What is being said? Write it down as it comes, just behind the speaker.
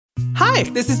Hi,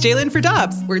 this is Jalen for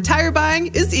Dobbs, where tire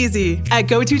buying is easy. At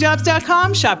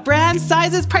GoToDobbs.com, shop brands,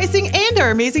 sizes, pricing, and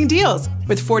our amazing deals.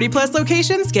 With 40-plus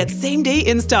locations, get same-day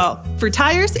install. For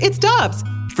tires, it's Dobbs.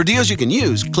 For deals you can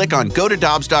use, click on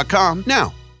GoToDobbs.com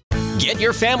now. Get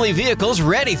your family vehicles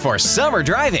ready for summer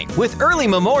driving with early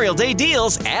Memorial Day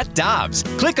deals at Dobbs.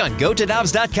 Click on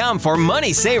GoToDobbs.com for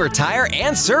money saver tire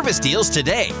and service deals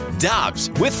today. Dobbs,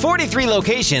 with 43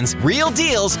 locations, real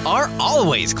deals are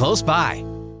always close by.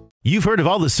 You've heard of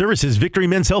all the services Victory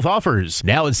Men's Health offers.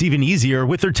 Now it's even easier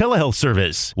with their telehealth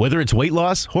service. Whether it's weight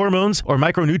loss, hormones, or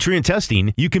micronutrient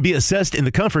testing, you can be assessed in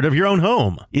the comfort of your own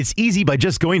home. It's easy by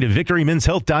just going to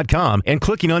victorymenshealth.com and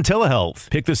clicking on telehealth.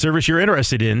 Pick the service you're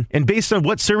interested in, and based on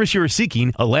what service you are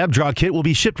seeking, a lab draw kit will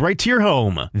be shipped right to your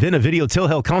home. Then a video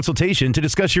telehealth consultation to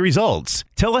discuss your results.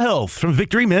 Telehealth from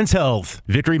Victory Men's Health.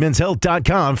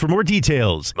 victorymenshealth.com for more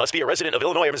details. Must be a resident of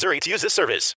Illinois or Missouri to use this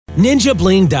service.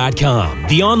 NinjaBling.com,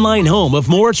 the online home of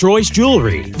Moritz Royce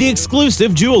Jewelry, the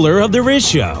exclusive jeweler of the Riz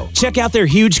Show. Check out their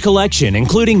huge collection,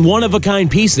 including one-of-a-kind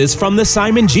pieces from the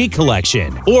Simon G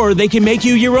collection. Or they can make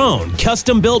you your own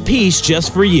custom-built piece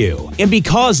just for you. And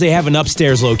because they have an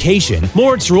upstairs location,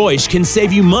 Moritz Royce can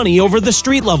save you money over the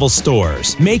street-level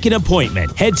stores. Make an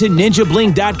appointment. Head to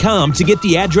NinjaBling.com to get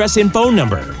the address and phone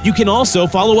number. You can also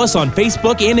follow us on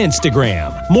Facebook and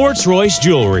Instagram. Moritz Royce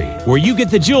Jewelry, where you get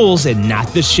the jewels and not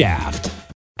the shaft.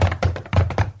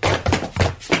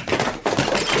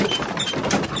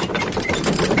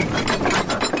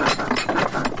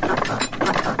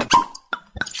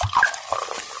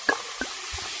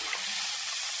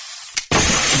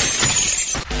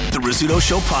 Rizzuto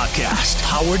Show podcast,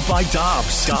 powered by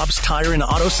Dobbs. Dobbs Tire and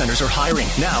Auto Centers are hiring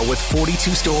now with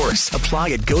 42 stores. Apply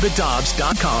at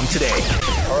GoToDobbs.com today.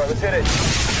 All right, let's hit it.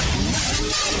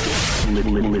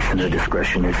 Listener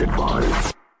discretion is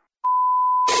advised.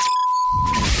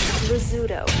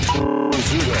 Rizzuto.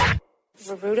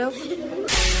 Rizzuto.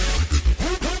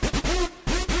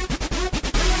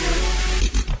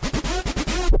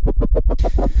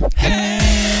 Hey!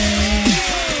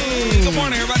 Good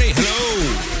morning, everybody. Hello.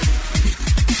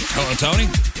 Hello, Tony.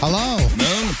 Hello.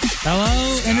 Moon.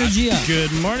 Hello, Energia.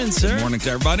 Good morning, sir. Good morning to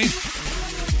everybody.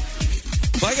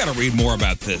 Well, I got to read more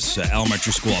about this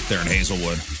elementary school up there in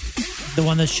Hazelwood. The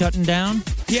one that's shutting down?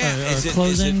 Yeah. Or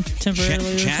closing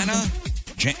temporarily? Jana?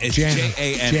 It's Jana.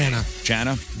 J-A-N-A.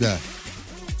 Jana? Yeah.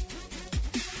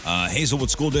 Hazelwood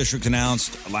School District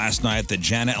announced last night that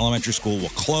Jana Elementary School will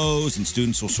close and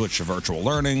students will switch to virtual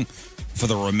learning for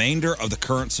the remainder of the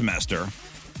current semester.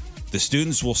 The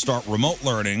students will start remote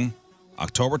learning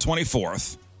October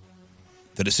 24th.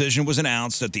 The decision was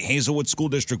announced at the Hazelwood School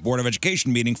District Board of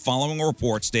Education meeting following a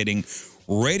report stating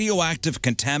radioactive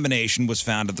contamination was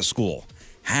found at the school.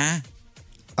 Huh?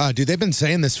 Dude, they've been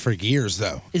saying this for years,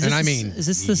 though. Is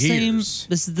this the same?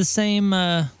 This is the same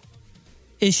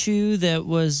issue that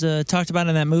was talked about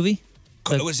in that movie?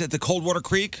 Was it the Coldwater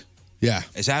Creek? Yeah.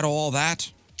 Is that all that?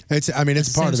 It's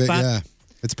part of it, yeah.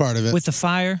 It's part of it. With the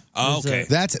fire? Oh, okay.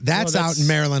 That's out in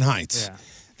Maryland Heights. Yeah.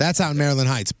 That's out in Maryland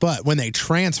Heights. But when they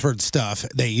transferred stuff,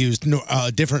 they used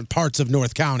different parts of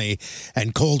North County,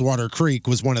 and Coldwater Creek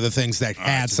was one of the things that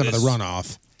had some of the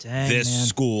runoff. Dang, this man.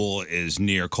 school is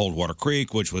near Coldwater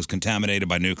Creek, which was contaminated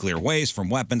by nuclear waste from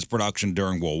weapons production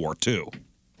during World War II.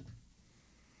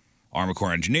 Army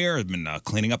Corps engineer has been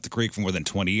cleaning up the creek for more than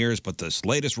 20 years, but this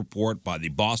latest report by the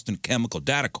Boston Chemical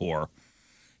Data Corps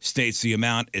states the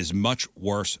amount is much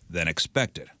worse than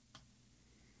expected.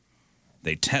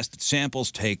 They tested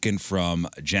samples taken from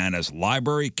Jana's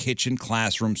library, kitchen,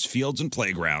 classrooms, fields, and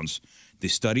playgrounds. The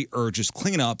study urges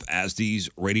cleanup as these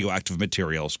radioactive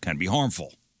materials can be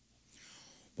harmful.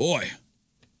 Boy.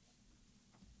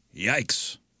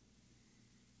 Yikes.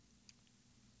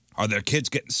 Are their kids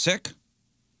getting sick?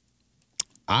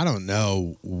 I don't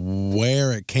know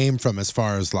where it came from as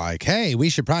far as like, hey, we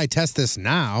should probably test this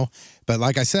now. But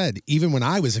like I said, even when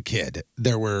I was a kid,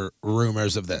 there were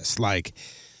rumors of this. Like,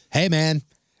 hey, man,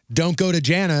 don't go to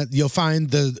Jana. You'll find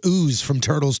the ooze from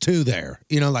Turtles 2 there.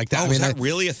 You know, like that. Oh, is that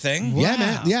really a thing? Yeah,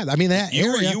 man. Yeah, I mean, that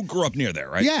area. You grew up near there,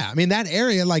 right? Yeah, I mean, that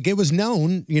area, like, it was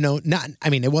known,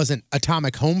 it wasn't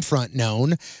Atomic Homefront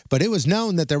known, but it was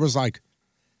known that there was, like,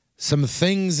 some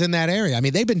things in that area. I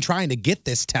mean, they've been trying to get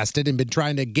this tested and been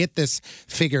trying to get this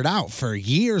figured out for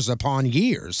years upon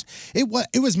years. It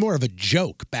was more of a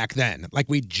joke back then. Like,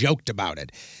 we joked about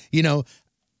it. You know,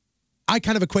 I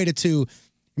kind of equate it to,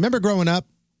 remember growing up,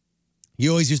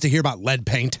 you always used to hear about lead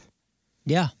paint.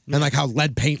 Yeah. And like how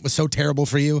lead paint was so terrible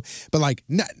for you. But like,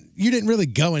 you didn't really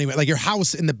go anywhere. Like your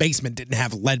house in the basement didn't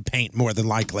have lead paint more than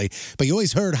likely. But you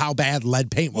always heard how bad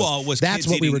lead paint was. Well, That's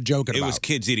what we were joking about. It was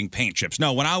kids eating paint chips.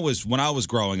 No, when I was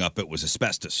growing up, it was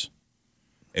asbestos.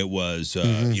 It was,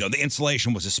 the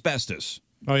insulation was asbestos.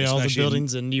 Oh, yeah, all the especially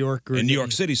buildings in New York. In New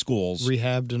York City schools.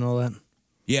 Rehabbed and all that.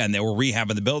 Yeah, and they were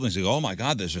rehabbing the buildings. They go, oh, my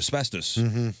God, there's asbestos,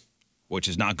 which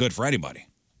is not good for anybody.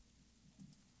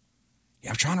 Yeah,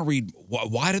 I'm trying to read.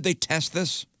 Why did they test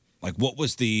this? Like, what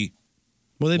was the...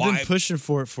 Well, they've been pushing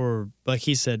for it for, like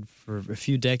he said, for a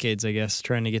few decades, I guess,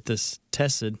 trying to get this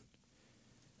tested.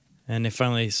 And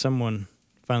someone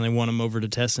finally won them over to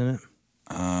testing it.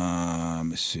 Let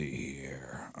me see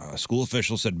here. School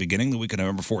officials said beginning the week of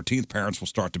November 14th, parents will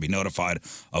start to be notified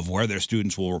of where their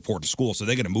students will report to school. So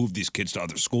they're going to move these kids to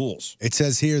other schools. It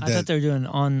says here that... I thought they were doing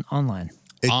online.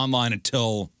 Online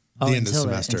until... the end of the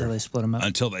semester. Until they split them up.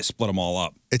 Until they split them all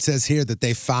up. It says here that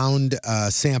they found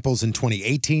samples in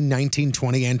 2018, 19,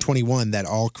 20, and 21 that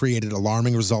all created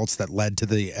alarming results that led to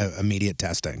the immediate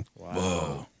testing.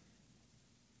 Wow.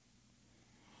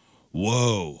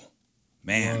 Whoa.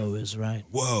 Man. Whoa is right.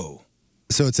 Whoa.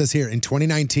 So it says here, in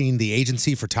 2019, the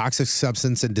Agency for Toxic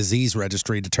Substance and Disease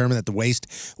Registry determined that the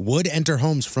waste would enter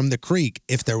homes from the creek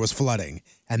if there was flooding.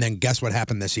 And then guess what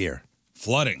happened this year?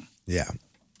 Flooding. Yeah.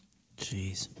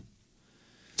 Jeez.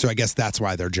 So I guess that's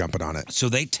why they're jumping on it. So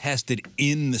they tested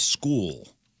in the school.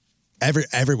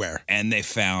 Everywhere. And they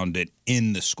found it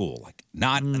in the school, like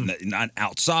not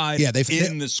outside. Yeah,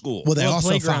 in the school. Well, they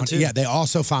also found they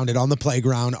also found it on the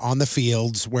playground, on the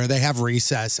fields where they have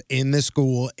recess, in the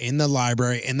school, in the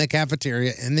library, in the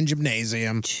cafeteria, in the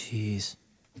gymnasium. Jeez.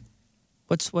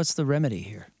 What's the remedy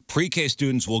here? Pre-K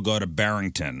students will go to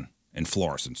Barrington in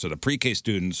Florissant. So the pre-K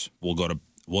students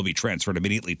will be transferred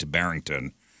immediately to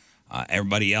Barrington.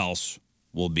 Everybody else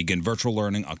will begin virtual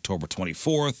learning October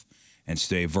 24th and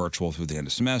stay virtual through the end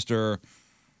of the semester.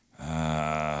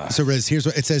 So, Riz, here's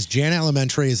what it says. Jan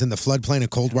Elementary is in the floodplain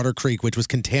of Coldwater Creek, which was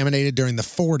contaminated during the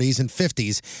 40s and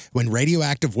 50s when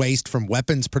radioactive waste from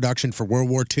weapons production for World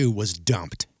War II was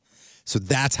dumped. So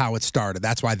that's how it started.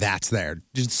 That's why that's there.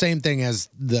 Just the same thing as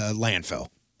the landfill.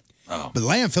 Oh. But the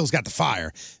landfill's got the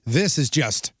fire. This is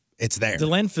just, it's there. The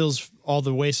landfill's all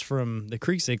the waste from the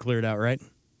creeks they cleared out, right?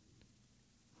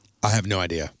 I have no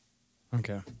idea.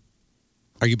 Okay.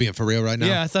 Are you being for real right now?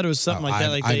 Yeah, I thought it was something like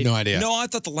that. I have no idea. No, I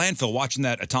thought the landfill, watching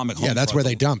that atomic home. Yeah, that's where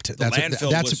they dumped. The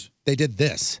landfill they did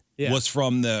this. Was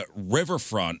from the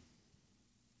riverfront.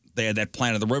 They had that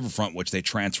plan of the riverfront, which they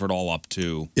transferred all up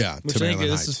to. Yeah, which I think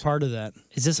this is part of that.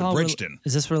 Is this all? Bridgeton.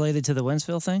 Is this related to the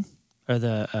Wentzville thing or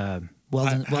the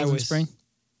Weldon Spring?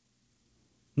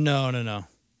 No.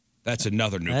 That's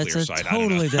another nuclear That's a site.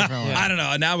 totally different one. I don't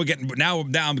know.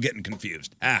 Now I'm getting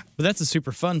confused. But that's a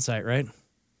super fun site, right?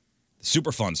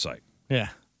 Super fun site. Yeah.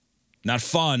 Not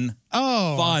fun.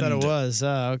 Oh, fun. I thought it was.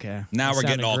 Oh, okay. Now That we're getting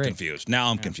sounded all great. confused.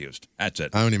 Now I'm confused. That's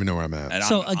it. I don't even know where I'm at. And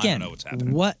So I again, don't know what's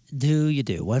happening. what do you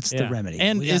do? What's the remedy?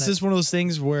 And is this one of those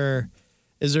things where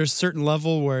is there a certain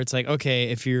level where it's like, okay,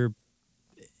 if you're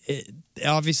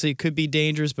obviously it could be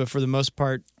dangerous, but for the most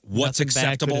part, What's nothing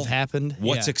bad acceptable? could have happened.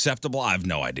 What's Yeah. acceptable? I have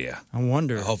no idea. I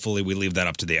wonder. Hopefully, we leave that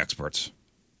up to the experts.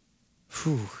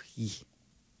 Whew.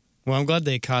 Well, I'm glad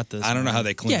they caught this. I don't know how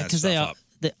they clean Yeah, that because stuff up.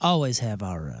 they always have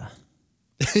our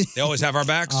They always have our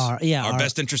backs. our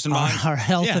best interest in mind. our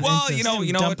health. Yeah. and Well, interest you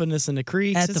know what? dumping this in the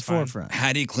creeks at it's the fine. forefront.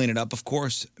 How do you clean it up? Of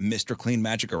course, Mr. Clean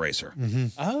Magic Eraser.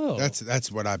 Oh,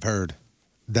 That's what I've heard.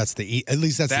 That's at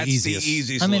least that's the easiest. the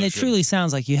easy I solution. mean, it truly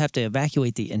sounds like you have to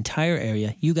evacuate the entire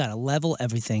area. You got to level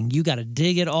everything. You got to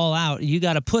dig it all out. You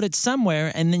got to put it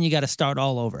somewhere, and then you got to start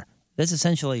all over. That's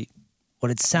essentially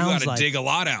what it You sounds got to like. dig a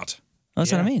lot out. That's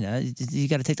what I mean. You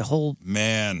got to take the whole.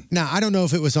 Man. Now, I don't know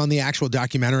if it was on the actual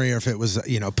documentary or if it was,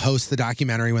 post the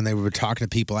documentary when they were talking to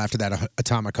people after that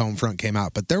Atomic Homefront came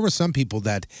out. But there were some people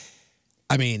that,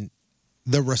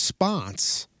 the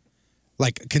response,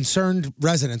 like concerned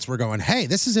residents were going, hey,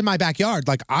 this is in my backyard.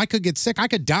 Like, I could get sick. I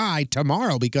could die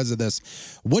tomorrow because of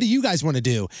this. What do you guys want to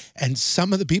do? And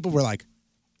some of the people were like,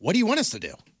 what do you want us to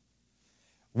do?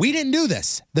 We didn't do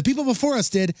this. The people before us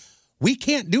did. We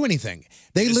can't do anything.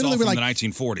 They This is literally all were from like, the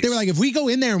 1940s. They were like, if we go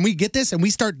in there and we get this and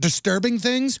we start disturbing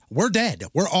things, we're dead.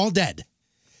 We're all dead.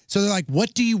 So they're like,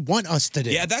 what do you want us to do?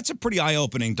 Yeah, that's a pretty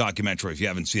eye-opening documentary if you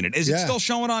haven't seen it. Is it Yeah. still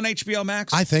showing on HBO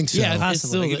Max? I think so. Yeah, it's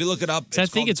still. Like, if you look it up, So I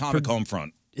it's think called it's Atomic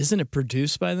Homefront. Isn't it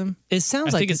produced by them? It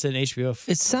sounds I like think it's an HBO.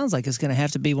 It sounds like it's going to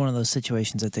have to be one of those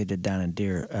situations that they did down in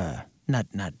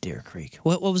not Deer Creek.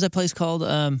 What was that place called?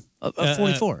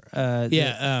 44.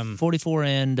 44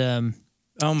 and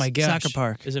oh my gosh, Soccer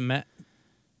Park. Is it Matt?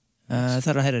 I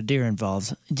thought I had a deer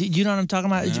involved. Do you know what I'm talking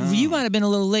about? You might have been a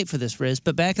little late for this, Riz,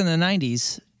 but back in the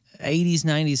 90s, 80s,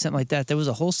 90s, something like that, there was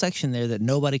a whole section there that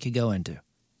nobody could go into.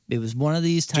 It was one of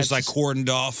these types. Just like cordoned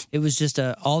off. It was just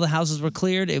all the houses were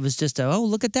cleared. It was just oh,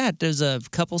 look at that. There's a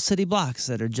couple city blocks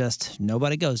that are just,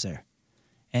 nobody goes there.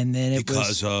 And then it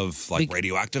because of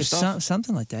radioactive stuff?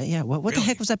 Something like that, yeah. What the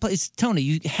heck was that place? Tony,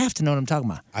 you have to know what I'm talking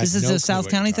about. This is a South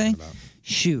County thing?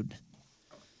 Shoot.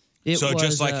 So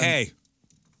just hey,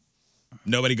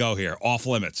 nobody go here. Off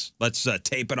limits. Let's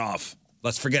tape it off.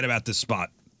 Let's forget about this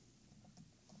spot.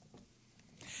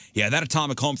 Yeah, that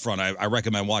atomic home front, I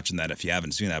recommend watching that if you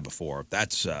haven't seen that before.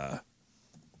 That's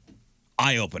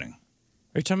eye-opening.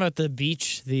 Are you talking about the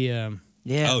beach?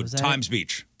 Times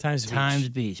Beach. Times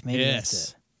Beach. Maybe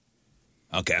that's it.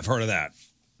 Okay, I've heard of that.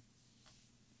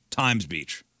 Times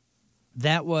Beach.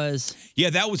 That was... Yeah,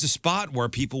 that was a spot where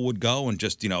people would go and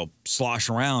just, slosh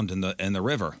around in the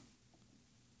river.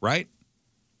 Right?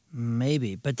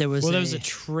 Maybe, but there was there was a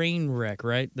train wreck,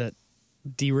 right, that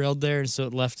derailed there, and so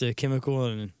it left a chemical,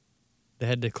 and they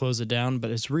had to close it down,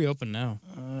 but it's reopened now.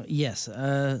 Yes.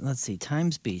 Let's see.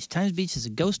 Times Beach. Times Beach is a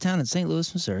ghost town in St.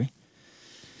 Louis, Missouri.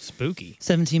 Spooky.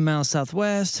 17 miles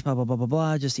southwest, blah, blah, blah, blah,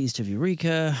 blah, just east of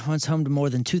Eureka. Once home to more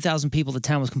than 2,000 people, the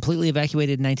town was completely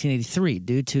evacuated in 1983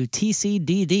 due to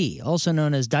TCDD, also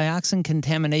known as dioxin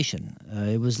contamination.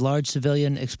 It was largest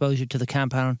civilian exposure to the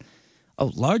compound in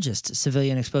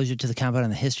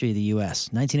the history of the U.S.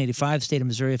 1985, the state of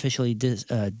Missouri officially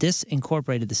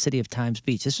disincorporated the city of Times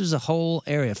Beach. This was a whole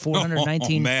area,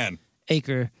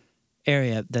 419-acre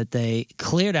area that they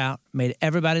cleared out, made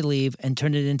everybody leave, and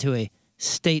turned it into a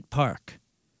state park,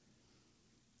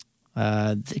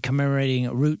 commemorating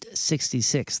Route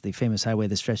 66, the famous highway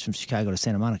that stretched from Chicago to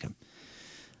Santa Monica.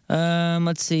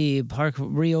 Let's see. Park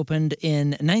reopened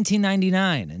in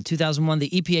 1999. In 2001,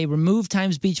 the EPA removed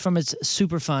Times Beach from its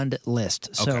Superfund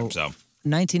list. So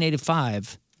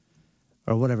 1985,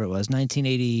 or whatever it was,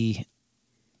 1980,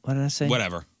 what did I say?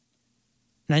 Whatever.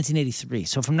 1983.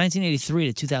 So from 1983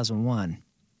 to 2001,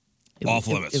 it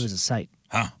was a site.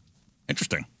 Huh.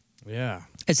 Interesting. Yeah.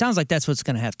 It sounds like that's what's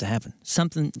going to have to happen.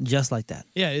 Something just like that.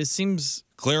 Yeah, it seems...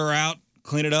 Clear her out,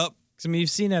 clean it up. I mean, you've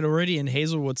seen that already in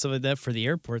Hazelwood, stuff like that for the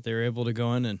airport. They were able to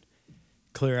go in and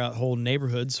clear out whole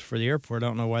neighborhoods for the airport. I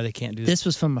don't know why they can't do that. This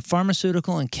was from a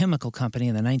pharmaceutical and chemical company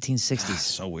in the 1960s.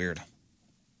 So weird.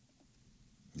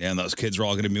 Yeah, and those kids are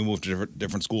all going to be moved to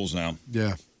different schools now.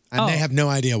 Yeah. And they have no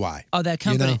idea why. Oh, that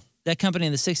company. That company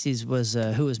in the 60s was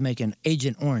who was making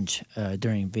Agent Orange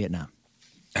during Vietnam.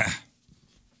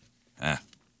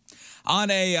 On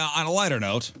a lighter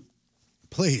note,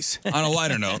 please. On a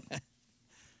lighter note,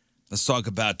 let's talk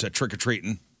about trick or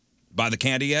treating. Buy the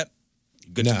candy yet?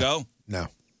 Good to go? No.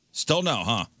 Still no,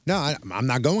 huh? No, I'm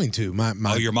not going to.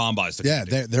 Your mom buys the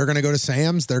candy. Yeah, they're going to go to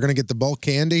Sam's. They're going to get the bulk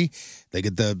candy. They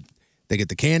get the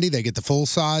candy. They get the full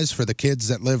size for the kids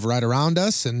that live right around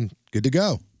us, and good to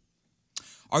go.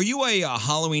 Are you a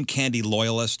Halloween candy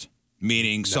loyalist?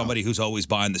 Meaning somebody who's always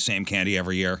buying the same candy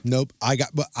every year? Nope.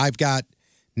 I've got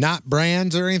not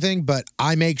brands or anything, but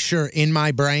I make sure in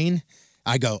my brain,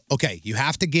 I go, okay, you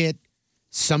have to get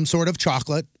some sort of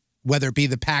chocolate, whether it be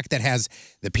the pack that has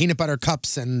the peanut butter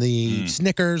cups and the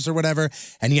Snickers or whatever,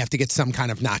 and you have to get some kind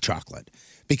of not chocolate.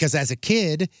 Because as a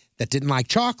kid that didn't like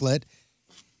chocolate,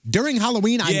 during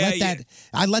Halloween,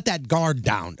 I let that guard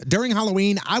down. During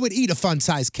Halloween, I would eat a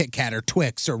fun-sized Kit Kat or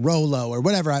Twix or Rolo or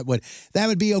whatever I would. That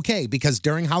would be okay because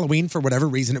during Halloween, for whatever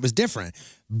reason, it was different.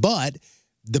 But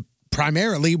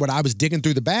primarily what I was digging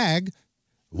through the bag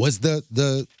was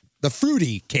the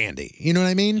fruity candy. You know what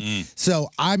I mean? So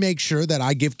I make sure that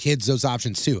I give kids those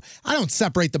options too. I don't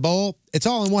separate the bowl. It's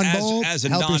all in one bowl. As a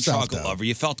non-chocolate lover,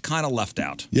 you felt kind of left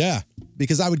out. Yeah.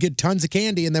 Because I would get tons of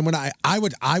candy, and then when I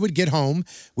would get home,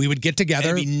 we would get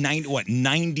together. It'd be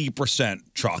 90%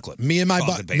 chocolate. Me and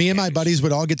my buddies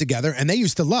would all get together, and they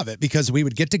used to love it because we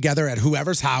would get together at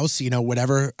whoever's house,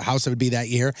 whatever house it would be that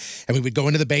year, and we would go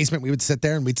into the basement. We would sit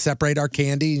there and we'd separate our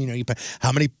candy. You put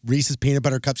how many Reese's peanut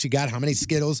butter cups you got, how many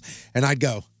Skittles, and I'd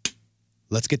go,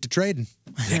 let's get to trading.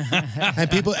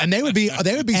 and they would be stoked about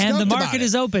it. And the market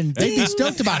is open. They'd be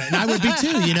stoked about it, and I would be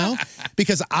too,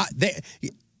 because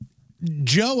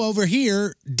Joe over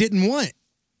here didn't want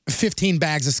 15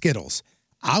 bags of Skittles.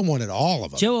 I wanted all of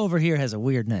them. Joe over here has a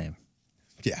weird name.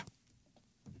 Yeah.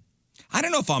 I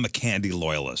don't know if I'm a candy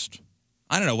loyalist.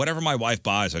 I don't know. Whatever my wife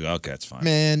buys, I go, okay, it's fine.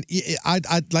 Man, I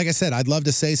like I said, I'd love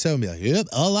to say so and be like, yep,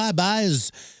 all I buy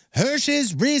is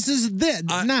Hershey's, Reese's, this.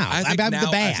 I think buy now,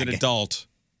 the bag. as an adult,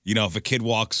 if a kid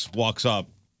walks up,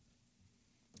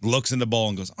 looks in the bowl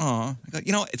and goes, "Oh,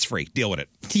 it's free. Deal with it."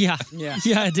 Yeah,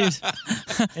 dude.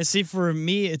 And see, for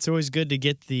me, it's always good to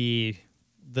get the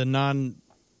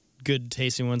non-good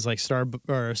tasting ones like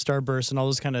Starburst and all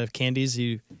those kind of candies.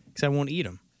 Because I won't eat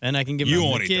them, and I can give them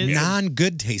to the kids.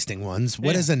 Non-good tasting ones.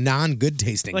 What is a non-good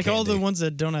tasting? Like candy? all the ones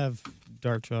that don't have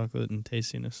dark chocolate and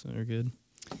tastiness are good.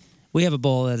 We have a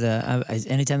bowl that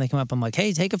anytime they come up, I'm like,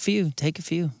 hey, take a few,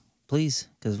 please,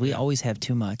 because we always have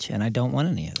too much, and I don't want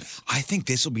any of it. I think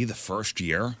this will be the first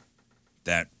year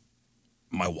that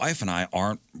my wife and I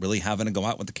aren't really having to go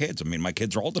out with the kids. I mean, my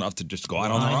kids are old enough to just go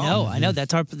out on their own. I know.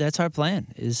 That's our plan.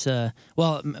 Is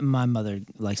my mother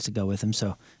likes to go with them,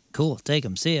 so cool. Take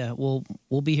them. See ya.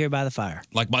 We'll be here by the fire.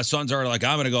 Like my sons are like,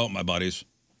 I'm going to go with my buddies,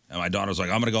 and my daughter's like,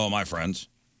 I'm going to go with my friends.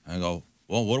 I go,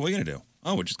 well, what are we going to do?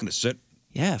 Oh, we're just going to sit.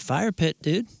 Yeah, fire pit,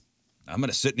 dude. I'm going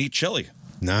to sit and eat chili.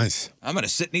 Nice. I'm going to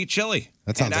sit and eat chili.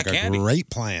 That sounds like a great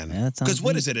plan. Because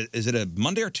what is it? Is it a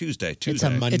Monday or Tuesday? Tuesday.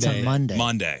 It's a Monday.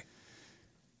 Monday.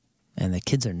 And the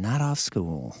kids are not off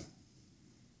school.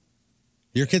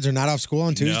 Your kids are not off school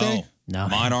on Tuesday? No.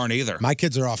 Mine aren't either. My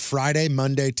kids are off Friday,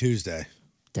 Monday, Tuesday.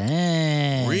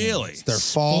 Dang. Really? It's their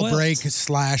fall break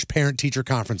 / parent-teacher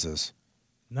conferences.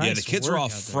 Nice yeah, the kids are work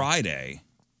off out there. Friday.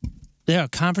 There are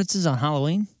conferences on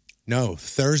Halloween? No,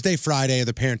 Thursday, Friday are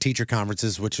the parent-teacher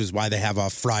conferences, which is why they have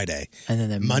off Friday. And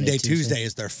then Monday, Tuesday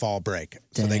is their fall break.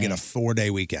 So they get a Dang. 4-day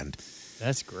weekend.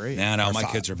 That's great. No, my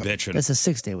kids are bitching. That's a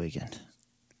 6-day weekend.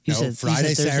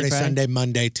 Friday, Saturday, Sunday,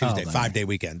 Monday, Tuesday, Oh, 5-day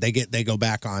weekend. They go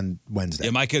back on Wednesday.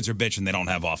 Yeah, my kids are bitching they don't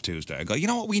have off Tuesday. I go, you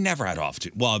know what? We never had off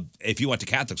Tuesday. Well, if you went to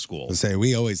Catholic school.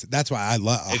 That's why I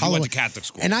love If Halloween. you went to Catholic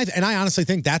school. And I honestly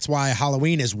think that's why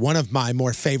Halloween is one of my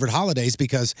more favorite holidays,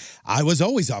 because I was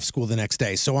always off school the next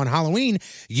day. So on Halloween,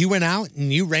 you went out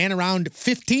and you ran around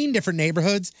 15 different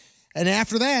neighborhoods. And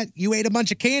after that, you ate a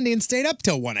bunch of candy and stayed up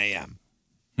till 1 a.m.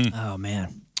 Oh,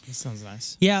 man. That sounds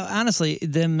nice. Yeah, honestly,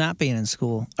 them not being in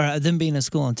school, or them being in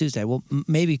school on Tuesday, well,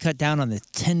 maybe cut down on the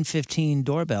 10-15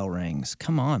 doorbell rings.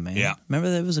 Come on, man. Yeah.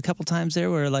 Remember there was a couple times there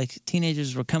where, like,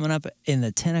 teenagers were coming up in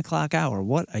the 10 o'clock hour.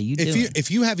 What are you doing? If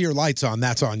you have your lights on,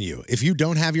 that's on you. If you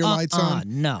don't have your lights on,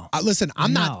 no. Listen,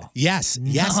 I'm not. Yes,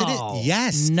 yes, it is.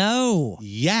 Yes, no,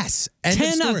 yes. End of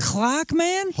 10 story. o'clock,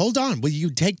 man. Hold on. Will you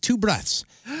take 2 breaths?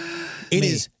 It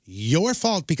is your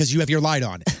fault because you have your light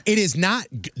on. It is not.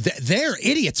 They're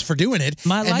idiots for doing it.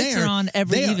 My and lights are on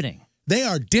every evening. They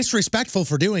are disrespectful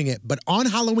for doing it. But on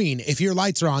Halloween, if your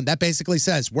lights are on, that basically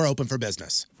says we're open for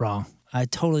business. Wrong. I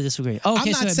totally disagree. Oh, okay,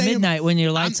 I'm so not at saying- midnight when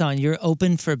your lights on, you're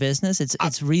open for business.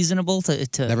 It's reasonable to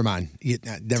Never mind.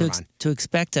 Never mind. to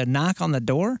expect a knock on the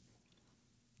door.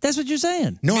 That's what you're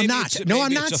saying. No, Maybe I'm not. it's- No, maybe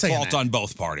I'm not it's a saying fault that. on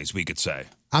both parties, we could say.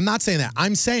 I'm not saying that.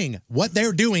 I'm saying what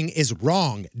they're doing is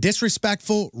wrong,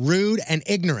 disrespectful, rude, and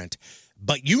ignorant.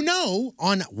 But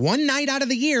on one night out of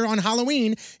the year on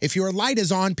Halloween, if your light is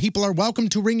on, people are welcome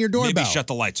to ring your doorbell. Maybe shut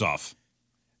the lights off.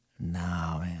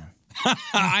 No, man.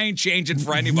 I ain't changing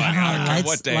for anybody. I don't care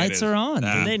what day it is. Lights are on.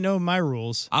 Nah. They know my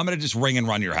rules. I'm going to just ring and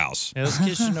run your house. Yeah, those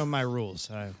kids should know my rules.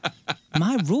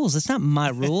 My rules. It's not my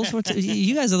rules.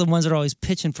 You guys are the ones that are always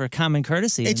pitching for common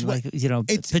courtesy. It's and what-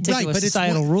 particular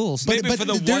societal rules. Maybe But for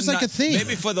the there's one like a theme.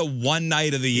 Maybe for the one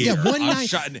night of the year. Yeah, one I'm night.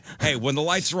 shutting. Hey, when the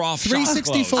lights are off, shop's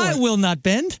 364. closed. I will not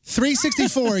bend.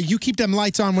 364, you keep them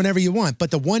lights on whenever you want.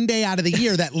 But the one day out of the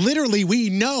year that literally we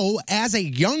know as a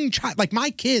young child, like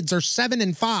my kids are 7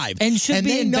 and 5. And should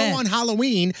be they in know bed. on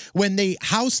Halloween when the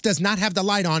house does not have the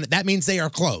light on, that means they are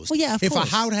closed. Well, yeah, of if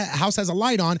course. a house has a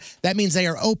light on, that means they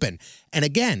are open. And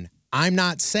again, I'm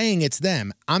not saying it's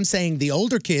them. I'm saying the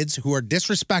older kids who are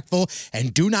disrespectful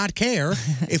and do not care.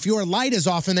 If your light is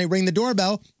off and they ring the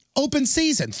doorbell, open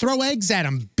season. Throw eggs at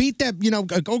them. Beat them,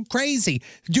 go crazy.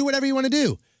 Do whatever you want to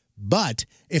do. But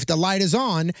if the light is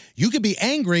on, you could be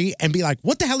angry and be like,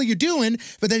 what the hell are you doing?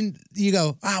 But then you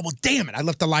go, well, damn it. I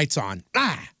left the lights on.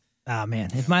 Oh man,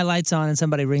 if my light's on and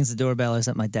somebody rings the doorbell or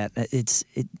something like that, it's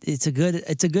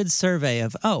a good survey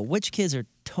of which kids are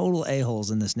total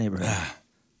a-holes in this neighborhood.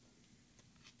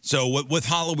 So with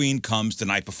Halloween comes the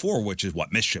night before, which is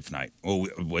what, Mischief Night, or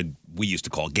what we used to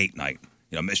call Gate Night.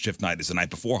 Mischief Night is the night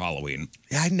before Halloween.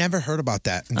 Yeah, I never heard about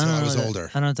that until I was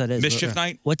older. I don't know what that is. Mischief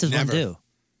Night? What does Never. one do?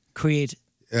 Create.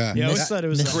 Yeah, I always thought it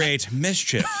was Create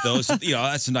mischief. Those,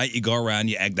 that's the night you go around,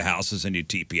 you egg the houses, and you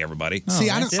TP everybody. See,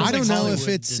 I don't know if Hollywood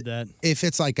it's did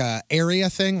that. like a area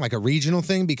thing, like a regional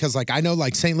thing, because like I know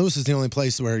like St. Louis is the only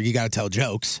place where you got to tell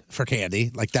jokes for candy.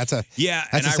 Like that's a Yeah,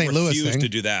 that's and a St. I Louis refuse thing. to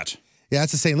do that. Yeah,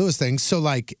 that's a St. Louis thing. So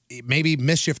like maybe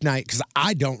Mischief Night, because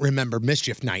I don't remember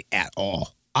Mischief Night at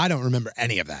all. I don't remember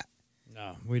any of that.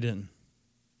 No, we didn't.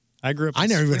 I grew up. I in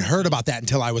never even Springfield. heard about that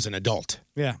until I was an adult.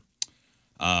 Yeah.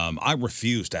 I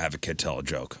refuse to have a kid tell a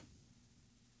joke.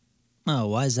 Oh,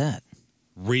 why is that?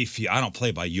 I don't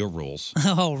play by your rules.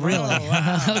 Oh, really?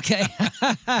 Okay.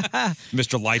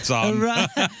 Mr. Lights On. Right.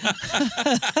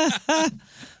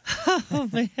 Oh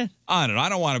man. I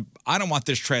don't want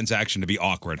this transaction to be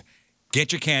awkward.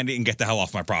 Get your candy and get the hell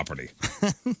off my property.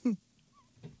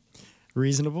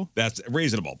 Reasonable. That's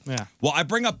reasonable. Yeah. Well, I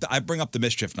bring up the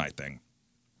mischief night thing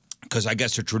because I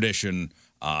guess the tradition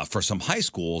for some high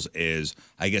schools is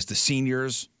I guess the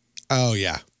seniors. Oh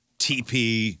yeah.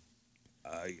 TP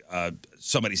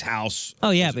somebody's house.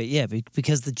 Oh yeah,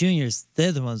 because the juniors,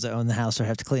 they're the ones that own the house or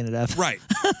have to clean it up. Right.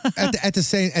 at the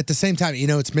same time,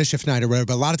 it's mischief night or whatever,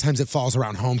 but a lot of times it falls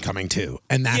around homecoming too,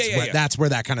 and that's where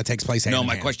that kind of takes place. No,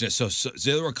 my question is: so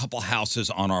there were a couple houses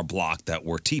on our block that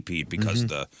were TP'd because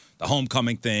the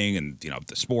homecoming thing and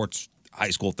the sports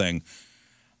high school thing.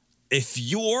 If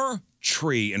your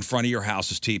tree in front of your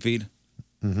house is TP'd,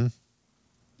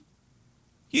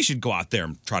 you should go out there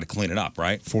and try to clean it up,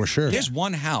 right? For sure. There's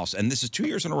one house, and this is 2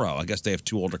 years in a row. I guess they have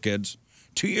 2 older kids.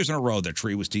 2 years in a row, their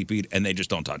tree was TP'd, and they just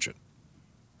don't touch it.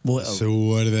 Well, so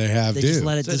what do they have they to do? just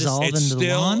let it dissolve into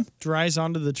the lawn? Dries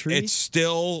onto the tree? It's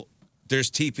still,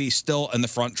 there's TP still in the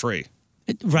front tree.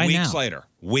 Weeks later.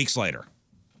 Weeks later.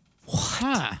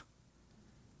 What?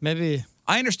 Maybe.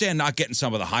 I understand not getting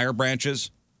some of the higher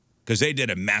branches because they did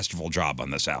a masterful job on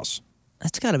this house.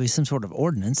 That's got to be some sort of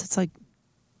ordinance. It's like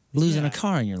losing a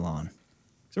car in your lawn.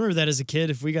 I remember that as a kid.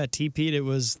 If we got TP'd, it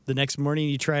was the next morning.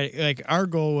 You try, like, our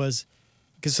goal was,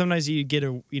 because sometimes you get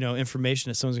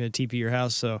information that someone's going to TP your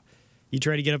house, so you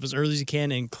try to get up as early as you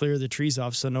can and clear the trees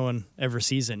off so no one ever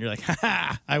sees it. And you're like,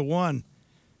 I won.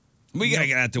 We got to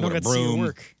get out there with a got to see it broom.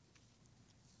 work.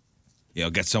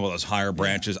 Get some of those higher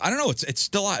branches. I don't know. It's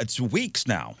still out. It's weeks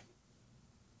now.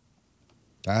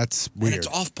 That's weird. And it's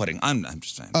off-putting. I'm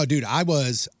just saying. Oh, dude, I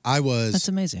was. That's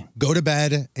amazing. Go to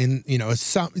bed, and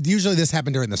usually this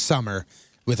happened during the summer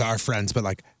with our friends, but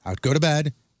like I'd go to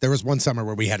bed. There was one summer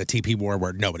where we had a TP war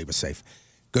where nobody was safe.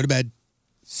 Go to bed,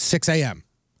 6 a.m.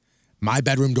 My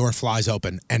bedroom door flies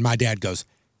open, and my dad goes,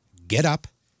 "Get up,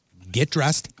 get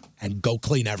dressed, and go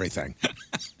clean everything."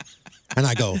 And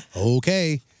I go,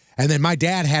 "Okay." And then my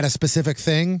dad had a specific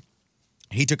thing.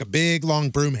 He took a big, long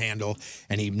broom handle,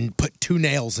 and he put 2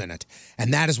 nails in it.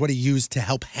 And that is what he used to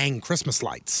help hang Christmas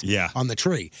lights on the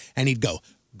tree. And he'd go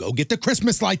get the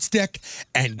Christmas light stick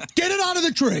and get it out of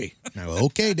the tree. I go,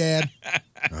 "Okay, Dad.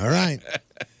 All right."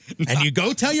 And you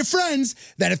go tell your friends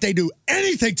that if they do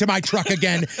anything to my truck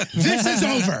again, this is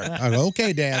over. I go,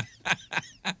 "Okay, Dad."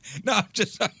 No, I'm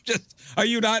just. Are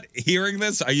you not hearing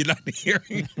this? Are you not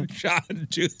hearing John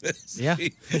do this? Yeah,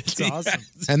 it's awesome.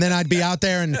 And then I'd be out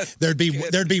there, and there'd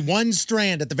be one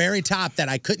strand at the very top that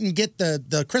I couldn't get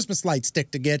the Christmas light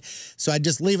stick to get, so I'd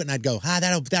just leave it, and I'd go,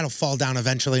 that'll fall down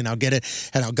eventually, and I'll get it,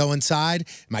 and I'll go inside.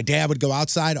 My dad would go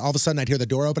outside. All of a sudden, I'd hear the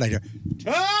door open. I'd hear,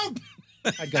 "Tobe!"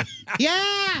 I'd go,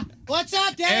 "Yeah, what's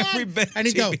up, Dad?" Every bit and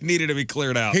he'd go, needed to be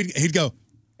cleared out. He'd go,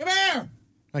 "Come here."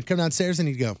 I'd come downstairs, and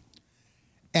he'd go,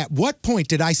 "At what point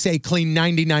did I say clean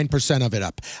 99% of it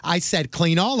up? I said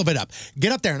clean all of it up.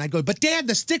 Get up there." And I'd go, "But Dad,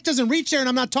 the stick doesn't reach there and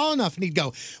I'm not tall enough." And he'd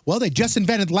go, "Well, they just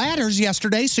invented ladders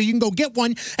yesterday, so you can go get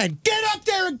one and get up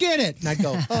there and get it." And I'd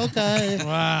go, "Okay."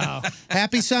 Wow.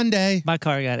 Happy Sunday. My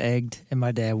car got egged, and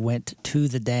my dad went to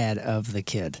the dad of the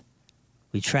kid.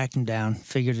 We tracked him down,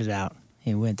 figured it out.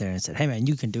 He went there and said, "Hey, man,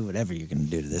 you can do whatever you're going to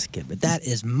do to this kid, but that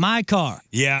is my car.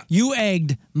 Yeah. You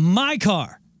egged my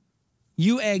car.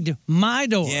 You egged my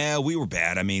door." Yeah, we were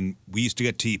bad. I mean, we used to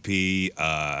get TP,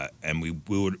 and we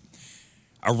would,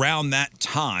 around that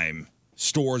time,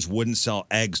 stores wouldn't sell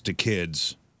eggs to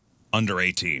kids under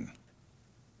 18.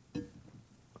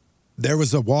 There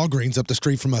was a Walgreens up the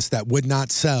street from us that would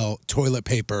not sell toilet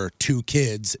paper to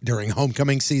kids during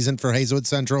homecoming season for Hazelwood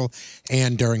Central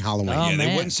and during Halloween. Oh, They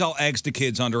man. wouldn't sell eggs to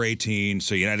kids under 18,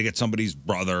 so you had to get somebody's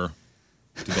brother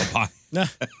to go buy.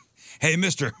 Hey,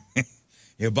 mister,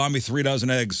 buy me 3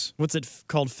 dozen eggs. What's it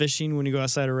called, fishing, when you go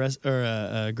outside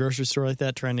a grocery store like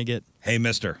that trying to get... Hey,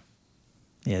 mister.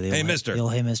 Yeah, Hey, mister. The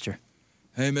old hey, mister.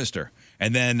 Hey, mister.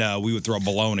 And then we would throw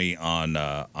bologna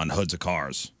on hoods of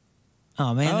cars.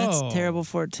 Oh, man, Oh. that's terrible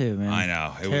for it, too, man. I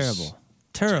know. It was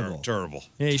Terrible. terrible.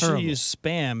 Yeah, you should Terrible. use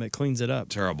Spam. It cleans it up.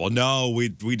 Terrible. No, we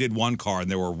did one car, and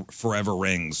there were forever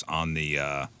rings on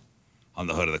the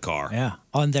hood of the car. Yeah,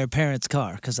 on their parents'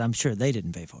 car, because I'm sure they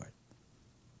didn't pay for it.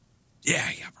 Yeah,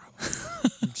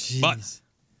 probably. But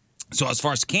so as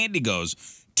far as candy goes,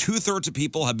 2/3 of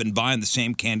people have been buying the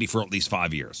same candy for at least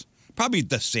 5 years. Probably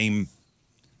the same,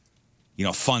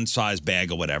 fun size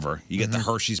bag or whatever. You get the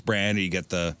Hershey's brand, or you get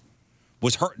the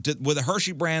were the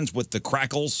Hershey brands with the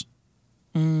crackles?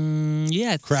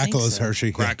 Yeah, Crackle is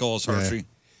Hershey. Crackle is Hershey. Yeah.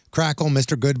 Crackle,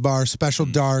 Mr. Goodbar, Special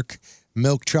Dark,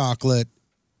 milk chocolate,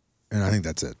 and I think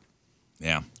that's it.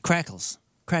 Yeah. Crackle's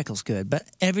good, but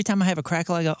every time I have a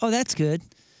crackle, I go, "Oh, that's good.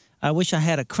 I wish I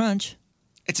had a Crunch."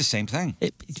 It's the same thing.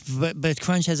 But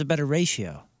Crunch has a better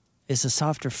ratio. It's a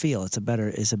softer feel. It's a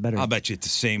better. I'll bet you it's the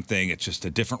same thing. It's just a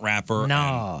different wrapper.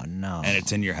 No. And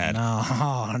it's in your head.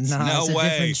 No. No It's a way.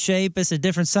 different shape. It's a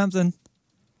different something.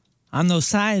 I'm no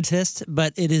scientist,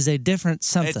 but it is a different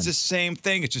something. It's the same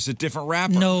thing. It's just a different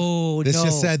wrapper. No, This no.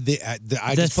 just said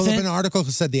I just pulled up an article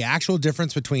that said the actual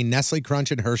difference between Nestle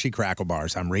Crunch and Hershey Crackle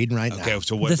Bars. I'm reading right now. Okay,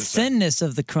 so what the does it say? thinness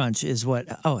of the crunch is what?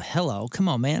 Oh, hello, come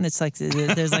on, man! It's like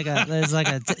there's a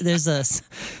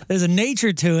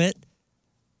nature to it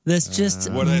that's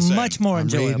just What are they saying? much more I'm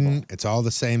enjoyable. reading. It's all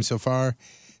the same so far.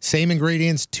 Same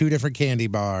ingredients, 2 different candy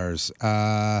bars.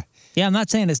 Yeah, I'm not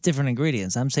saying it's different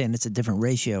ingredients. I'm saying it's a different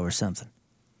ratio or something.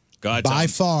 By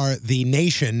far, the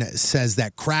nation says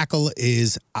that Crackle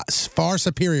is far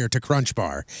superior to Crunch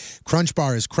Bar. Crunch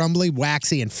Bar is crumbly,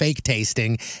 waxy, and fake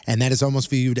tasting, and that is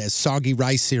almost viewed as soggy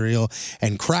rice cereal.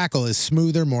 And Crackle is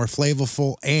smoother, more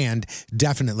flavorful, and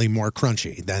definitely more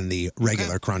crunchy than the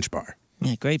regular Crunch Bar.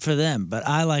 Yeah, great for them, but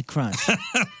I like crunch.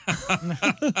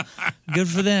 Good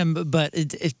for them, but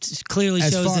it clearly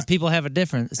shows that people have a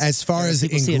difference. As far as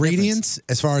ingredients,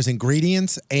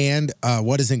 and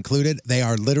what is included, they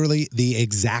are literally the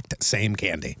exact same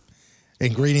candy.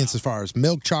 Ingredients as far as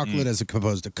milk chocolate as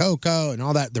opposed to cocoa and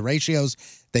all that, the ratios,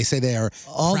 they say they are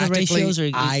All the practically ratios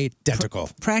are identical.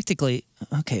 Practically,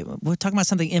 okay, we're talking about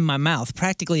something in my mouth.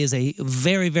 Practically is a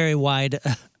very, very wide,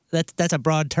 that's a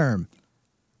broad term.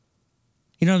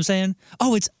 You know what I'm saying?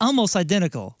 Oh, it's almost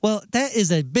identical. Well, that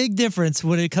is a big difference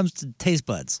when it comes to taste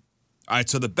buds. All right,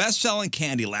 so the best-selling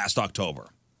candy last October.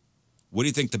 What do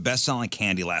you think the best-selling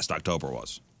candy last October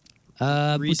was?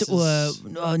 Reese's.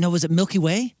 No, was it Milky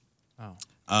Way? Oh.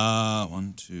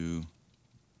 1, 2,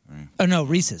 3. Oh, no,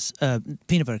 Reese's.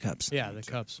 Peanut butter cups. Yeah, the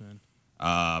cups, man.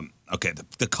 Okay,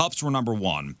 the cups were number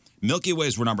 1. Milky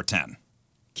Ways were number 10.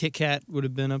 Kit Kat would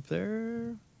have been up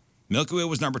there. Milky Way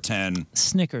was number 10.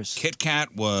 Snickers. Kit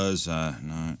Kat was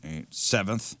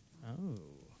 7th. Oh.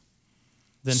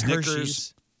 Then Snickers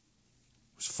Hershey's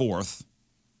was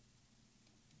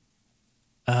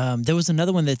 4th. There was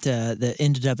another one that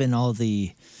ended up in all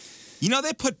the... You know,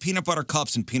 they put peanut butter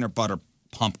cups and peanut butter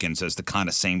pumpkins as the kind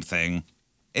of same thing.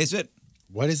 Is it?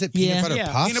 What is it? Peanut butter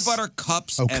puffs? Peanut butter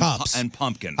cups, cups. and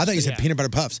pumpkins. I thought you said peanut butter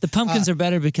puffs. The pumpkins are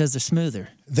better because they're smoother.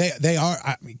 They are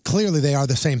clearly they are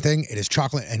the same thing. It is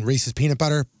chocolate and Reese's peanut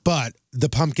butter, but the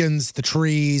pumpkins, the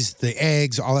trees, the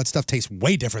eggs, all that stuff tastes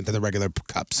way different than the regular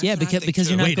cups. Yeah,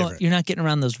 because you're not getting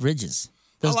around those ridges.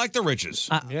 I like the ridges.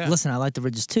 Listen, I like the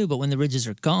ridges too, but when the ridges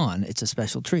are gone, it's a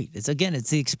special treat. It's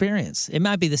the experience. It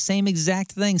might be the same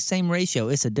exact thing, same ratio.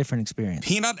 It's a different experience.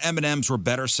 Peanut M&Ms were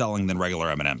better selling than regular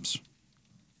M&Ms.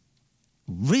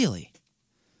 Really?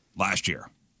 Last year.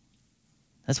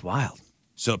 That's wild.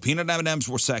 So peanut M&Ms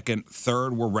were second,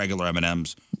 third were regular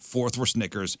M&Ms, fourth were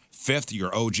Snickers, fifth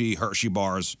your OG Hershey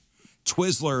bars,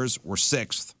 Twizzlers were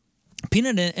sixth.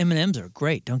 Peanut M&Ms are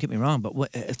great. Don't get me wrong,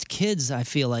 but as kids, I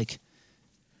feel like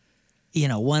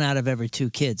 1 out of every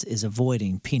 2 kids is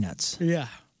avoiding peanuts. Yeah.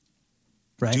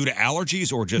 Right. Due to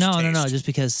allergies or just no, taste? just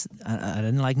because I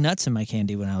didn't like nuts in my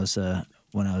candy when I was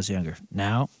younger.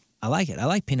 Now I like it. I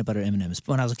like peanut butter M&Ms.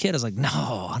 But when I was a kid, I was like,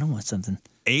 no, I don't want something.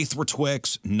 8th were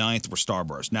Twix, 9th were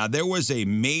Starburst. Now, there was a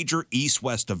major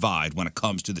east-west divide when it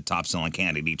comes to the top-selling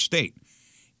candy in each state.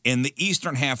 In the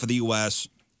eastern half of the U.S.,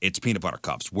 it's peanut butter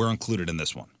cups. We're included in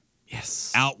this one.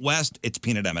 Yes. Out west, it's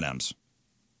peanut M&Ms.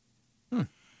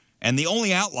 And the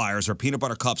only outliers are peanut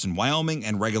butter cups in Wyoming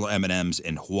and regular M&Ms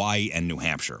in Hawaii and New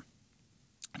Hampshire.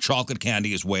 Chocolate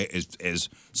candy is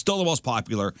still the most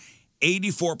popular.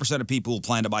 84% of people who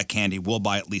plan to buy candy will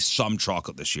buy at least some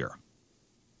chocolate this year.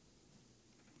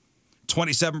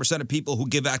 27% of people who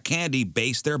give out candy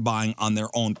base their buying on their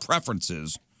own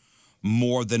preferences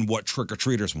more than what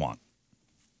trick-or-treaters want.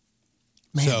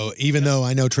 Man. So even though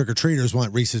I know trick-or-treaters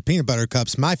want Reese's peanut butter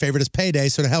cups, my favorite is Payday,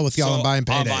 so to hell with y'all, I'm buying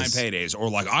Paydays. I'm buying Paydays. Or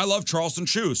like, I love Charleston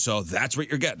Chews, so that's what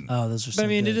you're getting. Oh, those are so But I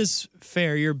mean, good. it is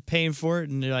fair. You're paying for it,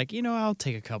 and you're like, I'll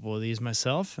take a couple of these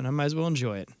myself, and I might as well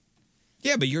enjoy it.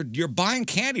 Yeah, but you're buying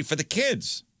candy for the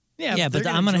kids. Yeah, but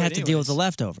I'm going to have to deal with the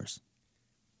leftovers.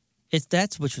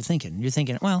 That's what you're thinking. You're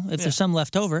thinking, well, if there's some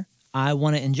left over, I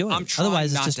want to enjoy I'm it. trying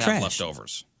Otherwise, not it's just to trash. have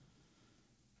leftovers.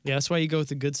 Yeah, that's why you go with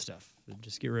the good stuff.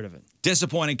 Just get rid of it.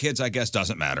 Disappointing kids, I guess,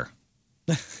 doesn't matter.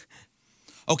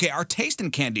 Okay, our taste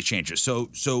in candy changes. So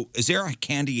is there a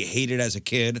candy you hated as a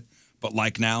kid, but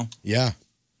like now? Yeah.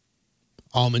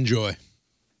 Almond Joy.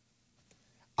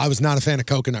 I was not a fan of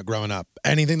coconut growing up.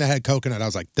 Anything that had coconut, I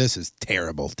was like, this is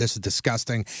terrible. This is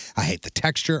disgusting. I hate the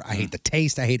texture. I hate the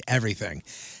taste. I hate everything.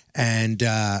 And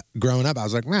growing up, I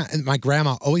was like, nah. And my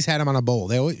grandma always had them on a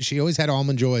bowl. She always had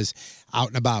Almond Joys out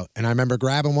and about. And I remember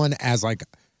grabbing one as like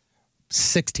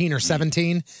 16 or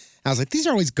 17 I was like, these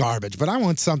are always garbage, but I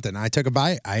want something. I took a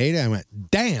bite. I ate it. I went,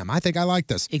 damn, I think I like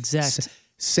this. Exact.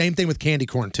 Same thing with candy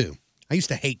corn, too. I used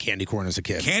to hate candy corn as a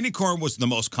kid. Candy corn was the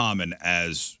most common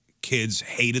as kids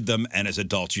hated them, and as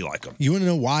adults, you like them. You want to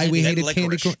know why we hated candy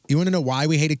licorice. corn? You want to know why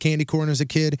we hated candy corn as a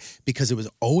kid? Because it was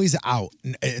always out.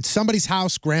 At somebody's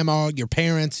house, grandma, your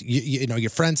parents, you know, your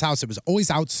friend's house. It was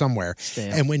always out somewhere.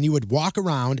 Stale. And when you would walk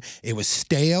around, it was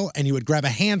stale, and you would grab a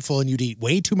handful, and you'd eat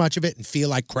way too much of it and feel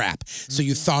like crap. So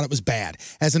you thought it was bad.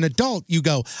 As an adult, you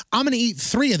go, I'm going to eat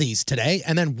 3 of these today,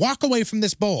 and then walk away from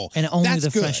this bowl. And only That's the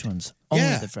good. fresh ones.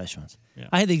 Only the fresh ones. Yeah.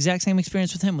 I had the exact same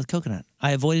experience with him with coconut.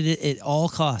 I avoided it at all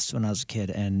costs when I was a kid.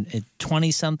 And at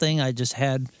 20-something, I just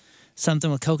had something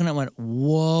with coconut and went,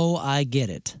 whoa, I get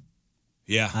it.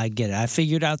 Yeah. I get it. I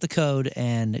figured out the code,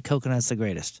 and coconut's the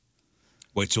greatest.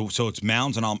 Wait, so it's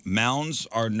Mounds and Mounds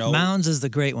are no... Mounds is the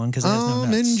great one because it has no nuts.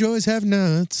 Almond Joys have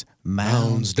nuts.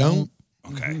 Mounds don't.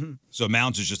 Okay. So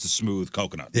Mounds is just a smooth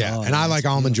coconut. Yeah, and I like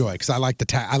Almond Joy because I like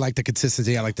the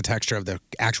consistency. I like the texture of the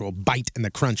actual bite and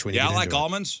the crunch when you get I like into it.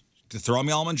 almonds. Throw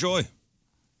me Almond Joy.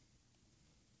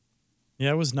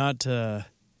 Yeah, I was not a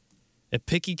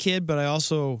picky kid, but I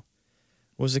also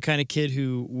was the kind of kid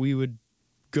who we would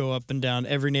go up and down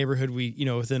every neighborhood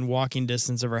within walking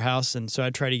distance of our house, and so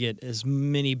I'd try to get as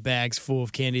many bags full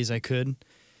of candy as I could,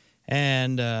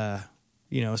 and I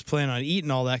was planning on eating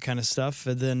all that kind of stuff,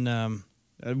 and then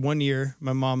one year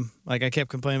my mom, I kept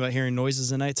complaining about hearing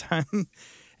noises at nighttime,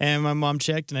 and my mom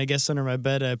checked, and I guess under my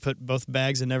bed I put both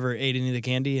bags and never ate any of the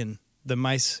candy, and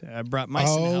I brought mice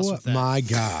in the house with that. Oh, my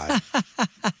God.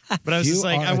 But I was just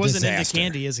like, are I a wasn't disaster. into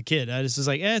candy as a kid. I was just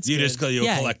like, it's You good. just go,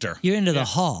 you're a collector. You're into the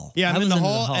hall. Yeah, I I'm in was the into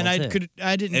hall, and too.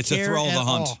 I didn't It's a care thrill of at the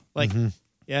hunt. all. Like,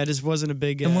 yeah, I just wasn't a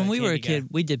big. And when we were a candy guy. kid,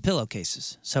 we did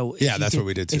pillowcases. So Yeah, that's what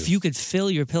we did, too. If you could fill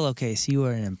your pillowcase, you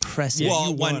were an impressive.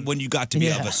 Well, when you got to be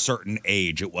Yeah. of a certain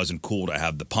age, it wasn't cool to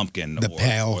have the pumpkin The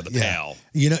pail. or the pail.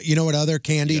 You know what other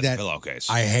candy You got that the pillowcase.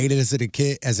 I hated as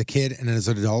a kid and as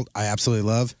an adult, I absolutely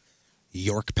love?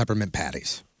 York peppermint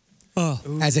patties. Oh,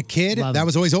 As a kid, love that them.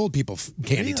 was always old people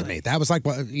candy to me. That was like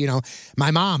what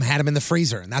my mom had them in the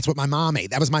freezer, and that's what my mom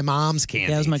ate. That was my mom's candy.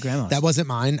 Yeah, that was my grandma's. That wasn't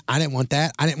mine. I didn't want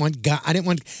that. I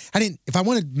didn't. If I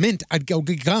wanted mint, I'd go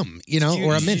get gum, or a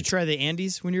Did you mint. try the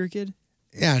Andes when you were a kid?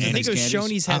 Yeah, I think it was candies?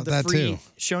 Shoney's had the that free. too.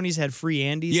 Shoney's had free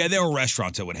Andes. Yeah, there were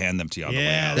restaurants that would hand them to you on the way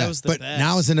out. that was the but best.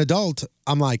 now as an adult,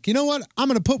 I'm like, you know what? I'm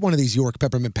going to put one of these York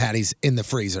peppermint patties in the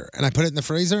freezer. And I put it in the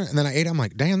freezer, and then I ate it. I'm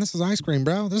like, damn, this is ice cream,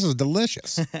 bro. This is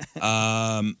delicious.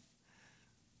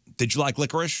 Did you like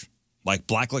licorice? Like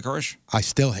black licorice? I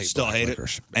still hate Still black hate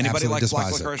licorice. it? Anybody Absolutely like black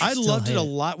despise it. licorice? I loved it hate a it.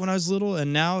 lot when I was little,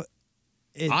 and now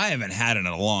I haven't had it in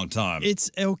a long time.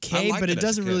 it's I okay, liked but it it as a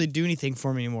doesn't kid. really do anything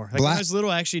for me anymore. Like when Black- I was little,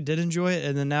 I actually did enjoy it,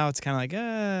 and then now it's kind of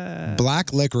like,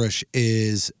 Black licorice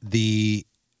is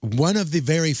one of the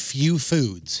very few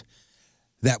foods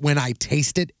that when I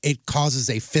taste it, it causes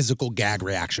a physical gag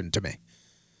reaction to me.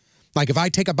 Like if I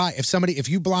take a bite, if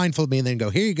you blindfold me and then go,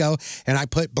 here you go, and I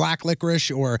put black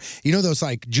licorice or, those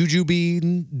like juju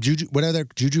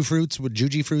fruits,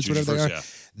 whatever they are. yeah.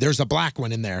 There's a black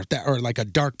one in there or like a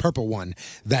dark purple one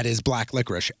that is black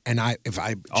licorice. And if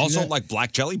I Also chew that- like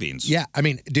black jelly beans. yeah, I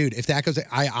mean, dude, if that goes,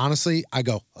 I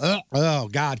go, oh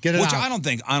God, get it Which out. I don't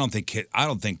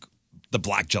think the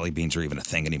black jelly beans are even a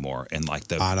thing anymore in like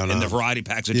the I don't in know. the variety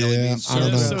packs of jelly Yeah, beans. I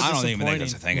don't know. So I don't even think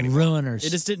it's a thing anymore. ruiners.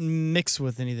 it just didn't mix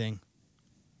with anything.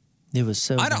 It was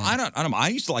so. I don't. bad. I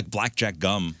used to like blackjack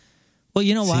gum. Well,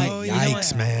 you know why? See, You know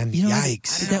yikes, what? man. You know what?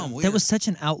 Yikes. I don't know, That weird. was such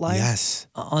an outlier. Yes.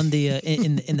 On the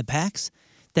in the packs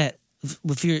that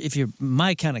if you're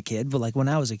my kind of kid, but like when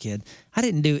I was a kid, I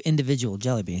didn't do individual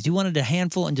jelly beans. You wanted a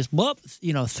handful and just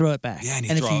throw it back. Yeah, and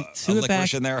you if throw you a threw it back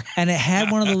licorice in there. and it had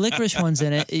one of the licorice ones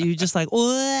in it, you just like,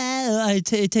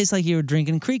 it tastes like you were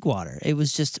drinking creek water. It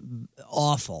was just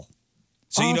awful.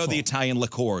 So you know Awful. the Italian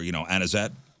liqueur,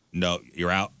 anisette. No, you're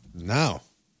out. No.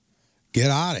 Get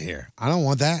out of here. I don't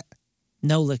want that.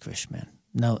 No licorice, man.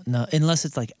 No, unless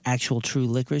it's like actual true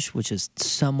licorice, which is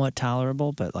somewhat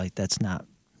tolerable, but like that's not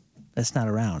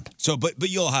around. So, but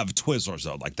you'll have Twizzlers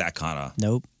though, like that kind of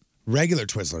Nope. Regular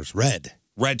Twizzlers, red.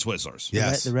 red Twizzlers.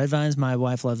 Yes. The red vines, my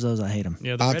wife loves those. I hate them.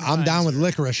 Yeah, the red I'm down vines with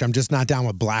licorice. I'm just not down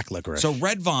with black licorice. So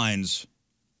red vines.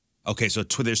 Okay, so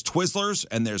there's Twizzlers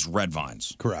and there's red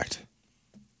vines. Correct.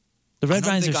 The red I don't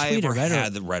vines think are I sweeter, ever right?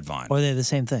 had the red vine. Or they're the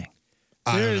same thing.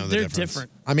 I don't They're- know the they're difference.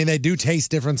 different. I mean, they do taste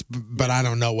different, but I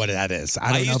don't know what that is.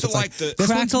 I don't know used if to it's like the- this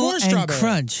one's Crackle more and strawberry.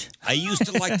 crunch. I used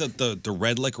to like the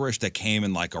red licorice that came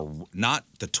in like not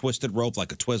the twisted rope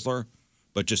like a Twizzler,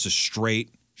 but just a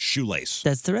straight shoelace.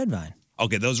 That's the red vine.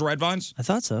 Okay, those are red vines. I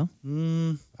thought so.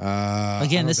 I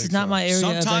Again, don't this think is not so. my area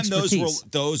Sometimes of expertise.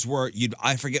 those were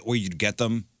I forget where you'd get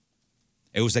them.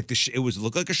 It was like it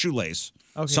looked like a shoelace.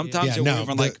 Okay, Sometimes it were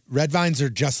even like Red Vines are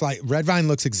just like Red Vine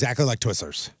looks exactly like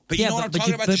Twizzlers. But you know what I'm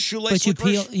talking about? The shoelace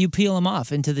But you peel them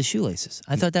off into the shoelaces.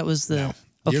 I thought that was the. No.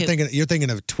 Okay. You're thinking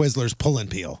of Twizzlers pull and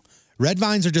peel. Red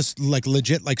Vines are just like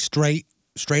legit, like straight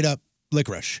up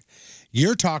licorice.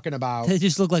 You're talking about. They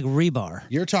just look like rebar.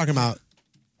 You're talking about.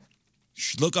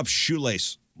 Look up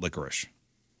shoelace licorice.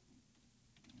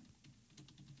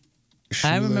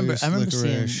 I remember seeing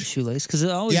licorice. shoelace because it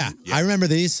always. Yeah, I remember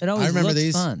these. It always I remember looked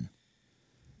these. fun.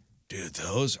 Dude,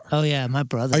 those are. Oh yeah, my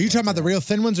brother. Are you talking about the real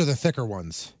thin ones or the thicker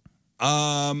ones?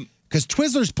 Because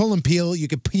Twizzlers pull and peel, you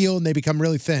can peel and they become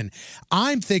really thin.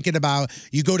 I'm thinking about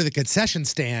you go to the concession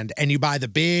stand and you buy the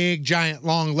big, giant,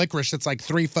 long licorice that's like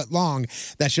 3 foot long.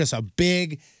 That's just a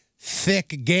big,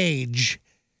 thick gauge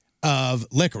of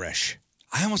licorice.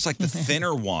 I almost like the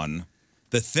thinner one.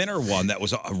 The thinner one that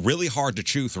was really hard to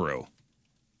chew through.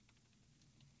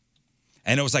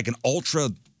 And it was like an ultra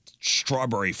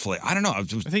strawberry flavor. I don't know. I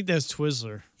think that's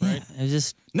Twizzler, right? It was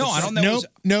just. No, I don't know.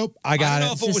 Nope. I got I it. don't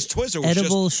know if it was Twizzler. It was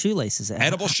Edible just shoelaces.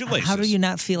 edible shoelaces. How do you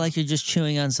not feel like you're just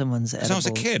chewing on someone's edible I was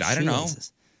a kid. I don't know.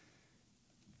 shoelaces?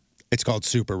 It's called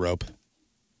Super Rope.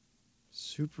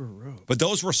 Super rope. But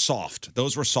those were soft.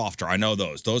 Those were softer. I know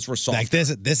those. Those were soft. Like this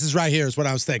is right here is what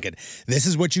I was thinking. This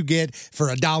is what you get for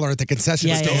 $1 at the concession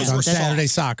Yeah, stand yeah. on Those were Saturday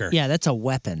soft. soccer. Yeah, that's a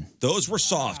weapon. Those were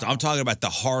soft. I'm talking about the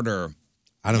harder.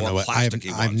 I don't more know what I have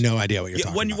plasticky no idea what you're Yeah,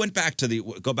 talking when about. you went back to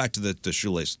go back to the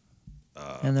shoelace.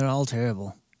 And they're all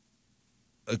terrible.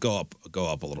 Go up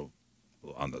a little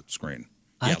on the screen.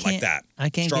 I Yeah, can't- like that. I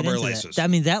can't Strawberry get into laces. that. I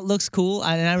mean, that looks cool.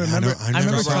 I remember. I I never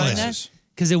remember saw trying laces. that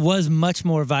because it was much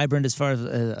more vibrant as far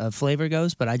as flavor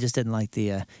goes. But I just didn't like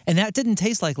the. And that didn't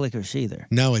taste like licorice either.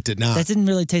 No, it did not. That didn't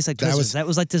really taste like Twizzlers. That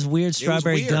was like this weird It was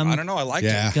strawberry weird. gum. I don't know. I liked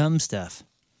Yeah. it. Gum stuff.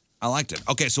 I liked it.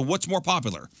 Okay, so what's more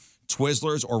popular,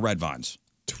 Twizzlers or Red Vines?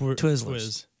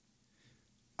 Twizzlers.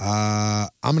 I'm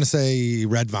going to say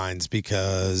Red Vines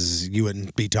because you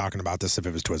wouldn't be talking about this if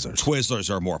it was Twizzlers. Twizzlers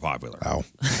are more popular. Oh.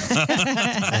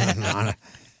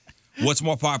 What's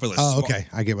more popular? Oh, okay.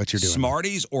 I get what you're doing.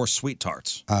 Smarties or Sweet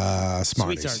Tarts? Smarties.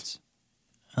 Sweet tarts.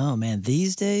 Oh man,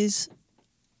 these days.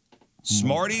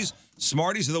 Smarties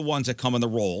are the ones that come in the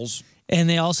rolls. And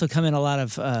they also come in a lot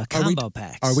of combo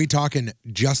packs. Are we talking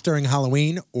just during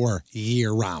Halloween or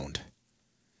year round?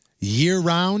 Year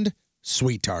round,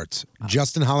 Sweet Tarts.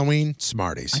 Just in Halloween,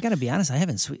 Smarties. I got to be honest, I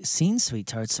haven't seen Sweet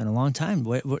Tarts in a long time.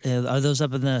 Are those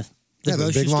up in the Yeah, they're the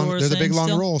grocery big long. stores They're the big thing long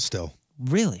still? roll still.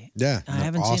 Really? Yeah, I they're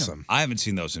haven't seen awesome. them. I haven't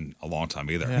seen those in a long time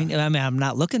either. I mean, I'm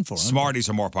not looking for them. Smarties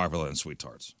are more popular than Sweet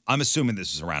Tarts. I'm assuming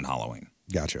this is around Halloween.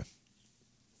 Gotcha.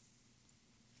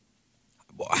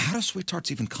 Well, how do Sweet Tarts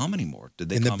even come anymore? Did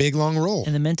they In come? the big long roll.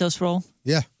 In the Mentos roll?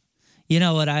 Yeah. You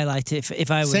know what I liked?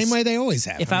 If I was Same way they always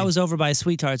have. If I was over by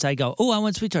Sweet Tarts, I go, oh, I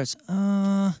want Sweet Tarts.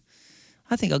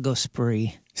 I think I'll go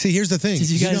Spree. See, here's the thing. Did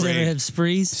you guys don't- ever have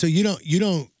Sprees? So you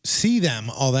don't see them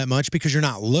all that much because you're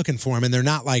not looking for them, and they're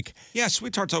not like. Yeah,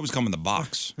 Sweet Tarts always come in the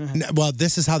box. Well,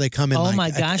 this is how they come in. Oh like,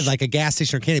 my gosh. like a gas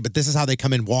station or candy, but this is how they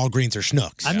come in Walgreens or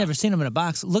Schnucks. I've never seen them in a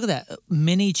box. Look at that.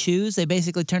 Mini chews, they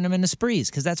basically turned them into Sprees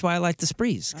because that's why I like the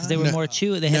Sprees because they were more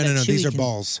chewy. They had No. that These chewy are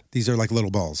balls. These are like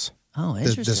little balls. Oh, The,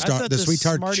 interesting. the, I thought the the Sweet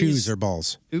Tart Smarties- chews are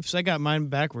balls. Oops, I got mine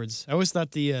backwards. I always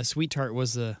thought the Sweet Tart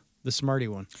was the Smartie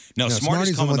one. No, No, Smarties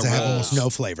are the come in ones the that have rolls. almost no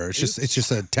flavor. It's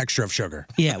just a texture of sugar.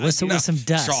 Yeah, with some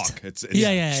dust. Chalk. It's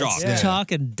yeah, chalk. It's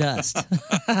chalk and dust.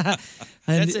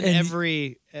 That's in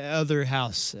every other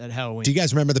house at Halloween. Do you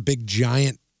guys remember the big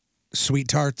giant Sweet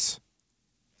Tarts?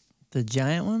 The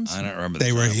giant ones? I don't remember. The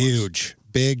They were giant ones. huge,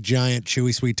 big, giant,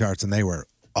 chewy Sweet Tarts, and they were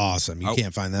awesome. You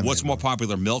can't find them. What's anymore. more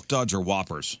popular, Milk Duds or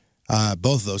Whoppers?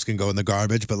 Both of those can go in the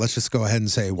garbage, but let's just go ahead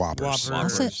and say Whoppers. I'll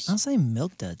say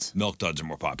Milk Duds. Milk Duds are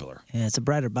more popular. Yeah, it's a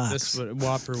brighter box. This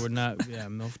Whopper would not. Yeah,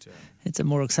 milk to it. It's a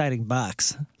more exciting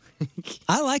box.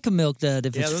 I like a Milk Dud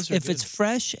if Yeah, those are it's good.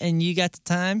 fresh and you got the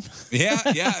time. Yeah,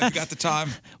 if you got the time.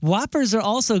 Whoppers are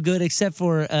also good, except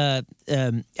for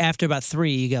after about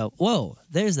 3, you go, whoa,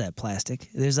 there's that plastic.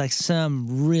 There's like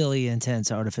some really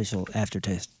intense artificial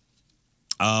aftertaste.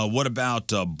 What about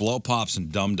Blow Pops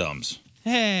and Dum Dums?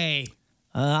 Hey,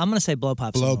 I'm gonna say Blow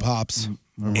Pops. Blow Pops.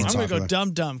 I'm gonna go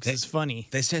Dum Dum because it's funny.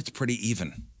 They say it's pretty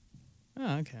even.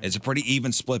 Oh, okay. It's a pretty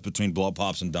even split between Blow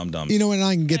Pops and Dum Dums. You know, and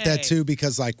I can get that Hey. too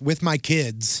because, like, with my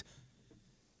kids,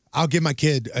 I'll give my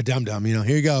kid a Dum Dum. You know,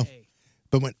 here you go.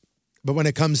 But when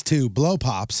it comes to Blow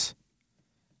Pops,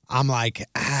 I'm like,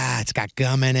 it's got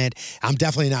gum in it. I'm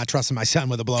definitely not trusting my son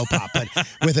with a Blow Pop. But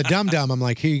with a Dum Dum, I'm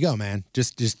like, here you go, man.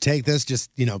 Just take this. Just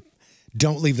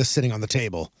don't leave this sitting on the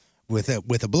table. With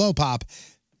a Blow Pop,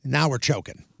 now we're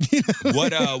choking.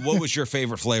 What was your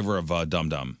favorite flavor of Dum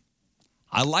Dum?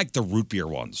 I like the root beer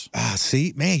ones.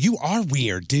 See, man, you are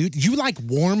weird, dude. You like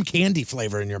warm candy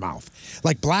flavor in your mouth.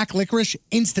 Like black licorice,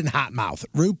 instant hot mouth.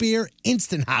 Root beer,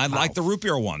 instant hot mouth. I like the root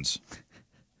beer ones.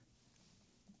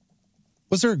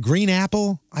 Was there a green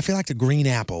apple? I feel like the green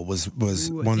apple was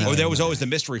one that. Or there was always the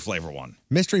mystery flavor one.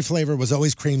 Mystery flavor was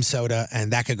always cream soda,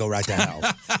 and that could go right to hell.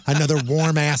 Another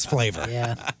warm ass flavor.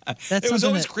 Yeah. It was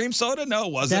always cream soda? No,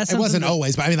 it wasn't. It wasn't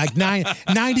always, but I mean, like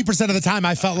 90% of the time,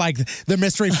 I felt like the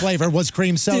mystery flavor was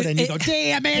cream soda, and you go,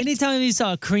 damn it. Anytime you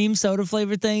saw a cream soda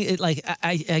flavored thing,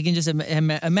 I can just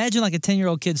imagine like a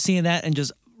 10-year-old kid seeing that and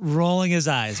just rolling his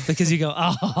eyes because you go,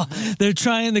 oh, they're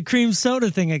trying the cream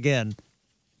soda thing again.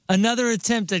 Another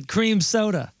attempt at cream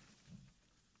soda.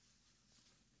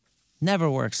 Never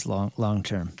works long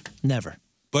term. Never.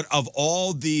 But of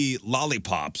all the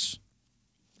lollipops,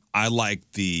 I like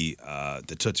the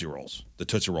Tootsie Rolls, the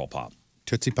Tootsie Roll Pop.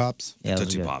 Tootsie Pops? Yeah,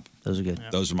 Tootsie Pop. Those are good.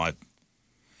 Those are my.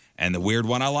 And the weird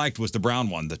one I liked was the brown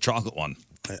one, the chocolate one.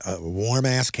 Warm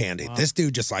ass candy. Wow. This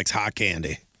dude just likes hot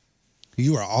candy.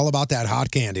 You are all about that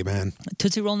hot candy, man.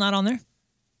 Tootsie Roll not on there?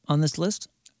 On this list?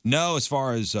 No, as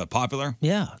far as popular.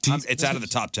 Yeah. It's out of the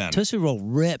top 10. Tootsie Roll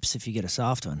rips if you get a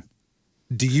soft one.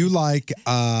 Do you like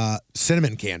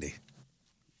cinnamon candy?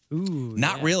 Ooh.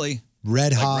 Not really.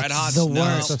 Red Hot. Red Hot. The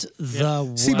worst. The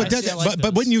worst. See,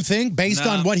 but wouldn't you think, based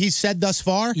on what he said thus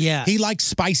far, yeah, he likes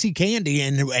spicy candy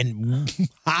and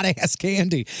hot ass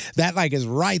candy. That like is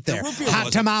right there.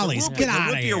 Hot tamales. Get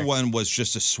out of here. The root beer one was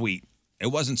just a sweet. It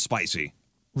wasn't spicy.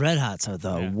 Red Hots are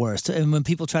the worst. And when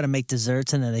people try to make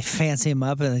desserts and then they fancy them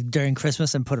up and during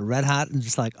Christmas and put a Red Hot and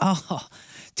just like, oh,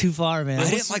 too far, man. I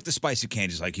didn't like the spicy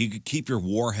candies. Like you could keep your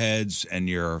Warheads and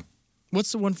your.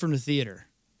 What's the one from the theater?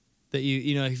 That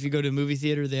you know, if you go to a movie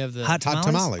theater, they have the hot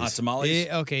tamales. Hot tamales.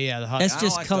 Yeah, okay, yeah, the hot. That's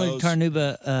just like colored those.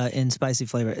 carnauba in spicy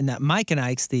flavor. And that Mike and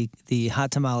Ike's the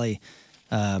hot tamale,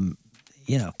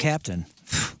 captain.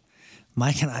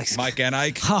 Mike and Ike's. Mike and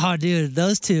Ike. Oh, dude,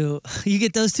 those two. You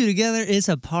get those two together, it's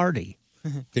a party.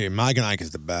 Dude, Mike and Ike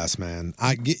is the best, man.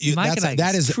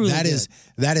 That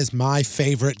is my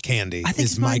favorite candy. I think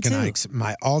is it's mine Mike and too. Ike's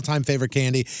my all-time favorite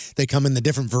candy. They come in the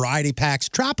different variety packs.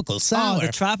 Tropical sour. Oh,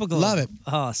 the tropical. Love it.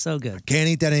 Oh, so good. Can't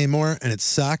eat that anymore, and it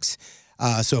sucks.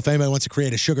 So if anybody wants to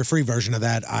create a sugar-free version of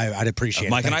that, I'd appreciate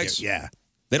it. Mike and Thank Ike's? you. Yeah.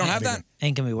 They don't have that?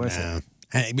 Ain't gonna be worth it. No.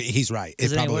 He's right.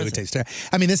 Is It it ain't probably worth would it? taste terrible.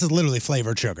 I mean, this is literally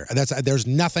flavored sugar. There's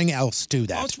nothing else to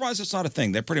that. I'm surprised it's not a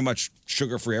thing. They're pretty much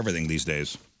sugar-free everything these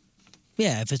days.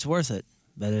 Yeah, if it's worth it.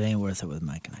 But it ain't worth it with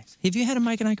Mike and Ike. Have you had a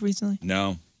Mike and Ike recently?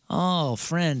 No. Oh,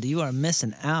 friend, you are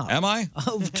missing out. Am I?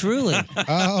 Oh, truly.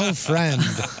 Oh, friend.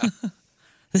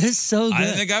 This is so good. I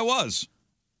didn't think I was.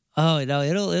 Oh, no,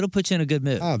 it'll put you in a good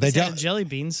mood. Oh, they It's don't. jelly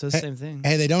beans, so same thing.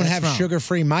 Hey, they don't That's have wrong.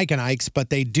 sugar-free Mike and Ike's, but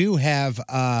they do have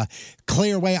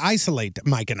Clearway Isolate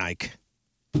Mike and Ike.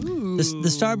 The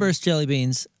Starburst jelly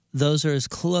beans, those are as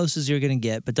close as you're going to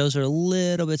get, but those are a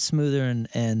little bit smoother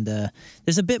and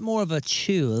there's a bit more of a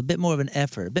chew, a bit more of an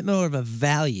effort, a bit more of a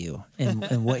value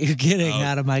in what you're getting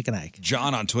out of Mike and Ike.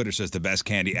 John on Twitter says the best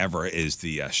candy ever is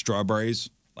the strawberries,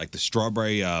 like the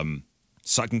strawberry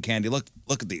sucking candy. Look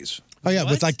at these. Oh, yeah,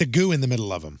 with like the goo in the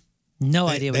middle of them. No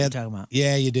idea what you're talking about.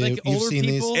 Yeah, you do. Like You've older seen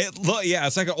people? these.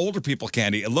 It's like an older people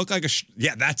candy. It looked like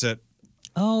that's it.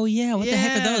 Oh, yeah. What the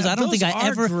heck are those? I don't those think I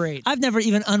are ever. great. I've never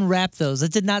even unrapped those.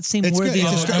 It did not seem It's good. worthy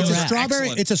It's of a unwrap. strawberry.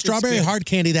 Excellent. It's a strawberry It's good. hard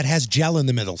candy that has gel in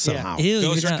the middle somehow. Ew,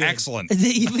 Those you're are not- excellent.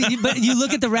 But you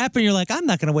look at the wrapper and you're like, I'm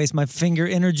not going to waste my finger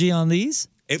energy on these.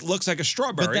 It looks like a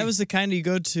strawberry. But that was the kind you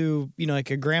go to,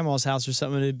 like a grandma's house or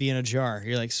something, it'd be in a jar.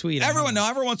 You're like, sweet. every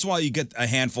once in a while you get a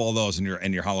handful of those in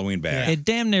your Halloween bag. It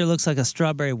damn near looks like a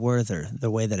strawberry Werther,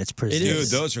 the way that it's presented. Dude,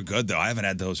 those are good though. I haven't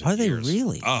had those in Are they years.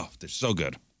 really? Oh, they're so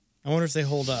good. I wonder if they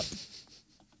hold up.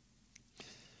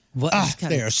 What, it's got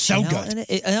they a are so gel good. in it.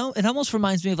 It almost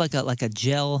reminds me of like a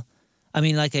gel. I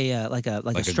mean, like a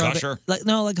strawberry, gusher?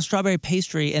 like a strawberry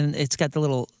pastry, and it's got the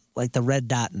little like the red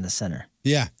dot in the center.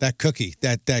 Yeah, that cookie,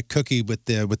 that cookie with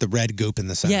the red goop in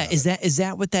the center. Yeah, of is it.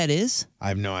 that what that is? I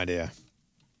have no idea.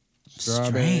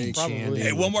 Strange. Probably.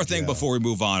 Hey, one more thing before we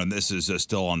move on, and this is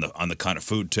still on the kind of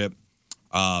food tip.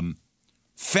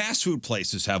 Fast food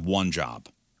places have one job: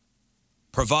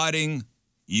 providing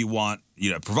you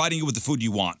with the food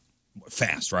you want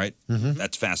fast, right? Mm-hmm.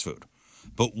 That's fast food.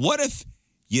 But what if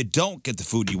you don't get the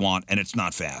food you want and it's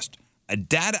not fast? A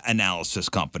data analysis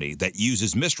company that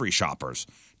uses mystery shoppers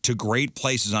to grade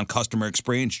places on customer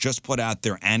experience just put out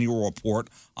their annual report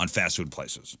on fast food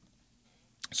places.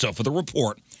 So for the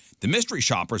report, the mystery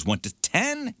shoppers went to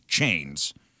 10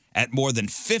 chains at more than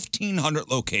 1,500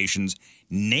 locations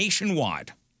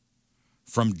nationwide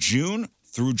from June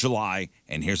through July,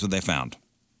 and here's what they found.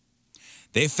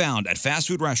 They found at fast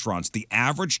food restaurants, the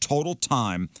average total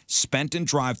time spent in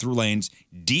drive-through lanes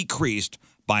decreased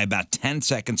by about 10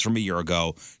 seconds from a year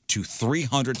ago to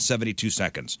 372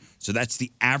 seconds. So that's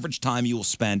the average time you will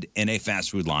spend in a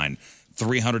fast food line,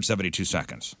 372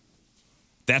 seconds.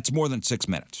 That's more than 6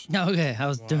 minutes. Okay, I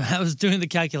was doing the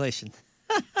calculation.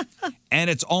 And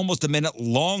it's almost a minute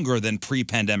longer than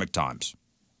pre-pandemic times.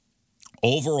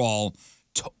 Overall,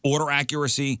 order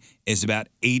accuracy is about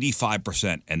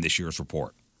 85% in this year's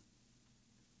report,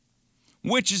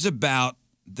 which is about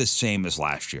the same as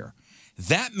last year.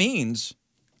 That means,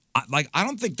 I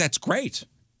don't think that's great.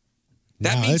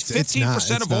 That means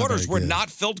 15% of orders were not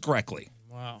filled correctly.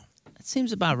 Wow. That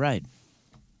seems about right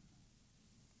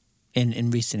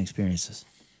in recent experiences.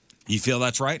 You feel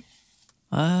that's right?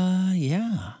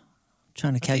 Yeah.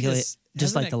 Trying to calculate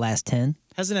just like the last 10.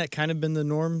 Hasn't that kind of been the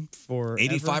norm for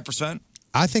 85%?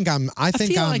 I think I'm. I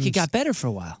feel like it got better for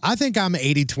a while. I think I'm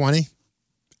 80-20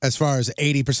 as far as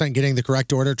 80% getting the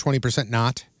correct order, 20%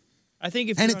 not. I think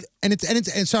if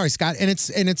and sorry, Scott, and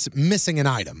it's missing an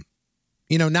item.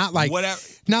 You know, not like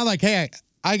hey,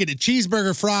 I get a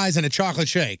cheeseburger, fries, and a chocolate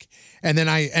shake, and then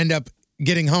I end up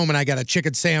getting home and I got a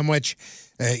chicken sandwich,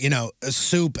 a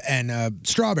soup and a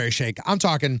strawberry shake. I'm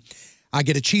talking, I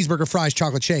get a cheeseburger, fries,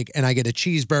 chocolate shake, and I get a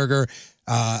cheeseburger,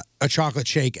 a chocolate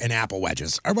shake, and apple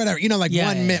wedges or whatever.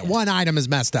 One item is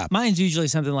messed up. Mine's usually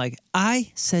something like,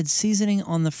 I said seasoning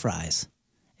on the fries,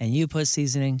 and you put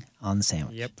seasoning on the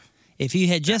sandwich. Yep. If you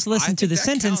had just listened to the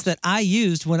sentence that I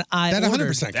used when I ordered.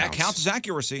 100% counts. That counts as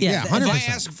accuracy. Yeah, 100%. If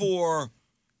I ask for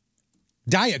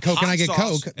Diet Coke and I get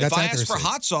sauce, Coke, that's if I accuracy. ask for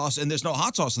hot sauce and there's no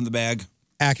hot sauce in the bag,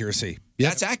 accuracy. Yep.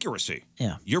 That's accuracy.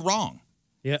 Yeah. You're wrong.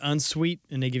 Yeah, unsweet,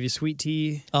 and they give you sweet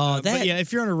tea. Oh, but yeah,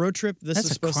 if you're on a road trip, this that's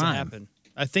is a supposed to crime. happen.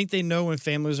 I think they know when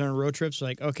families are on road trips,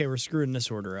 like, okay, we're screwing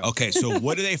this order up. Okay, so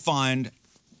what do they find?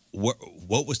 What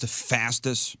was the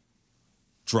fastest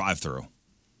drive-through?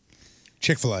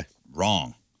 Chick-fil-A.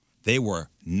 Wrong. They were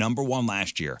number one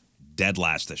last year, dead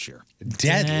last this year.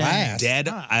 Dead last? Dead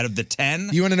out of the 10.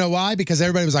 You want to know why? Because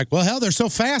everybody was like, well, hell, they're so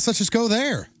fast, let's just go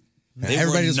there. They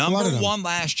Everybody were just number flooded them. one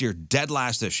last year, dead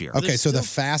last this year. Okay, so the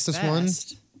fastest one?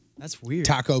 That's weird.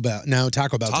 Taco Bell. No,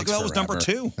 Taco Bell Taco takes Bell was forever. number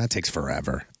 2. That takes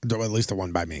forever. At least the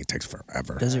one by me takes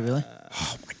forever. Does it really?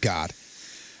 Oh, my God.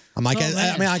 I'm like,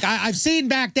 I've seen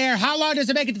back there. How long does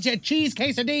it make it to cheese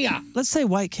quesadilla? Let's say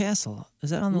White Castle. Is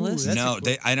that on the list? No,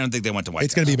 I don't think they went to White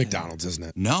It's going to be McDonald's, isn't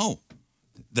it? No.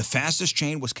 The fastest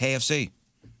chain was KFC.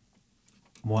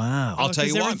 Wow. I'll tell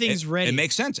you what. Everything's ready. It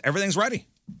makes sense. Everything's ready.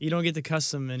 You don't get the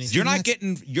custom anything. You're not getting.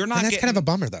 And that's kind of a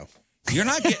bummer, though. You're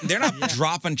not getting. They're not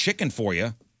dropping chicken for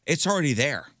you. It's already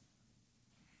there.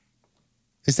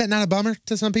 Is that not a bummer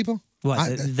to some people? What,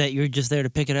 that you're just there to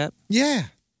pick it up? Yeah.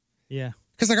 Yeah.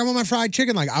 Because, like, I want my fried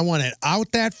chicken. Like, I want it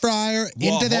out that fryer,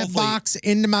 into that box,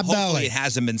 into my Hopefully belly. it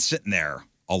hasn't been sitting there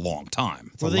a long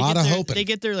time. It's a lot of hoping. They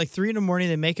get there like 3 a.m.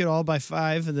 They make it all by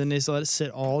 5, and then they just let it sit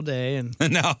all day. And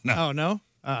No. Oh no.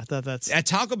 I thought that's At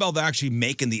Taco Bell, they're actually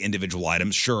making the individual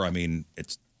items. Sure, I mean,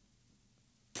 it's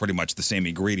pretty much the same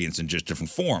ingredients in just different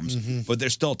forms, but they're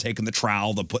still taking the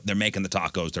trowel, they're making the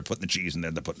tacos, they're putting the cheese in there,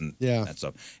 they're putting that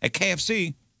stuff. At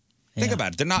KFC, think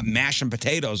about it. They're not mashing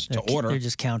potatoes to order. They're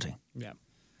just counting. Yeah.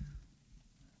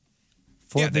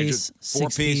 4-piece,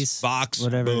 6-piece, box,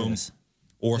 whatever boom. it is.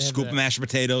 Or They have scoop that. mashed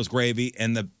potatoes, gravy,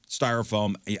 and the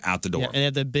styrofoam out the door. Yeah, and they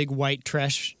have the big white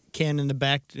trash can in the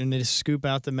back, and they just scoop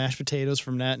out the mashed potatoes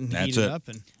from that and That's heat it it. up.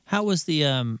 And How was the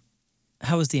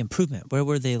improvement? Where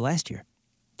were they last year?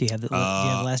 Do you have the do you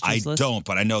have last I year's list? don't,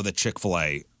 but I know that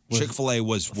Chick-fil-A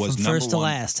was from number first to one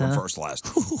last, from huh? first to last.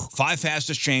 5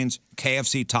 fastest chains: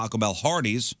 KFC, Taco Bell,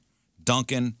 Hardee's,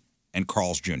 Dunkin', and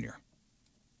Carl's Jr.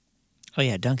 Oh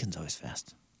yeah, Dunkin's always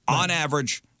fast. On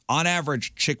average,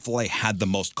 Chick-fil-A had the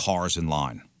most cars in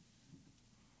line.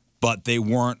 But they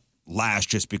weren't last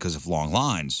just because of long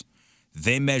lines.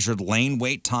 They measured lane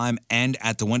wait time and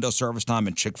at the window service time,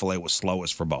 and Chick-fil-A was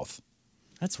slowest for both.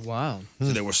 that's wild. So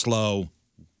they were slow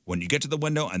when you get to the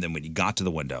window, and then when you got to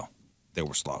the window, they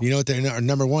were slow. You know what they're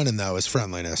number one in, though, is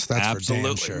friendliness. That's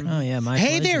Absolutely. for damn sure. Oh yeah, my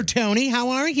Hey pleasure. there, Tony. How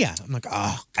are you? I'm like,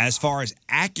 As far as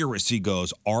accuracy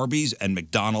goes, Arby's and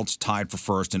McDonald's tied for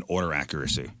first in order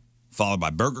accuracy, followed by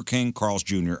Burger King, Carl's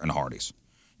Jr., and Hardee's.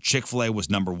 Chick-fil-A was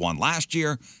number 1 last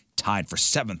year, tied for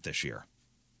 7th this year.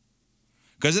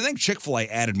 Because I think Chick-fil-A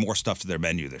added more stuff to their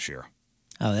menu this year.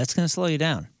 Oh, that's going to slow you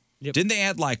down. Didn't they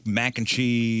add like mac and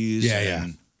cheese?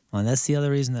 and- Well, and that's the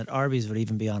other reason that Arby's would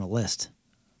even be on a list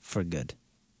for good.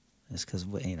 Is because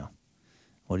what do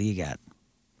you got?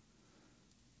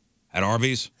 At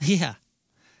Arby's? Yeah.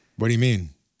 What do you mean?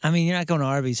 I mean, you're not going to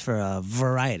Arby's for a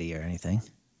variety or anything.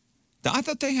 I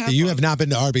thought they had. You have not been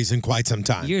to Arby's in quite some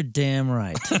time. You're damn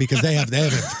right. Because they have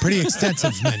a pretty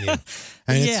extensive menu. And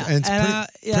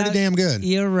it's pretty damn good.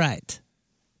 You're right.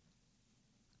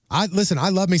 I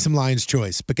love me some Lion's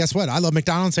Choice, but guess what? I love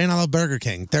McDonald's and I love Burger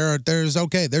King.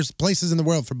 There's places in the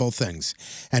world for both things,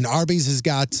 and Arby's has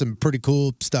got some pretty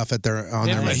cool stuff at their on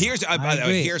their menu.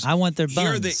 I want their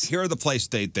buns. Here are the places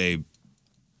they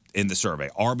in the survey: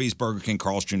 Arby's, Burger King,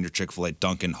 Carl's Jr., Chick-fil-A,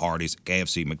 Dunkin', Hardee's,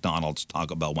 KFC, McDonald's,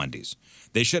 Taco Bell, Wendy's.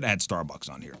 They should add Starbucks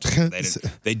on here too.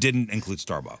 They didn't include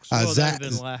Starbucks. That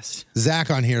been last. Zach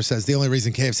on here says the only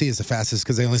reason KFC is the fastest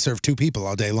because they only serve 2 people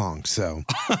all day long. So,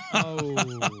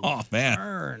 oh man.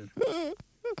 Burn.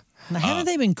 Now, haven't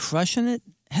they been crushing it?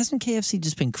 Hasn't KFC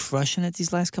just been crushing it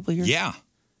these last couple of years? Yeah.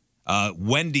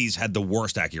 Wendy's had the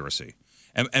worst accuracy,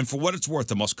 and for what it's worth,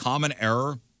 the most common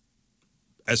error,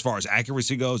 as far as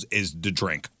accuracy goes, is the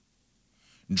drink.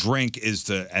 Drink is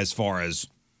as far as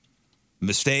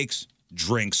mistakes.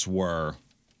 Drinks were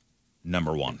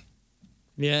number 1.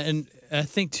 Yeah, and I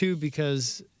think, too,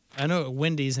 because I know at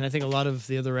Wendy's, and I think a lot of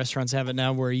the other restaurants have it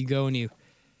now, where you go and you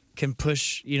can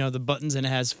push, the buttons, and it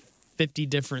has 50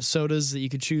 different sodas that you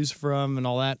could choose from and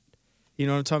all that. You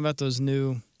know what I'm talking about? Those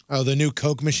new... Oh, the new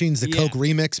Coke machines, the Coke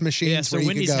Remix machines? Yeah, so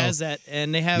Wendy's has that,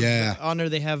 and they have, on there,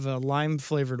 they have a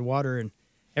lime-flavored water, and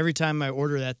every time I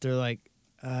order that, they're like,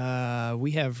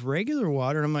 we have regular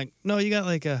water. And I'm like, no, you got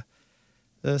like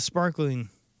the sparkling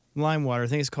lime water. I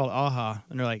think it's called Aha.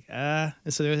 And they're like, And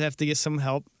so they have to get some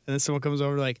help. And then someone comes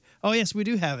over like, oh, yes, we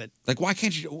do have it. Like, why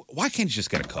can't you just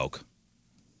get a Coke?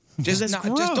 Just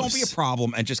don't be a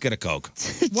problem and just get a Coke.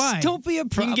 Why? Don't be a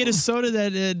problem. You can get a soda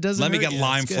that doesn't Let me hurt get you.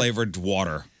 lime-flavored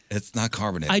water. It's not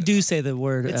carbonated. I do say the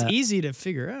word... It's easy to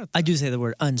figure out. I do say the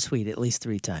word unsweet at least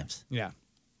 3 times. Yeah.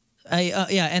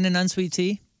 And an unsweet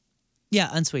tea? Yeah,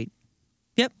 unsweet.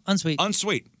 Yep, unsweet.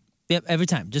 Unsweet. Yep, every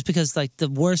time. Just because, like, the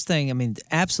worst thing, the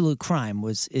absolute crime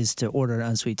is to order an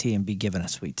unsweet tea and be given a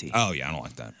sweet tea. Oh, yeah, I don't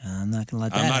like that. I'm not going to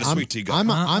let that. I'm not a sweet tea guy.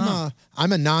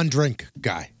 I'm a non-drink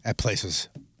guy at places.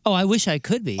 Oh, I wish I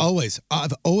could be. Always.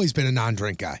 I've always been a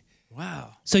non-drink guy.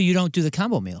 Wow. So you don't do the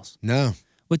combo meals? No.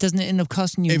 What, doesn't it end up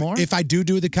costing you more? If I do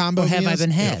the combo or have meals, I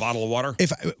been had? A bottle of water?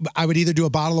 If I would either do a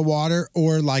bottle of water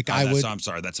or like I'm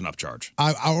sorry, that's an upcharge.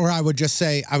 I would just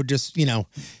say,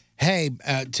 hey,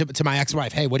 to my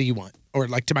ex-wife, hey, what do you want? Or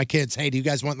like to my kids, hey, do you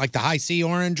guys want like the high C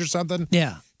orange or something?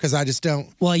 Yeah. Because I just don't.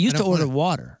 Well, I used to order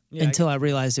water until I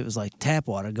realized it was like tap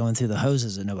water going through the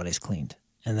hoses that nobody's cleaned.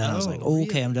 And then I was like,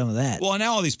 okay, I'm done with that. Well,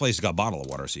 now all these places got bottled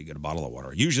water, so you get a bottle of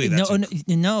water. Usually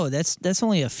No, that's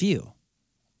only a few.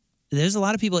 There's a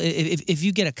lot of people, if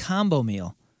you get a combo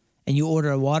meal and you order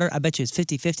a water, I bet you it's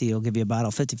 50-50. It'll give you a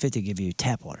bottle, 50-50 give you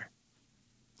tap water.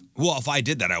 Well, if I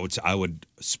did that, I would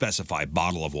specify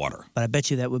bottle of water. But I bet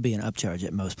you that would be an upcharge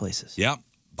at most places. Yep,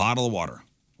 bottle of water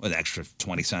with extra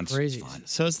 20 cents. Crazy. Fine.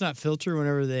 So it's not filtered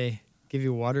whenever they give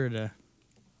you water at a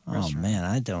restaurant? Oh man,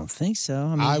 I don't think so.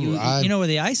 I mean, you know where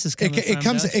the ice is coming from.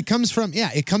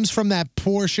 It comes from that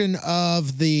portion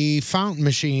of the fountain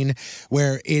machine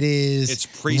where it's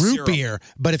root beer.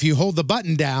 But if you hold the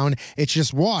button down, it's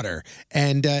just water.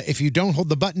 And if you don't hold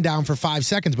the button down for 5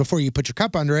 seconds before you put your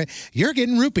cup under it, you're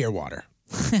getting root beer water.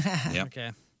 Yep.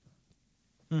 Okay.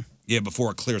 Yeah, before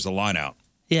it clears the line out.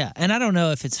 Yeah, and I don't know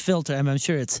if it's filtered. I'm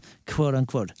sure it's quote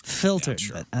unquote filtered. Yeah,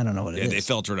 sure. But I don't know what it is. Yeah, they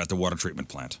filter it at the water treatment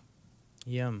plant.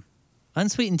 Yum.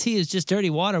 Unsweetened tea is just dirty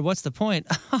water. What's the point?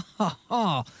 Hey,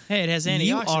 it has antioxidants.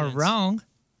 You are wrong.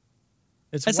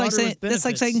 That's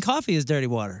like saying coffee is dirty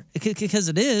water because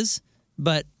it is,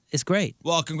 but it's great.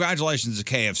 Well, congratulations to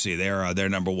KFC. They're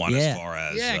number 1 as far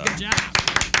as good job.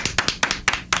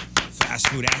 Fast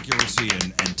food accuracy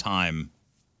and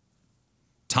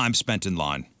time spent in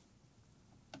line.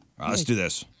 All right, let's do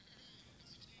this.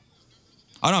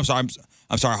 Oh no, I'm sorry.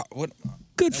 I'm sorry. What?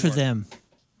 Good for them.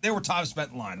 They were time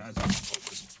spent in line.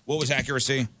 What was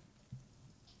accuracy?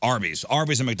 Arby's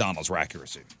and McDonald's were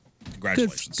accuracy.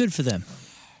 Congratulations. Good for them.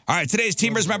 All right, today's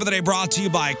Team Riz Member of the Day brought to you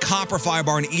by Copper Fire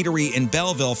Bar and Eatery in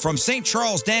Belleville. From St.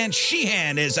 Charles, Dan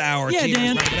Sheehan is our Team Riz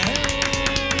Member of the Day.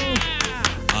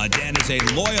 Dan is a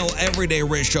loyal Everyday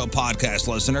Riz Show podcast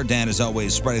listener. Dan is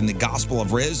always spreading the gospel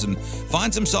of Riz and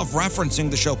finds himself referencing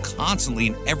the show constantly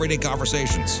in everyday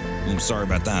conversations. I'm sorry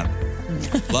about that.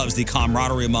 Loves the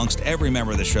camaraderie amongst every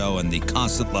member of the show and the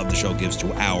constant love the show gives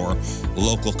to our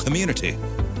local community.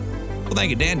 Well, thank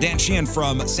you, Dan. Dan Sheehan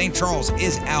from St. Charles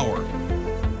is our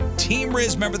Team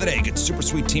Riz Member of the Day. Get super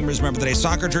sweet Team Riz Member of the Day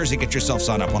soccer jersey. Get yourself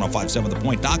signed up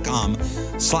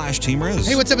 1057thepoint.com/Team Riz.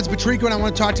 Hey, what's up? It's Patrico, and I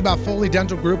want to talk to you about Foley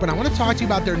Dental Group, and I want to talk to you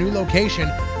about their new location,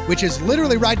 which is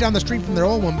literally right down the street from their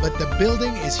old one, but the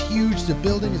building is huge. The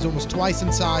building is almost twice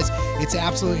in size. It's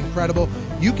absolutely incredible.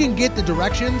 You can get the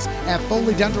directions at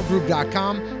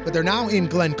FoleyDentalGroup.com, but they're now in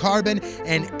Glen Carbon,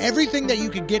 and everything that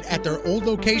you could get at their old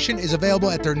location is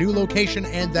available at their new location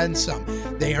and then some.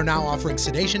 They are now offering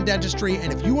sedation dentistry,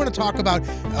 and if you want to talk about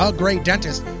a great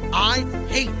dentist, I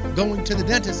hate going to the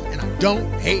dentist, and I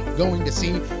don't hate going to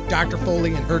see Dr.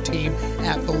 Foley and her team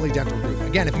at Foley Dental Group.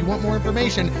 Again, if you want more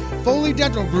information,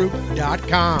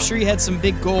 FoleyDentalGroup.com. I'm sure you had some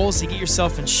big goals to get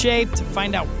yourself in shape, to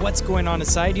find out what's going on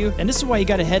inside you. And this is why you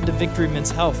got to head to Victory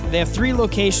Men's Health. They have 3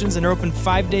 locations and they're open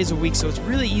 5 days a week, so it's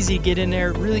really easy to get in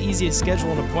there, really easy to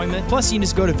schedule an appointment. Plus, you can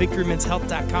just go to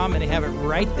VictoryMen'sHealth.com and they have it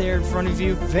right there in front of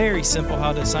you. Very simple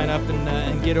how to sign up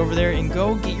and get over there and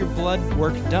go get your blood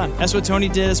work done. That's what Tony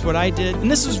did, that's what I did. And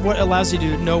this is what allows you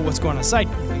to know what's going on inside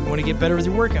you. You want to get better with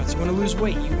your workouts, you want to lose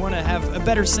weight, you want to have a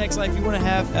better sex life, you want to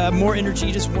have more energy,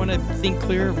 you just want to think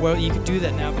clear. Well, you can do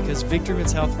that now because Victory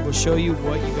Men's Health will show you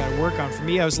what you got to work on. For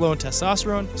me, I was low in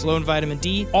testosterone, I was low in vitamin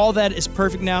D. All that is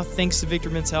perfect now thanks to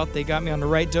Victory Men's Health. They got me on the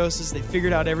right doses, they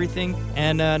figured out everything,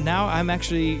 and now I'm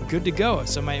actually good to go.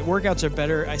 So my workouts are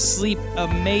better, I sleep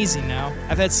amazing now.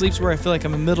 I've had sleeps where I feel like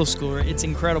I'm a middle schooler. It's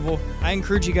incredible. I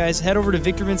encourage you guys, head over to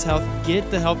Victory Men's Health, get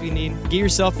the help you need, get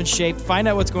yourself in shape, find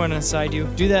out what's going on inside you.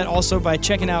 Do that also by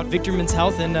checking out Victory Men's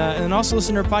Health and also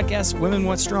listen to our podcast, Women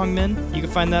Want Strong Men. You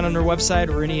can find that on our website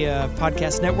or any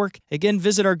podcast network. Again,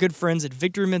 visit our good friends at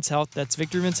Victory Men's Health. That's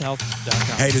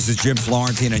VictoryMen'sHealth.com. Hey, this is Jim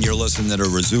Florentine, and you're listening to the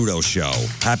Rizzuto Show.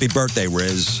 Happy birthday,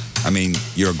 Riz. I mean,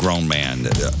 you're a grown man.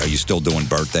 Are you still doing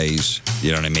birthdays?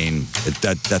 You know what I mean?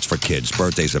 That's for kids.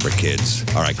 Birthdays are for kids.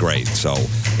 All right, great. So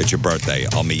it's your birthday.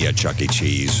 I'll meet you at Chuck E.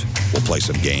 Cheese. We'll play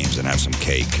some games and have some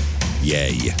cake.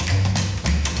 Yay.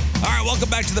 All right, welcome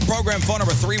back to the program. Phone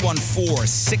number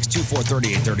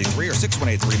 314-624-3833 or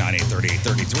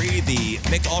 618-398-3833. The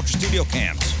Mick Ultra Studio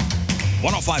Cams.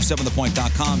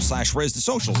 1057thepoint.com/Riz. The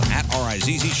socials at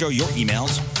RIZZ Show. Your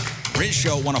emails.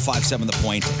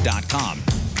 RizShow1057thepoint.com.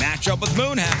 Matchup with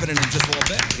Moon happening in just a little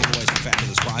bit. Give away some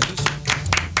fabulous prizes.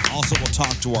 Also, we'll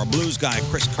talk to our blues guy,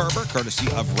 Chris Kerber, courtesy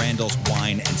of Randall's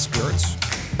Wine and Spirits.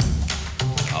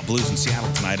 Blues in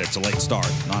Seattle tonight. It's a late start,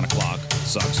 9 o'clock.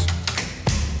 Sucks.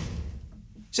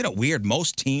 Isn't it weird?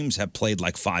 Most teams have played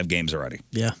like 5 games already.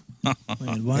 Yeah.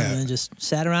 And then just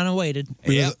sat around and waited.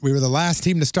 We were the last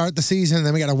team to start the season, and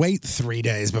then we got to wait 3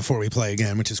 days before we play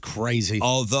again, which is crazy.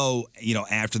 Although,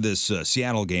 after this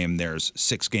Seattle game, there's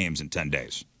 6 games in 10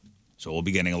 days. So we'll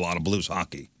be getting a lot of Blues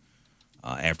hockey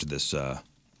after this.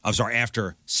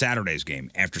 After Saturday's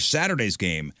game. After Saturday's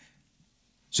game,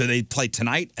 so they play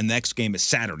tonight, and the next game is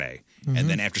Saturday. Mm-hmm. And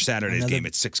then after Saturday's game,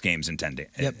 it's 6 games in 10 days.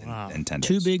 Yep. In 10 days.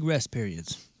 2 big rest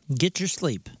periods. Get your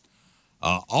sleep.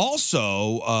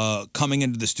 Also, coming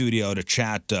into the studio to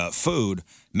chat food,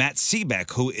 Matt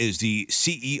Seebeck, who is the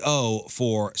CEO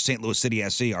for St. Louis City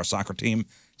SC, our soccer team,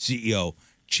 CEO,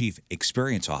 Chief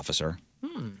Experience Officer.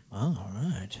 All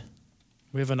right.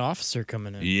 We have an officer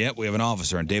coming in. Yeah, we have an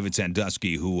officer, and David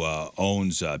Sandusky, who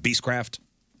owns Beastcraft,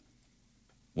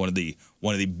 one of the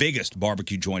biggest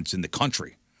barbecue joints in the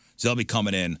country. So they'll be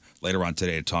coming in later on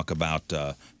today to talk about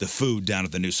the food down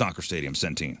at the new soccer stadium,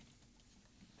 Centene.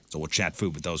 So we'll chat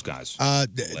food with those guys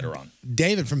later on.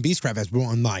 David from Beastcraft has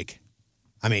won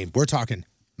we're talking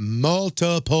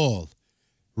multiple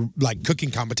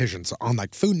cooking competitions on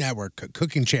Food Network,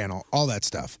 Cooking Channel, all that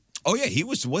stuff. Oh yeah,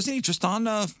 wasn't he just on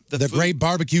the Great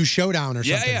Barbecue Showdown or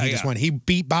something? Yeah, he just won. He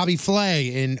beat Bobby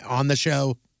Flay on the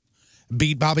show.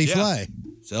 Beat Bobby Flay.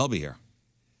 So he'll be here.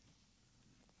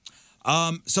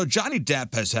 So Johnny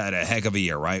Depp has had a heck of a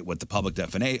year, right? With the public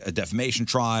defamation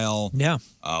trial. Yeah.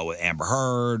 With Amber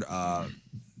Heard.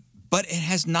 But it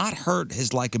has not hurt his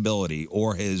likability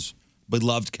or his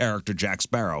beloved character, Jack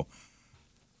Sparrow.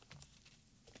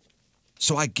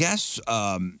 So I guess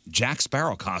Jack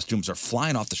Sparrow costumes are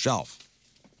flying off the shelf.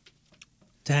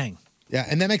 Dang. Yeah,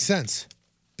 and that makes sense.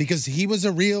 Because he was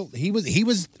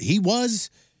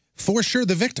for sure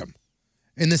the victim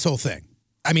in this whole thing.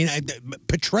 I mean,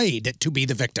 portrayed to be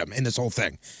the victim in this whole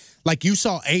thing. You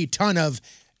saw a ton of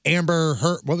Amber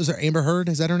Heard. What was her? Amber Heard?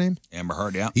 Is that her name? Amber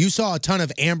Heard, yeah. You saw a ton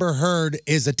of Amber Heard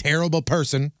is a terrible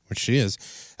person, which she is,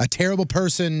 a terrible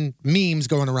person memes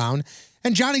going around.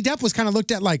 And Johnny Depp was kind of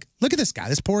looked at look at this guy,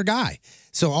 this poor guy.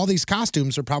 So all these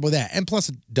costumes are probably that. And plus,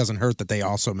 it doesn't hurt that they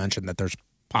also mentioned that there's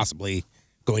possibly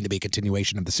going to be a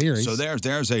continuation of the series. So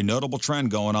there's a notable trend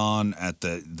going on at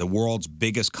the world's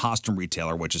biggest costume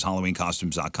retailer, which is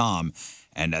HalloweenCostumes.com,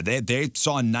 and they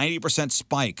saw a 90%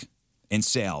 spike in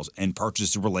sales and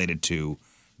purchases related to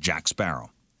Jack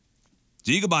Sparrow.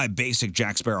 So you can buy a basic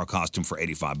Jack Sparrow costume for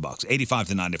 $85, $85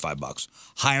 to $95.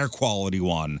 Higher quality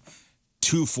one,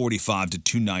 $245 to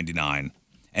 $299,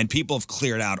 and people have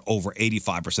cleared out over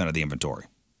 85% of the inventory.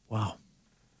 Wow.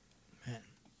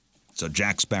 So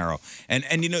Jack Sparrow.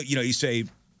 And you say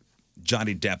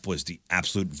Johnny Depp was the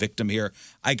absolute victim here.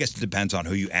 I guess it depends on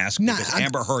who you ask, because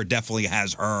Amber Heard definitely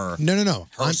has her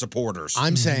her supporters.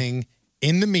 I'm saying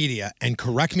in the media, and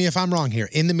correct me if I'm wrong here,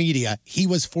 in the media, he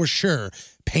was for sure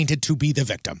painted to be the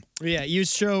victim. Yeah,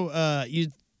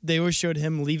 they always showed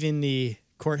him leaving the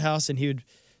courthouse, and he would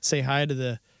say hi to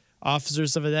the officers,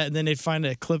 stuff like that, and then they'd find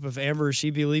a clip of Amber,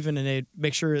 she'd be leaving, and they'd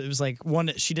make sure it was like one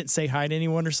that she didn't say hi to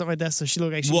anyone or something like that, so she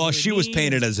looked like she was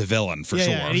painted as a villain for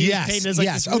sure. Yes.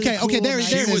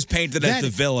 She was painted as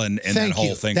the villain in that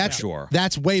whole thing for sure.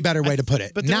 That's way better way to put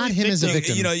it. But not him as a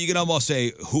victim. You can almost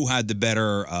say who had the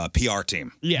better PR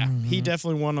team. Yeah, he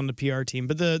definitely won on the PR team,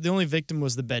 but the only victim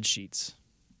was the bed sheets.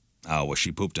 Oh, was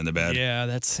she pooped in the bed? Yeah,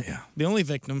 that's the only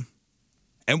victim.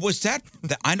 And was that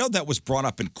I know that was brought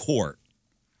up in court.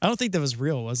 I don't think that was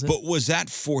real, was it? But was that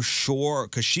for sure?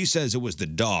 Because she says it was the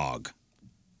dog.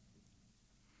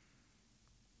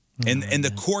 In the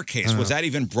court case, was that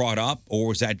even brought up, or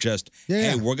was that just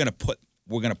hey, we're gonna put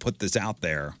this out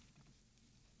there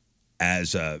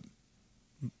as a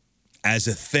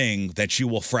thing that you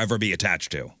will forever be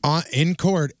attached to? In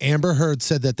court, Amber Heard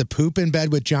said that the poop in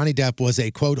bed with Johnny Depp was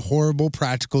a quote horrible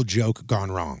practical joke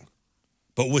gone wrong.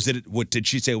 But was it? What did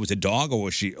she say? Was it a dog, or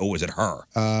was it her?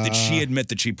 Did she admit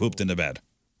that she pooped in the bed?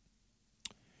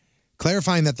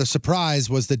 Clarifying that the surprise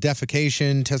was the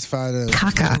defecation, testified a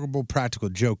horrible practical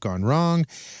joke gone wrong.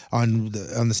 On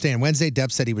the stand Wednesday,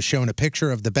 Depp said he was shown a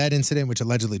picture of the bed incident, which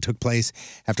allegedly took place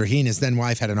after he and his then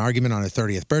wife had an argument on her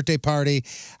 30th birthday party.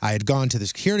 I had gone to the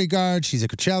security guard. She's at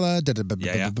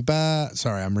Coachella.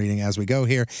 Sorry, I'm reading as we go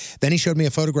here. Then he showed me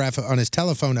a photograph on his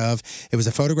telephone it was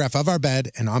a photograph of our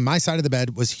bed, and on my side of the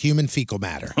bed was human fecal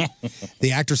matter.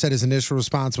 The actor said his initial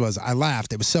response was, I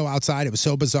laughed. It was so outside, it was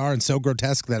so bizarre and so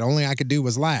grotesque that only I could do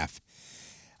was laugh.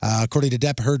 According to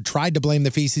Depp, Heard tried to blame the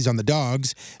feces on the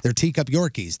dogs. They're teacup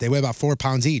Yorkies. They weigh about 4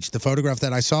 pounds each. The photograph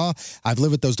that I saw, I've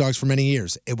lived with those dogs for many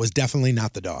years. It was definitely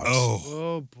not the dogs.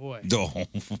 Oh boy.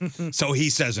 So he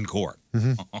says in court.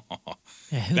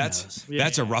 Mm-hmm.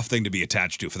 That's a rough thing to be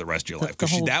attached to for the rest of your life,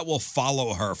 because that will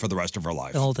follow her for the rest of her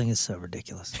life. The whole thing is so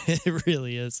ridiculous. It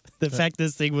really is. The fact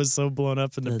this thing was so blown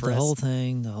up in the press. The whole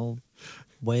thing, the whole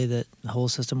way that the whole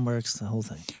system works, the whole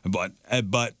thing. But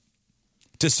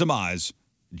to surmise,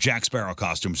 Jack Sparrow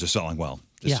costumes are selling well,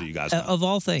 so you guys know. Of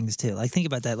all things, too. Like, think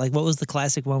about that. Like, what was the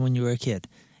classic one when you were a kid?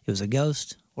 It was a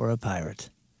ghost or a pirate.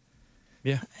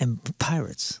 Yeah. And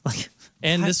pirates.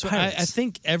 And this one, I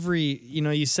think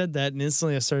you said that, and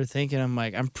instantly I started thinking,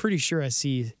 I'm pretty sure I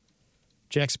see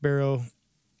Jack Sparrow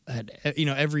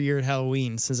every year at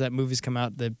Halloween since that movie's come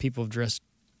out, that people have dressed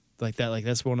like that. Like,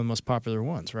 that's one of the most popular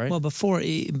ones, right? Well, before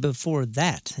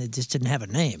that, it just didn't have a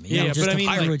name. But I mean,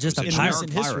 pirate, just a in pirate.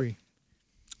 recent history.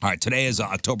 All right, today is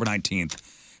October 19th.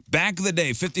 Back in the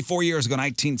day, 54 years ago,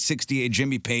 1968,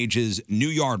 Jimmy Page's New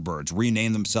Yardbirds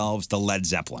renamed themselves the Led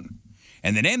Zeppelin.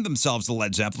 And they named themselves the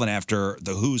Led Zeppelin after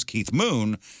The Who's Keith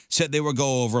Moon said they would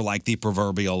go over like the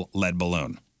proverbial lead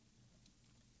balloon.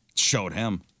 Showed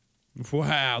him.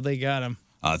 Wow, they got him.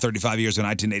 35 years ago,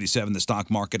 1987, the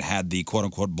stock market had the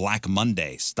quote-unquote Black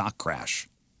Monday stock crash.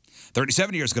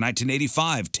 37 years ago,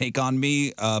 1985, Take On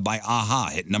Me by A-ha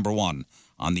hit number 1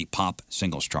 on the pop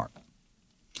singles chart.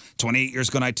 28 years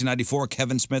ago, 1994,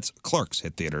 Kevin Smith's Clerks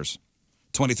hit theaters.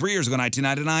 23 years ago,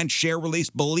 1999, Cher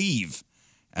released Believe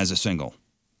as a single.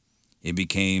 It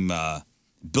became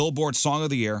Billboard Song of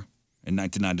the Year in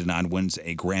 1999, wins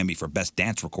a Grammy for Best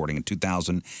Dance Recording in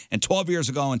 2000. And 12 years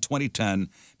ago in 2010,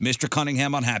 Mr.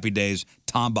 Cunningham on Happy Days,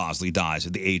 Tom Bosley dies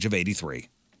at the age of 83.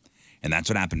 And that's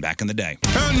what happened back in the day.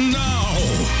 And now,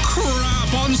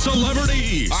 Crap on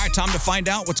Celebrities. All right, time to find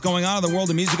out what's going on in the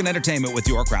world of music and entertainment with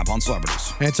your Crap on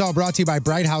Celebrities. And it's all brought to you by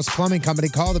Bright House Plumbing Company.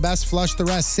 Call the best, flush the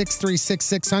rest,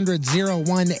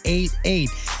 636-600-0188.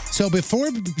 So before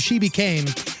she became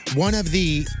one of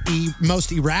the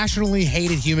most irrationally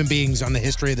hated human beings on the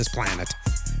history of this planet,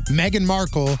 Meghan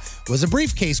Markle was a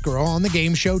briefcase girl on the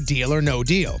game show Deal or No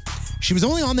Deal. She was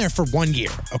only on there for 1 year,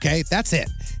 okay? That's it.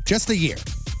 Just a year.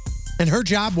 And her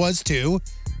job was to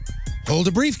hold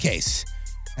a briefcase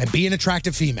and be an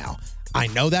attractive female. I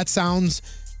know that sounds,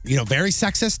 very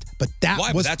sexist, but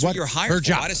that's what you're hired her for.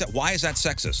 job. Why is that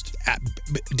sexist?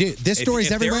 Dude, this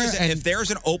story's everywhere. If there's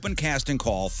an open casting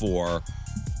call for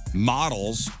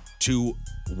models to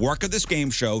work at this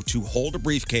game show, to hold a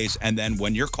briefcase, and then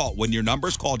when your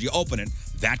number's called, you open it,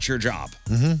 that's your job.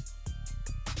 Mm-hmm.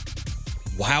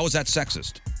 How is that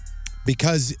sexist?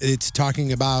 Because it's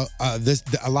talking about this.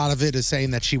 A lot of it is saying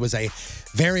that she was a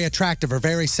very attractive or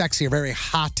very sexy or very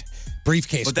hot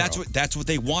briefcase. But that's what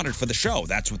they wanted for the show.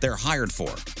 That's what they're hired for.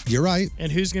 You're right.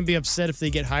 And who's going to be upset if they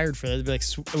get hired for that? They'd be like,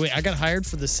 wait, I got hired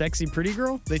for the sexy pretty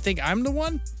girl? They think I'm the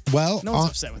one? Well, no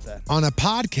one's upset with that. On a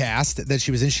podcast that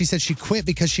she was in, she said she quit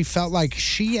because she felt like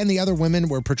she and the other women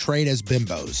were portrayed as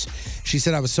bimbos. She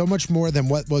said, I was so much more than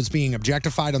what was being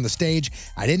objectified on the stage.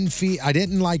 I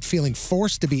didn't like feeling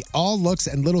forced to be all looks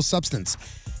and little substance.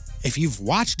 If you've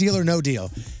watched Deal or No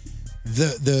Deal,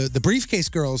 the briefcase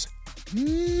girls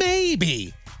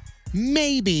maybe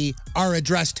are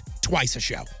addressed twice a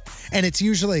show. And it's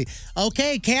usually,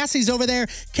 okay, Cassie's over there.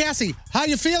 Cassie, how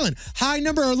you feeling? High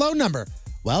number or low number?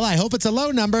 Well, I hope it's a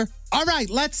low number. All right,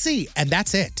 let's see. And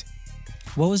that's it.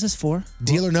 What was this for?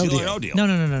 Deal or No Deal.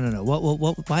 No.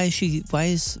 What? Why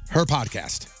is her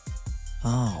podcast?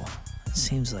 Oh, it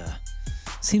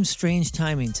seems strange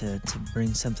timing to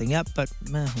bring something up, but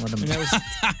what am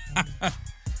I?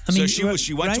 So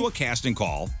she went to a casting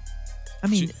call. I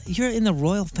mean, you're in the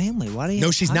royal family. Why do you? No,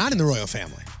 she's not in the royal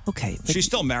family. Okay, She's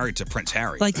still married to Prince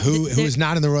Harry. Like, who is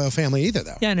not in the royal family either,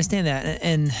 though. Yeah, I understand that,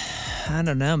 and I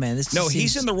don't know, man. This No, just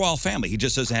he's seems- in the royal family. He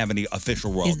just doesn't have any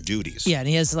official royal duties. Yeah, and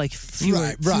he has like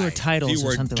fewer titles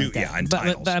Fewer or something like that. yeah, and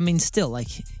but I mean, still, like,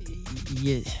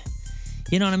 you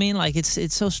know what I mean? Like,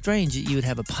 it's so strange that you would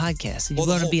have a podcast. You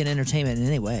want to be in entertainment in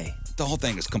any way. The whole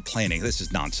thing is complaining. This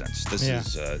is nonsense. This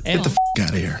is Get the out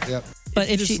of here. Yep. But But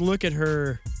if if you just look at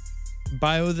her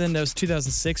bio, then that was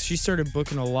 2006. She started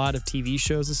booking a lot of TV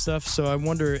shows and stuff. So I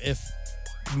wonder if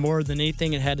more than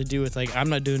anything, it had to do with like, I'm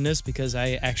not doing this because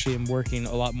I actually am working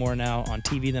a lot more now on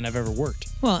TV than I've ever worked.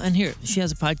 Well, and here, she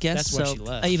has a podcast. That's why so she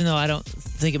left. Even though I don't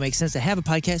think it makes sense to have a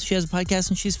podcast, she has a podcast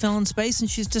and she's filling space and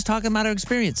she's just talking about her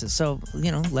experiences. So,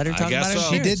 let her talk about her She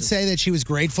experiences. did say that she was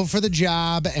grateful for the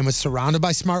job and was surrounded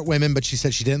by smart women, but she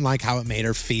said she didn't like how it made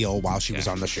her feel while she was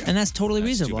on the show. And that's totally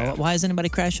reasonable. Why is anybody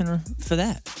crashing her for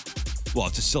that? Well,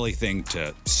 it's a silly thing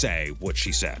to say what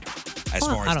she said as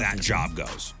Well, far I as don't that think job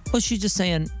goes. Well, she's just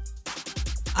saying,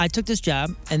 I took this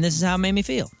job and this is how it made me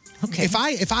feel. Okay. If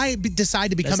I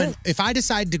decide to become if I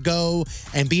decide to go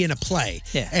and be in a play,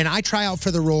 and I try out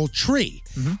for the role tree,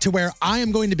 to where I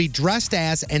am going to be dressed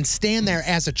as and stand there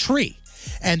as a tree,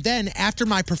 and then after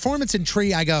my performance in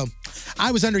tree, I go,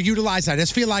 I was underutilized. I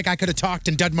just feel like I could have talked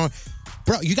and done more.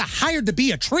 Bro, you got hired to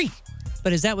be a tree.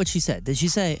 But is that what she said? Did she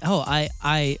say, "Oh, I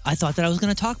thought that I was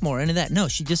going to talk more"? Any of that? No,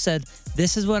 she just said,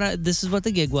 "This is what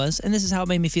the gig was, and this is how it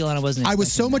made me feel," and I wasn't. I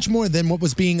was so much more than what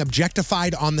was being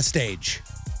objectified on the stage.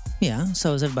 Yeah,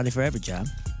 so is everybody for every job.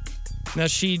 Now,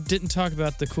 she didn't talk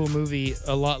about the cool movie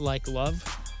A Lot Like Love,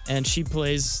 and she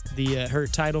plays her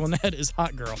title in that is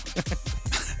Hot Girl.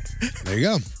 There you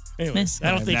go. Anyways, I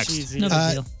don't think she's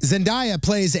either. Zendaya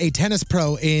plays a tennis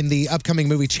pro in the upcoming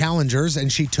movie Challengers,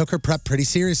 and she took her prep pretty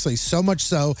seriously, so much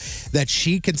so that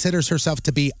she considers herself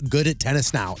to be good at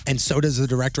tennis now, and so does the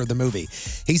director of the movie.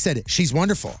 He said, she's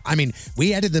wonderful. I mean,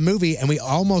 we edited the movie, and we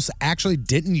almost actually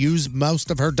didn't use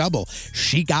most of her double.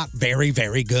 She got very,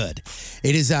 very good.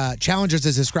 It is, Challengers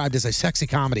is described as a sexy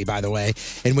comedy, by the way,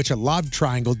 in which a love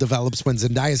triangle develops when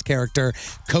Zendaya's character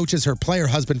coaches her player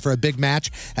husband for a big match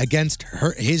against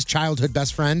his childhood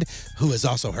best friend, who is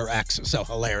also her ex. So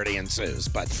hilarity ensues.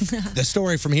 But the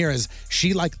story from here is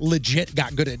she like legit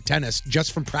got good at tennis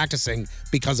just from practicing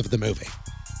because of the movie.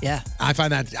 Yeah. I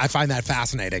find that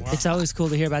fascinating. It's always cool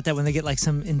to hear about that when they get like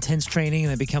some intense training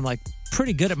and they become like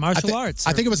pretty good at martial arts.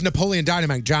 I think it was Napoleon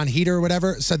Dynamite, John Heater or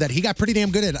whatever, said that he got pretty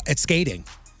damn good at skating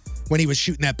when he was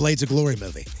shooting that Blades of Glory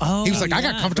movie. Oh, he was like, I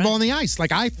got comfortable on the ice.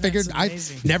 Like, I figured I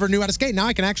never knew how to skate. Now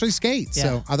I can actually skate. Yeah.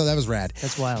 So I thought that was rad.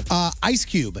 That's wild. Ice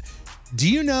Cube. Do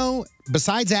you know,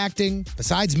 besides acting,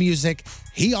 besides music,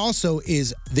 he also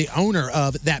is the owner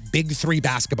of that Big Three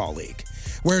basketball league,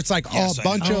 where it's like a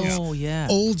bunch of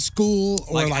old school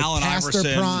or like Allen past their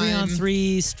Iverson. prime.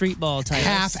 3-on-3 street ball type.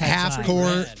 Half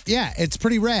court. Yeah, it's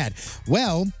pretty rad.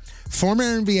 Well, former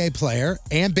NBA player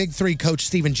and Big Three coach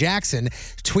Steven Jackson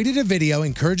tweeted a video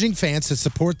encouraging fans to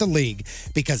support the league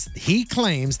because he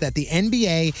claims that the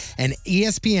NBA and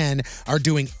ESPN are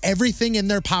doing everything in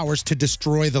their powers to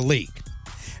destroy the league.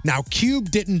 Now,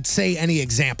 Cube didn't say any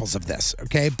examples of this,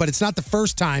 okay? But it's not the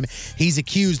first time he's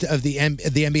accused of the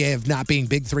NBA of not being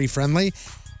Big Three friendly.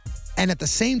 And at the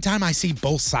same time, I see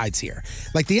both sides here.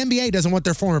 Like, the NBA doesn't want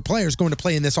their former players going to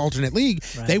play in this alternate league.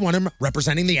 Right. They want them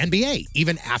representing the NBA,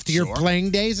 even after your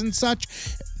playing days and such.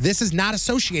 This is not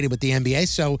associated with the NBA,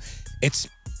 so it's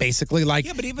basically like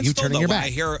Yeah, but even you still, turning though, your when back. I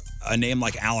hear a name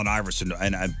like Allen Iverson,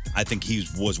 and I think he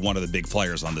was one of the big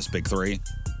players on this Big Three,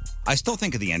 I still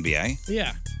think of the NBA.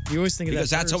 Yeah. You always think of that Because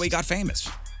that's how he first. got famous.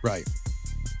 Right.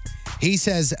 He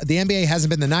says, the NBA hasn't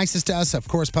been the nicest to us. Of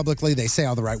course, publicly, they say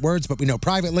all the right words, but we know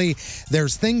privately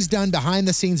there's things done behind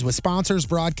the scenes with sponsors,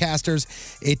 broadcasters.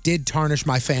 It did tarnish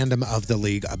my fandom of the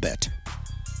league a bit.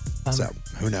 So,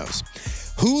 who knows?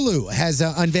 Hulu has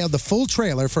unveiled the full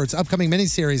trailer for its upcoming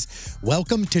miniseries,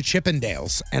 Welcome to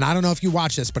Chippendales. And I don't know if you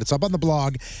watch this, but it's up on the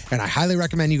blog, and I highly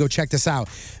recommend you go check this out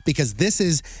because this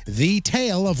is the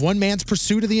tale of one man's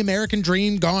pursuit of the American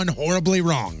dream gone horribly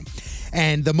wrong.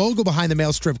 And the mogul behind the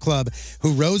male strip club,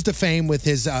 who rose to fame with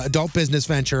his adult business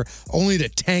venture, only to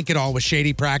tank it all with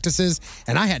shady practices.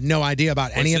 And I had no idea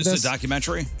about any of this. Is this a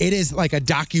documentary? It is like a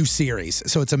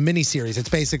docu-series. So it's a mini-series. It's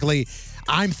basically,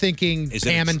 I'm thinking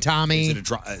Pam and Tommy.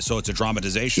 So it's a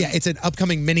dramatization? Yeah, it's an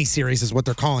upcoming mini-series is what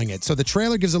they're calling it. So the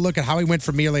trailer gives a look at how he went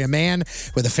from merely a man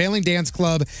with a failing dance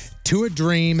club to a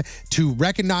dream to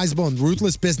recognizable and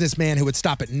ruthless businessman who would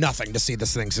stop at nothing to see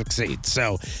this thing succeed.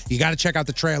 So you got to check out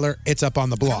the trailer. It's up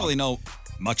on the I blog. don't really know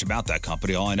much about that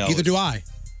company. All I know Neither is, do I.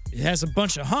 It has a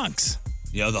bunch of hunks.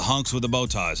 You know, the hunks with the bow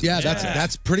ties. Yeah,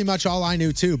 that's pretty much all I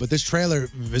knew too. But this trailer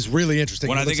is really interesting.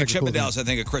 When It I think of looks like a cool Chippendales, I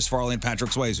think of Chris Farley and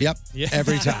Patrick Swayze. Yep.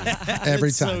 Every time. Every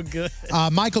It's time. so good.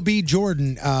 Michael B.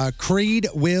 Jordan, Creed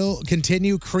will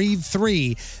continue. Creed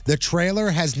 3, the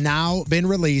trailer has now been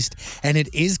released, and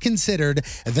it is considered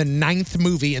the 9th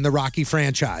movie in the Rocky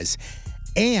franchise.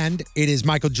 And it is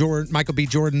Michael B.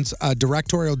 Jordan's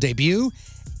directorial debut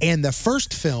and the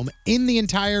first film in the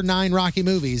entire 9 Rocky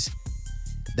movies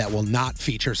that will not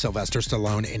feature Sylvester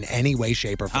Stallone in any way,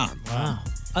 shape, or form. Wow.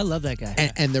 I love that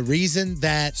guy. And the reason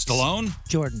that Stallone?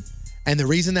 Jordan. And the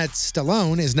reason that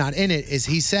Stallone is not in it is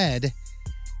he said,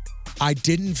 I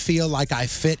didn't feel like I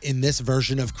fit in this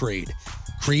version of Creed.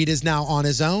 Creed is now on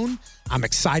his own. I'm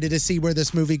excited to see where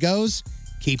this movie goes.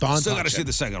 Keep on Still got to punching. see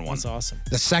the second one. That's awesome.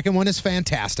 The second one is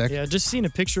fantastic. Yeah, just seeing a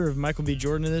picture of Michael B.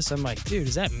 Jordan in this, I'm like, dude,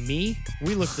 is that me?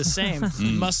 We look the same.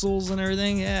 Muscles and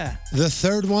everything, yeah. The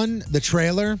third one, the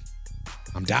trailer,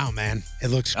 I'm down, man. It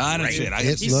looks I great. didn't see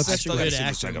it. It He's looks such a good see the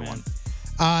actor, second man.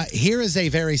 one. Here is a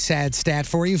very sad stat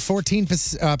for you.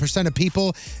 14% of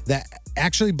people that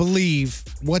actually believe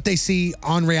what they see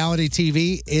on reality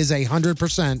TV is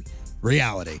 100%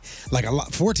 reality. Like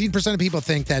 14% of people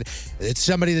think that it's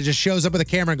somebody that just shows up with a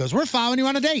camera and goes, "We're following you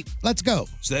on a date. Let's go."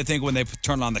 So they think when they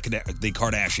turn on the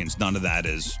Kardashians, none of that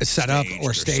is set up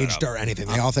or staged set up. or anything.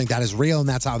 They all think that is real and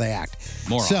that's how they act.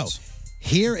 Morons. So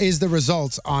here is the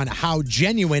results on how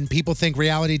genuine people think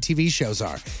reality TV shows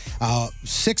are.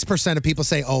 6% of people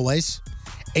say always,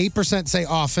 8% say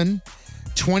often,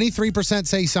 23%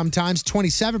 say sometimes,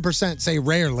 27% say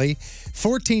rarely,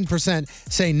 14%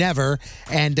 say never,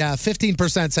 and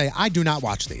 15% say, I do not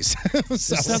watch these. It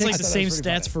sounds like the same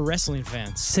stats for wrestling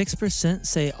fans. 6%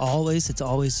 say always. It's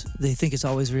always. They think it's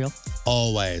always real.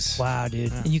 Always. Wow,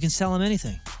 dude. And you can sell them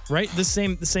anything. Right? The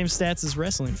same stats as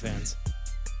wrestling fans.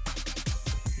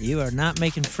 You are not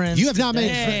making friends. You have not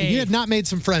today. made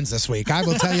some friends this week. I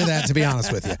will tell you that, to be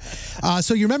honest with you.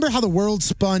 So you remember how the world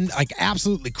spun like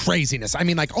absolutely craziness? I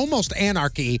mean, like almost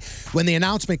anarchy when the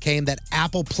announcement came that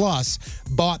Apple Plus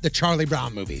bought the Charlie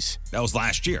Brown movies. That was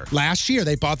last year. Last year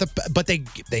they bought but they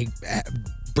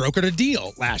brokered a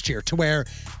deal last year to where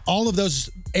all of those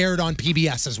aired on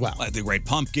PBS as well. Like the Great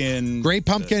Pumpkin.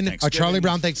 A Charlie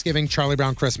Brown Thanksgiving, Charlie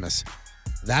Brown Christmas.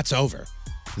 That's over.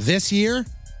 This year,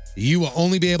 you will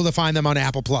only be able to find them on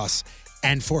Apple Plus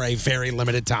and for a very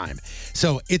limited time.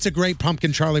 So It's a Great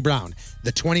Pumpkin, Charlie Brown,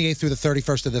 the 28th through the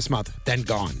 31st of this month, then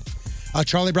gone.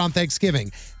 Charlie Brown Thanksgiving,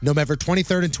 November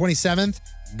 23rd and 27th,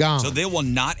 gone. So they will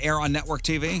not air on network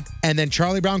TV? And then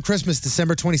Charlie Brown Christmas,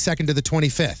 December 22nd to the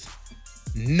 25th.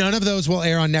 None of those will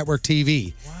air on network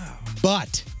TV. Wow.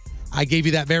 But I gave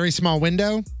you that very small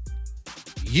window.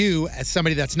 You, as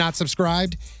somebody that's not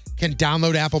subscribed, can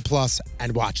download Apple Plus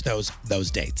and watch those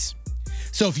dates.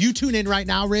 So if you tune in right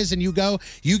now, Riz, and you go,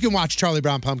 you can watch Charlie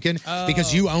Brown Pumpkin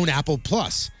because you own Apple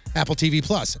Plus, Apple TV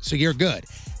Plus. So you're good.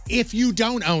 If you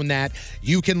don't own that,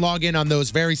 you can log in on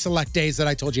those very select days that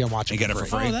I told you I'm watching. And get it for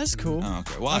free. Oh, that's cool. Oh,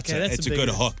 okay. Well, Okay, it's a big good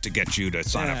one. hook to get you to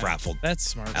sign up for Apple. That's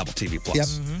smart. Apple TV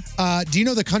Plus. Yep. Do you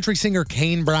know the country singer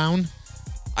Kane Brown?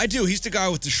 I do. He's the guy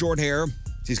with the short hair.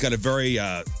 He's got a very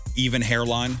even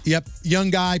hairline. Yep. Young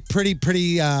guy, pretty,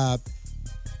 this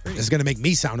is going to make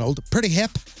me sound old. Pretty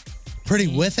hip, pretty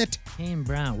with it. Kane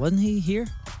Brown. Wasn't he here?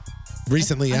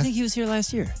 Recently, I think he was here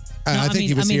last year. I think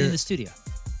he was here. in the studio.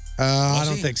 I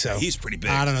don't think so. He's pretty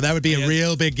big. I don't know. That would be a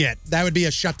real big get. That would be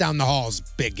a shut down the halls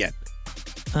big get.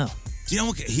 Oh. Do you know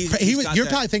what? You're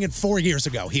probably thinking 4 years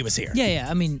ago he was here. Yeah.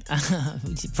 I mean,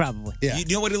 probably. Yeah. You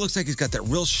know what he looks like? He's got that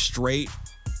real straight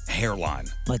hairline.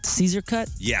 Like the Caesar cut?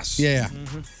 Yes. Yeah.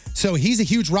 So he's a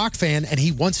huge rock fan, and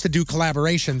he wants to do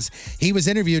collaborations. He was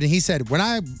interviewed, and he said, when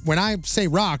I say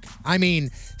rock, I mean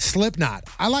Slipknot.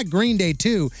 I like Green Day,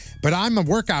 too, but I'm a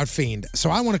workout fiend, so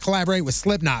I want to collaborate with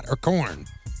Slipknot or Korn.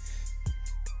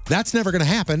 That's never going to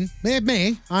happen. It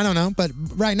may. I don't know. But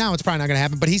right now, it's probably not going to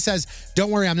happen. But he says, don't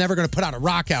worry, I'm never going to put out a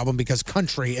rock album because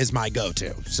country is my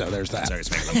go-to. So there's that.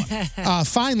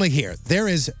 Finally here, there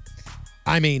is,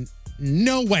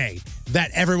 no way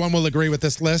that everyone will agree with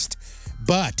this list.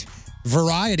 But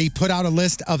Variety put out a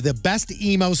list of the best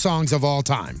emo songs of all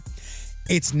time.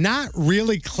 It's not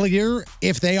really clear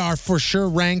if they are for sure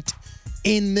ranked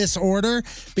in this order,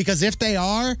 because if they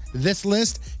are, this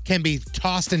list can be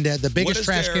tossed into the biggest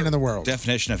trash can in the world.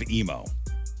 Definition of emo.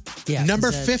 Yeah,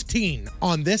 Number 15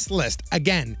 on this list.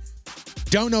 Again,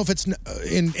 don't know if it's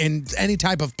in any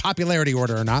type of popularity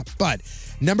order or not, but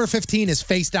number 15 is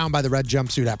Face Down by the Red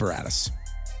Jumpsuit Apparatus.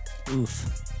 Oof.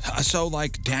 So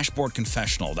like Dashboard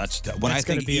Confessional. When I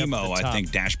think emo, I think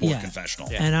Dashboard Confessional.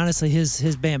 And honestly,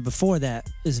 his band before that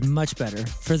is much better.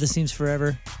 Further Seems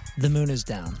Forever, The Moon Is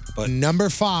Down. But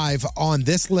number 5 on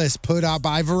this list put out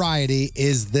by Variety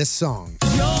is this song.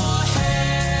 Dashboard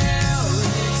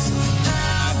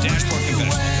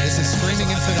Confessional. This is Screaming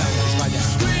Infidelities by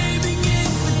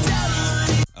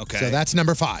Dash. Okay. So that's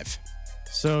number 5.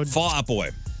 So Fall Out Boy.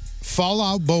 Fall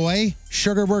Out Boy,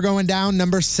 Sugar We're Going Down,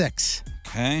 number 6.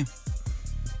 Okay.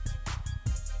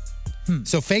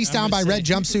 So Face Down by Red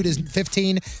Jumpsuit is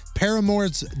 15.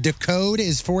 Paramore's Decode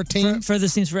is 14. Further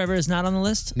Seems Forever is not on the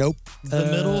list? Nope. The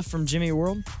Middle from Jimmy Eat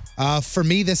World? For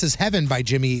me, This Is Heaven by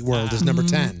Jimmy Eat World is number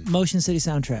 10. Motion City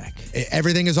Soundtrack.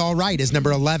 Everything Is All Right is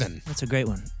number 11. That's a great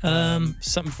one.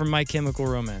 Something from My Chemical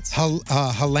Romance.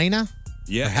 Helena?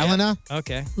 Yeah. Or Helena?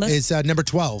 Okay. Is number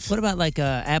 12. What about like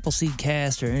Appleseed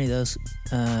Cast or any of those?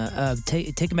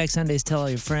 Taking Back Sundays, Tell All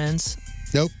Your Friends.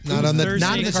 Nope, not in the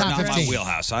top 15. Not my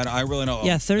wheelhouse. I really know.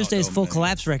 Yeah, Thursday's Full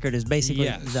Collapse record is basically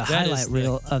the highlight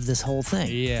reel of this whole thing.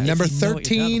 Yeah. Number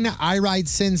 13, I Ride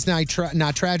Sins,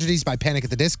 Not Tragedies by Panic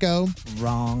at the Disco.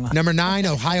 Wrong. Number 9,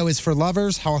 Ohio is for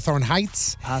Lovers, Hawthorne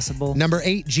Heights. Possible. Number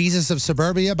 8, Jesus of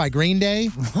Suburbia by Green Day.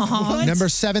 What? Number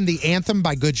 7, The Anthem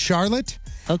by Good Charlotte.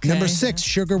 Okay. Number 6,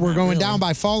 Sugar We're Going Down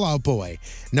by Fall Out Boy.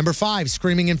 Number 5,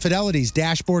 Screaming Infidelities,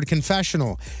 Dashboard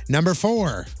Confessional. Number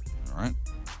 4. All right.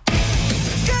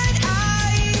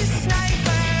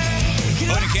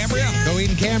 Go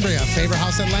Eat in Cambria, Favorite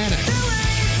House Atlantic.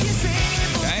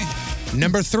 Okay.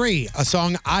 Number 3, a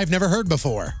song I've never heard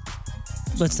before.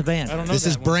 What's the band? I don't know. This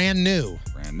is Brand New.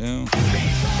 Brand New. What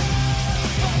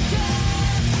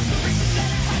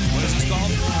is this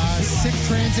called? Sick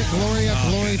Transit, Gloria,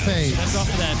 Glory Fades. That's off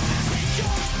of that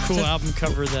cool album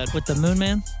cover that with the Moon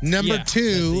Man. Number Yeah,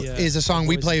 2 the, is a song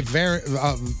we play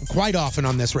quite often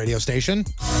on this radio station.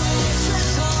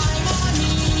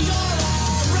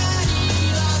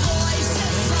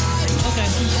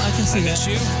 I can see I Miss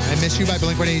You. I Miss You by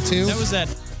Blink-182. That was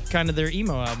that kind of their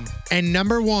emo album. And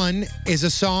number 1 is a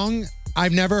song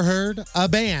I've never heard, a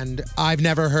band I've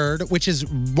never heard, which is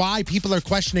why people are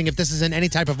questioning if this is in any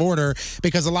type of order,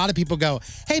 because a lot of people go,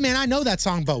 hey man, I know that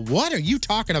song, but what are you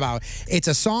talking about? It's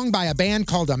a song by a band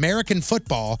called American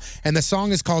Football, and the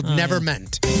song is called Never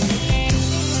Meant. This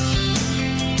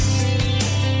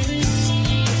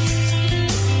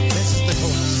is the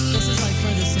chorus. This is like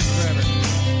Further Seems Forever.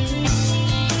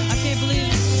 I can't believe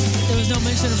there was no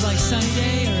mention of like Sunny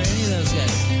Day or any of those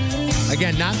guys.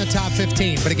 Again, not in the top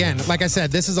 15, but again, like I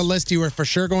said, this is a list you are for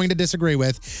sure going to disagree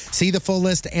with. See the full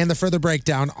list and the further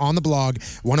breakdown on the blog,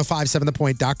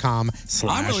 1057thepoint.com/.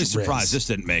 I'm really surprised this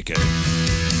didn't make it.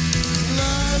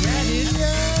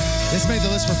 This made the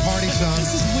list for party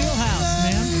songs. This is Wheelhouse,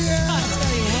 man. I'll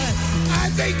tell you what. I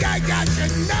think I got your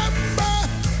number,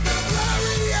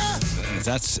 Gloria.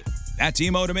 That's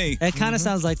emo to me. It kind of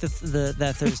sounds like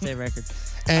that Thursday record.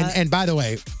 And by the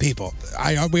way, people,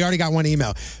 we already got one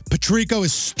email. Patrico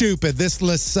is stupid. This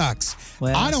list sucks.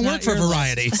 Well, I don't it's work not for your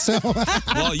Variety, so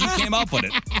Well, you came up with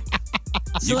it.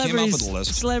 You came up with the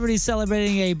list. Celebrities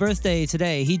celebrating a birthday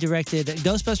today. He directed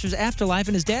Ghostbusters Afterlife,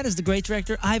 and his dad is the great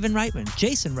director Ivan Reitman.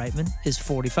 Jason Reitman is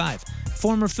 45.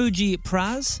 Former Fuji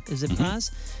Praz, is it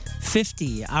Praz?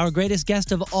 50. Our greatest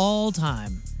guest of all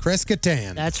time. Chris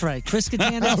Kattan. That's right. Chris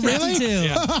Kattan at 52.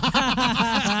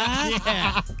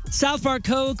 Yeah. South Park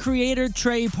co-creator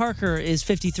Trey Parker is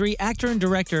 53. Actor and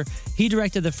director. He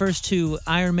directed the first 2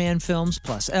 Iron Man films,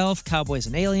 plus Elf, Cowboys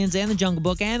and Aliens, and The Jungle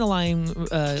Book, and the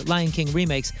Lion King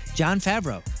remakes. Jon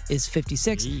Favreau is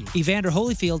 56. Evander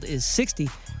Holyfield is 60.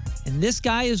 And this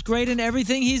guy is great in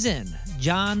everything he's in.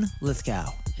 John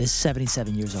Lithgow is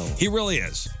 77 years old. He really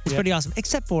is. He's pretty awesome,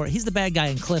 except for he's the bad guy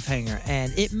in Cliffhanger,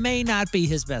 and it may not be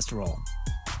his best role.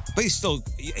 But he's still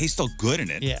good in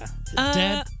it. Yeah.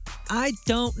 Dad. I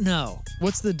don't know.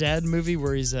 What's the Dad movie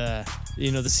where he's the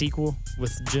sequel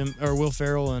with Will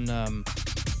Ferrell and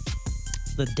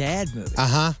the Dad movie?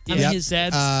 Uh-huh. I mean, his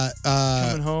dad's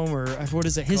coming home, or what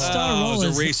is it? His star role was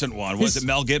is a recent one. Was it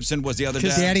Mel Gibson? Was the other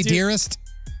dad? Daddy Dearest?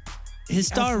 His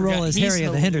star role is Harry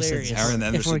and the Hendersons. Harry and the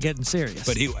If Hendersons. we're getting serious.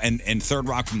 But and Third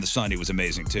Rock from the Sun, he was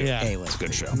amazing too. Yeah. He It's a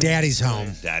good show. Daddy's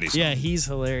Home. Daddy's Yeah, Home. he's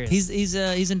hilarious.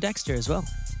 He's in Dexter as well.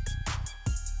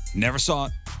 Never saw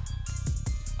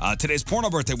it. Today's porno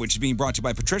birthday, which is being brought to you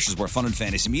by Patricia's, where fun and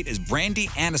fantasy meet, is Brandy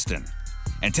Aniston.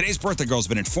 And today's birthday girl's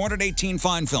been in 418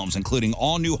 fine films, including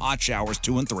all new Hot Showers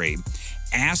 2 and 3,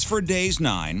 Ass for Days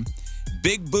 9,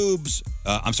 Big Boob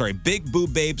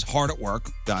Babes Hard at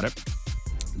Work, got it,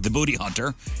 The Booty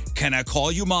Hunter, Can I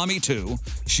Call You Mommy 2,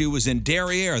 she was in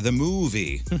Derriere, the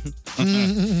movie,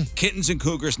 Kittens and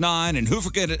Cougars 9, and who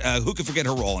could forget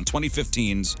her role in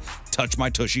 2015's Touch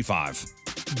My Tushy 5.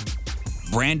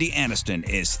 Brandy Aniston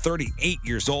is 38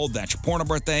 years old. That's your porno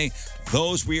birthday.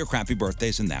 Those were your crappy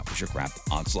birthdays, and that was your crap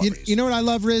on celebrities. You know what I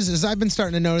love, Riz, is I've been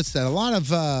starting to notice that a lot of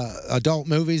adult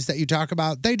movies that you talk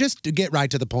about, they just get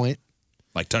right to the point.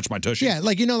 Like Touch My Tushy? Yeah,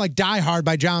 like Die Hard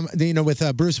by John,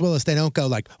 with Bruce Willis, they don't go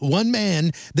like, one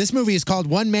man. This movie is called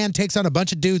One Man Takes on a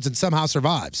Bunch of Dudes and Somehow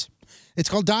Survives. It's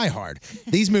called Die Hard.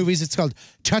 These movies, it's called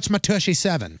Touch My Tushy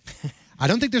 7. I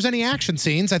don't think there's any action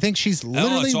scenes. I think she's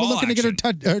literally looking to get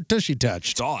her tushy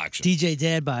touched. It's all action. DJ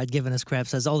Dadbod giving us crap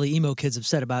says all the emo kids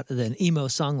upset about the emo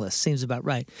song list. Seems about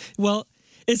right. Well,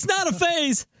 it's not a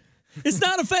phase. It's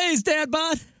not a phase,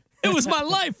 Dadbod. It was my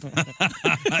life.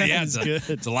 Yeah,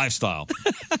 it's a lifestyle.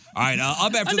 All right,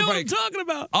 up after the break. I know what I'm talking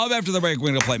about. Up after the break, we're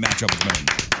going to play Matchup with Moon.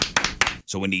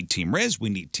 So we need Team Riz,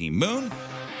 we need Team Moon.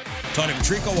 Tony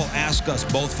Patrico will ask us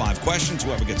both 5 questions.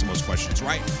 Whoever gets the most questions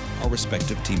right, our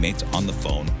respective teammates on the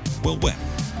phone will win.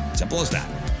 Simple as that.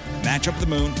 Matchup of the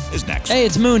Moon is next. Hey,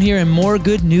 it's Moon here, and more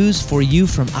good news for you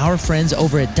from our friends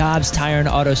over at Dobbs Tire and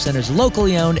Auto Centers,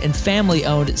 locally owned and family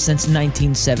owned since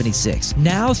 1976.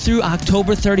 Now through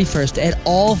October 31st at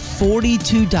all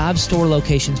 42 Dobbs store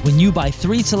locations, when you buy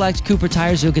 3 select Cooper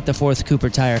tires, you'll get the 4th Cooper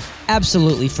tire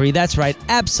absolutely free. That's right,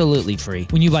 absolutely free.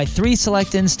 When you buy 3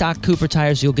 select in-stock Cooper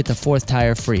tires, you'll get the 4th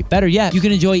tire free. Better yet, you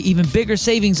can enjoy even bigger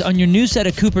savings on your new set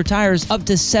of Cooper tires, up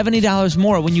to $70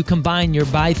 more when you combine your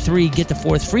buy 3, get the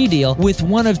 4th free deal with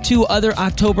one of 2 other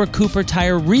October Cooper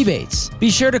tire rebates. Be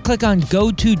sure to click on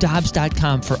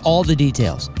GoToDobbs.com for all the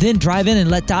details. Then drive in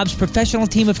and let Dobbs' professional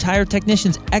team of tire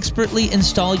technicians expertly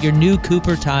install your new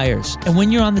Cooper tires. And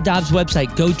when you're on the Dobbs website,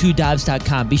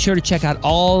 GoToDobbs.com, be sure to check out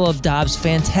all of Dobbs'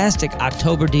 fantastic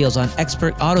October deals on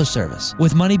expert auto service.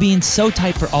 With money being so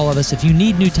tight for all of us, if you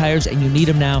need new tires and you need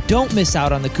them now, don't miss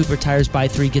out on the Cooper Tires Buy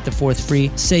 3, Get the 4th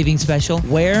free savings special.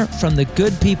 Where? From the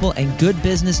good people and good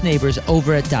business neighbors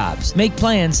over at Dobbs. Make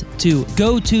plans to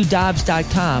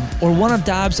GoToDobbs.com or one of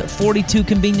Dobbs' 42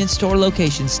 convenience store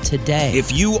locations today.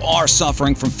 If you are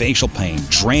suffering from facial pain,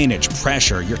 drainage,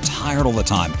 pressure, you're tired all the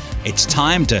time, it's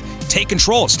time to take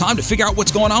control. It's time to figure out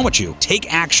what's going on with you.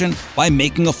 Take action by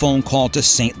making a phone call to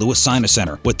St. Louis Sinus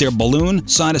Center. With their balloon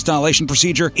sinus dilation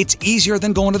procedure, it's easier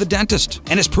than going to the dentist,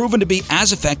 and it's proven to be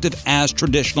as effective as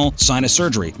traditional sinus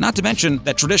surgery. Not to mention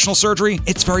that traditional surgery,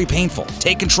 it's very painful.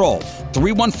 Take control.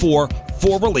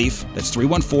 314-4RELIEF. That's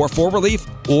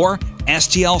 314-4RELIEF or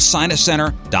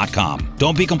STLSinusCenter.com.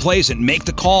 Don't be complacent. Make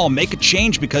the call. Make a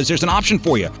change because there's an option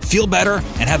for you. Feel better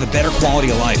and have a better quality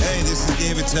of life. Hey, this is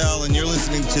David Tell, and you're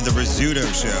listening to The Rizzuto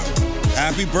Show.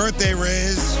 Happy birthday,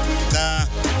 Riz.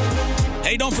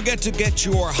 Hey, don't forget to get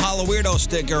your Halloween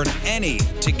sticker at any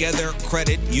Together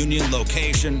Credit Union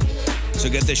location. So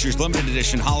get this year's limited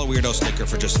edition Halloween sticker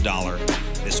for just $1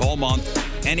 this whole month.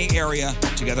 Any area,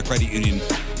 Together Credit Union.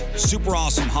 Super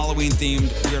awesome Halloween-themed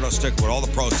weirdo sticker with all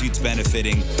the proceeds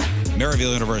benefiting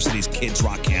Maryville University's Kids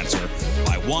Rock Cancer.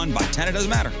 Buy 1, buy 10, it doesn't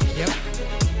matter. Yep.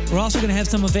 We're also going to have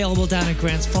some available down at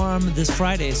Grants Farm this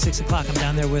Friday at 6 o'clock. I'm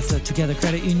down there with Together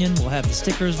Credit Union. We'll have the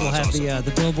stickers. We'll have awesome.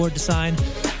 the billboard to sign.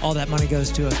 All that money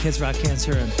goes to Kids Rock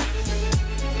Cancer. And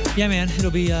yeah, man, it's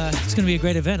going to be a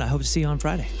great event. I hope to see you on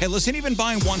Friday. Hey, listen, even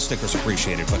buying 1 sticker is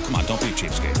appreciated, but come on, don't be a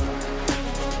cheapskate.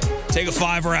 Take a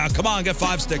 $5 out. Come on, get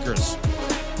 5 stickers.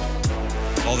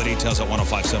 All the details at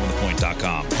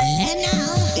 1057thepoint.com. And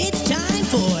now it's time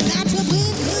for Matchup with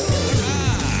Moon.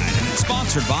 And it's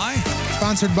sponsored by?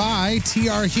 Sponsored by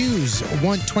TR Hughes.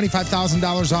 Want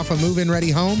 $25,000 off a move-in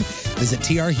ready home? Visit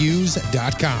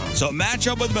trhughes.com. So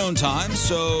matchup with Moon time.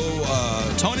 So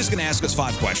Tony's going to ask us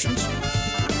 5 questions.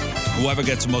 Whoever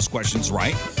gets the most questions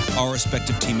right, our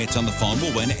respective teammates on the phone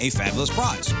will win a fabulous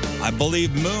prize. I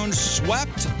believe Moon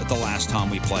swept the last time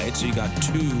we played, so you got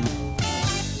 2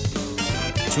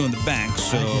 2 in the bank,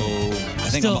 so I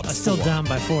think I'm up 4. Still down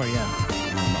by 4, yeah.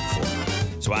 I'm up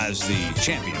 4. So as the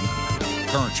champion,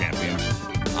 current champion,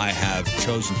 I have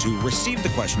chosen to receive the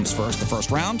questions first, the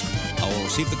first round. I will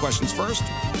receive the questions first.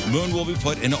 Moon will be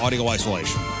put into audio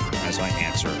isolation as I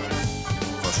answer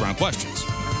first round questions.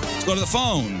 Let's go to the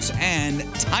phones. And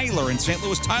Tyler in St.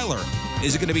 Louis. Tyler,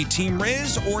 is it going to be Team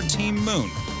Riz or Team Moon?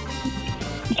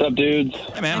 What's up, dudes?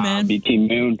 Hey, man. I'll be Team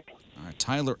Moon. All right,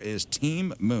 Tyler is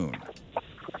Team Moon.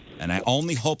 And I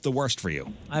only hope the worst for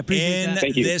you. I appreciate that.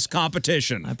 In this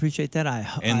competition. I appreciate that.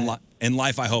 In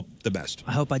life, I hope the best.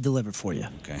 I hope I deliver for you.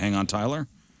 Okay, hang on, Tyler.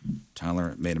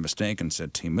 Tyler made a mistake and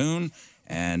said Team Moon.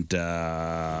 And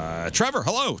Trevor,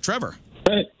 hello, Trevor.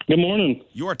 Hey, good morning.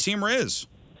 You are Team Riz.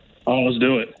 Oh, let's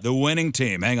do it. The winning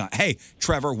team. Hang on. Hey,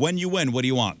 Trevor, when you win, what do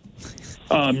you want?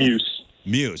 Muse.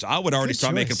 Muse. I would already Good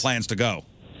start choice. making plans to go.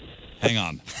 Hang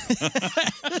on.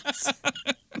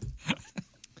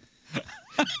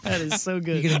 That is so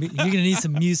good. You're gonna need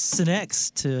some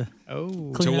Mucinex to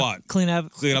To what? Clean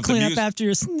up after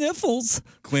your sniffles.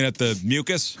 Clean up the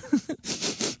mucus.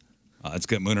 Let's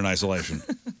get Moon in isolation.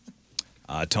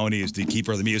 Tony is the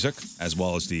keeper of the music, as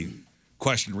well as the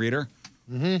question reader.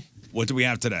 Mm-hmm. What do we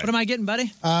have today? What am I getting,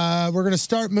 buddy? We're going to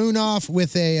start Moon off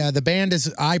with the band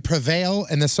is I Prevail,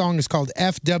 and the song is called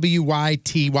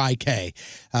FWYTYK.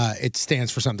 It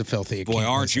stands for something filthy. Boy,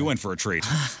 aren't you in for a treat?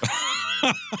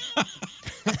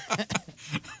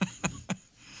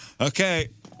 Okay.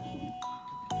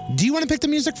 Do you want to pick the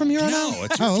music from here on out? No,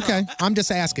 it's your okay. I'm just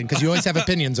asking because you always have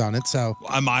opinions on it. So,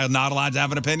 am I not allowed to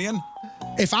have an opinion?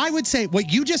 If I would say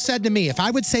what you just said to me, if I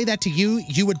would say that to you,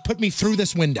 you would put me through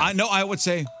this window. I would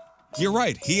say, you're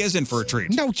right. He is in for a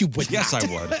treat. No, you would Yes, not. I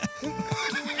would.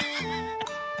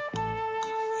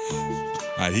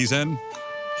 All right, he's in?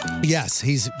 Yes,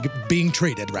 he's being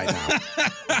treated right now.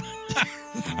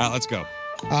 All right, let's go.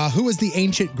 Who is the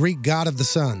ancient Greek god of the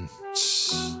sun?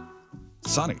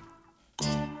 Sunny.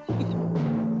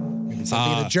 Instead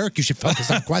of being a jerk, you should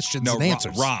focus on questions and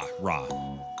answers. Ra.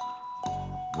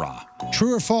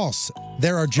 True or false?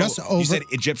 There are just over. You said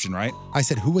Egyptian, right? I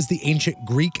said, who was the ancient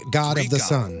Greek god of the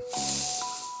sun?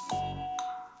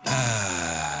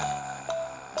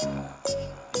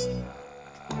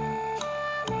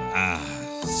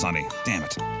 Sunny. Damn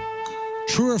it.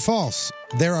 True or false?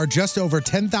 There are just over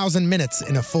 10,000 minutes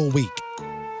in a full week.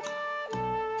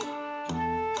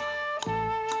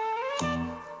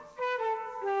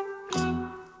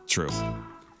 True.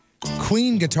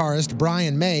 Queen guitarist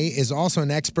Brian May is also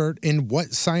an expert in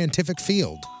what scientific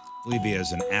field? I believe he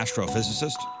is an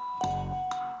astrophysicist.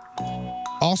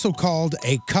 Also called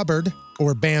a cupboard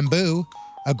or bamboo,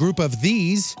 a group of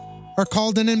these are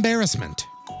called an embarrassment.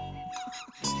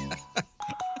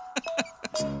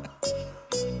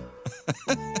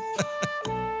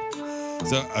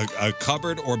 So a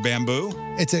cupboard or bamboo?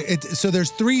 So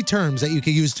there's 3 terms that you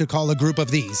could use to call a group of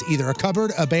these: either a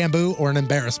cupboard, a bamboo, or an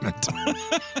embarrassment.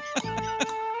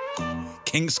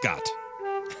 King Scott.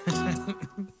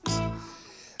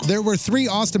 There were 3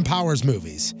 Austin Powers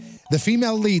movies. The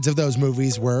female leads of those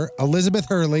movies were Elizabeth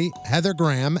Hurley, Heather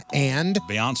Graham, and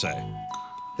Beyonce.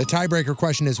 The tiebreaker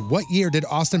question is, what year did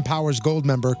Austin Powers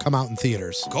Goldmember come out in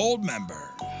theaters? Goldmember.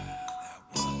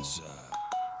 That was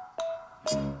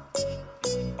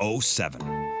 07.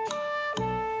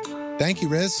 Thank you,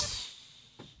 Riz.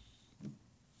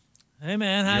 Hey,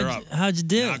 man, You're up. how'd you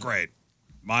do? Not great.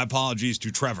 My apologies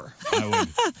to Trevor. I would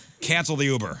cancel the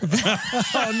Uber.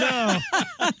 Oh, no.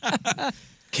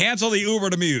 Cancel the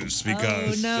Uber to Muse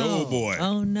because, oh boy.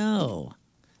 Oh, no.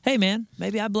 Hey, man,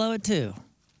 maybe I blow it too.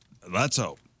 Let's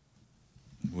hope.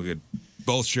 We could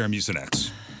both share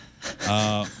Mucinex.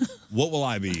 What will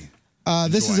I be?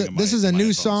 This is a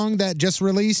new song that just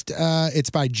released.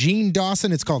 It's by Gene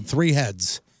Dawson. It's called 3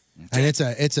 Heads. And it's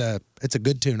a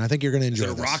good tune. I think you're going to enjoy Is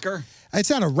it a this. rocker? It's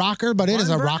not a rocker, but it is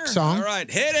a rock song. All right,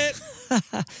 hit it.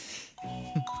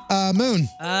 Moon.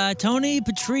 Tony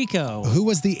Patrico. Who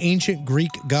was the ancient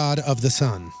Greek god of the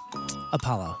sun?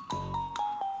 Apollo.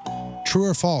 True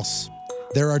or false?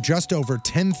 There are just over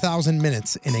 10,000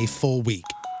 minutes in a full week.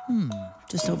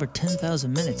 Just over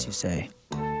 10,000 minutes, you say?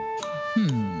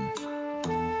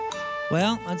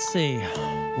 Well, let's see.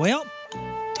 Well,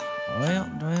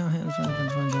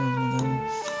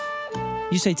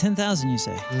 you say 10,000, you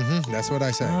say? Mm-hmm. That's what I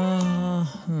say.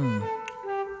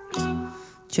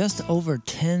 Just over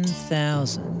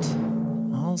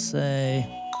 10,000. I'll say.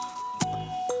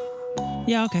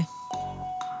 Yeah, okay.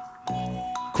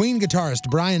 Queen guitarist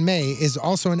Brian May is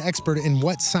also an expert in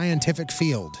what scientific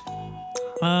field?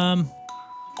 I'll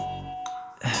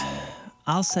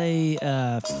say.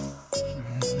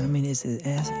 Is it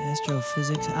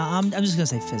astrophysics? I'm just gonna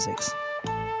say physics.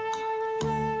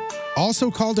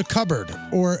 Also called a cupboard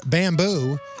or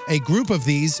bamboo, a group of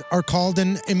these are called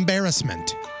an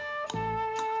embarrassment.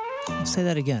 Say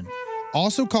that again.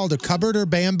 Also called a cupboard or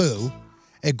bamboo,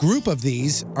 a group of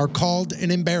these are called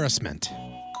an embarrassment.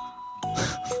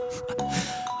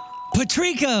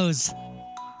 Patricos.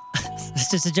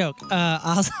 It's just a joke.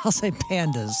 I'll say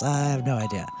pandas. I have no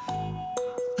idea.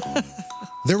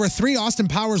 There were 3 Austin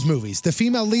Powers movies. The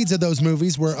female leads of those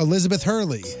movies were Elizabeth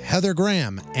Hurley, Heather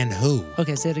Graham, and who?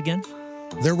 Okay, say it again.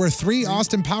 There were 3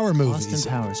 Austin Powers movies.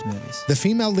 Austin Powers movies. The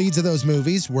female leads of those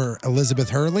movies were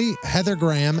Elizabeth Hurley, Heather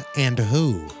Graham, and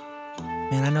who?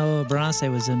 Man, I know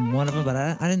Beyonce was in one of them, but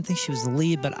I didn't think she was the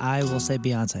lead, but I will say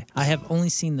Beyonce. I have only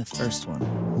seen the first one.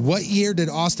 What year did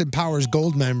Austin Powers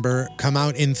Goldmember come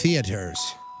out in theaters?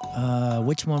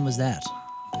 Which one was that?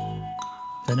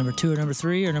 Is that number 2 or number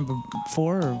 3 or number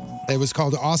 4? Or? It was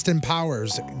called Austin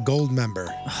Powers Goldmember.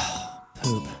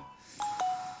 Poop.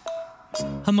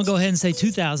 I'm going to go ahead and say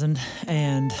 2000,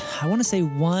 and I want to say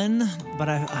 1, but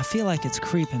I feel like it's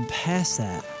creeping past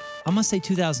that. I'm going to say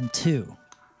 2002.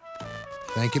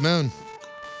 Thank you, Moon.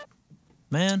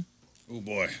 Man. Oh,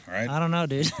 boy. All right. I don't know,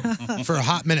 dude. For a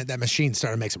hot minute, that machine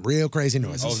started making some real crazy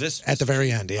noises. At the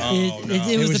very end, yeah.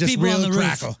 It was the just people real on the roof.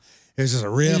 crackle. It was just a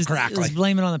real It was crackle.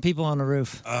 blaming on the people on the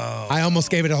roof. I almost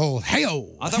gave it a whole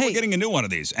hey-o. I thought we were getting a new one of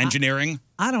these. Engineering.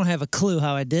 I don't have a clue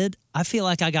how I did. I feel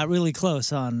like I got really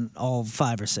close on all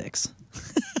 5 or 6.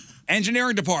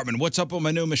 Engineering department. What's up with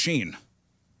my new machine?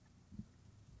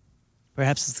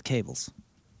 Perhaps it's the cables.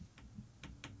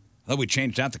 I thought we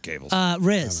changed out the cables.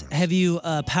 Riz, have you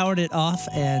powered it off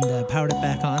and powered it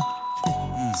back on?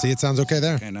 See, it sounds okay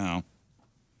there. Okay, now.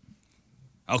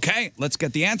 Okay, let's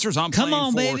get the answers. I'm Come playing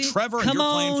on, for baby. Trevor, and Come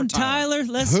you're playing on, for Tyler.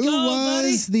 Let's Who go,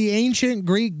 buddy. was the ancient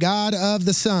Greek god of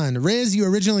the sun? Riz, you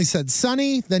originally said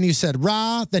Sunny, then you said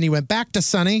Ra, then you went back to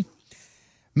Sunny.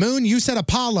 Moon, you said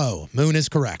Apollo. Moon is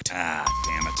correct. Ah,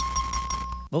 damn it.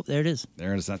 Oh, there it is.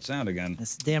 There's that sound again.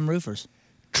 That's the damn roofers.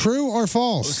 True or I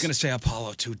false? was going to say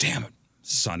Apollo, too. Damn it.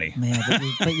 Sunny. Man,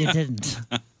 but you didn't.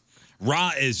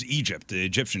 Ra is Egypt, the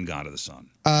Egyptian god of the sun.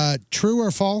 True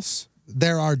or false?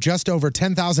 There are just over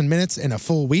 10,000 minutes in a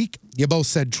full week. You both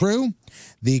said true.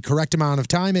 The correct amount of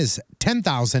time is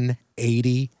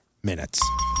 10,080 minutes.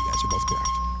 You guys are both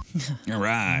correct. All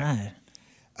right.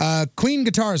 Queen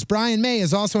guitarist Brian May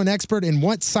is also an expert in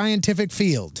what scientific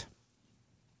field?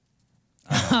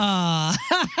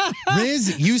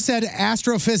 Riz, you said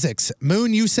astrophysics.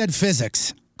 Moon, you said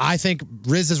physics. I think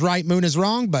Riz is right, Moon is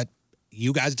wrong, but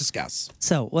you guys discuss.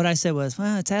 So what I said was,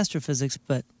 well, it's astrophysics,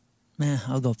 but man,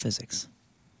 I'll go physics.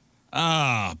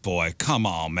 Ah, boy, come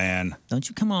on, man. Don't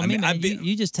you come on me, man.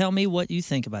 You just tell me what you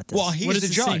think about this. Well, he's What does the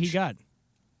it say judge. he got?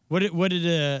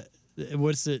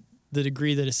 What's the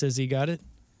degree that it says he got it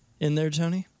in there,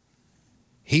 Tony?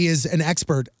 He is an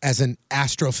expert as an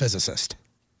astrophysicist.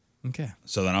 Okay.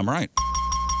 So then I'm right.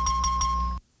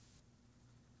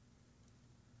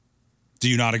 Do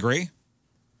you not agree?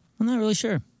 I'm not really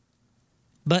sure.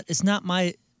 But it's not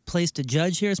my place to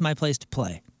judge here. It's my place to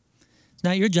play. It's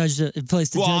not your place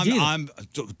to judge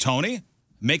either. Tony,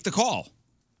 make the call.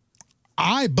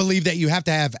 I believe that you have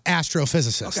to have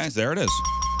astrophysicists. Okay, there it is.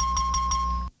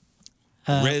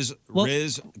 Riz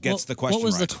gets the question What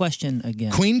was right. the question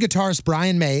again? Queen guitarist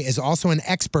Brian May is also an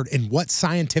expert in what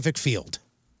scientific field?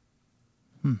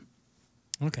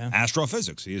 Okay.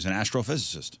 Astrophysics. He is an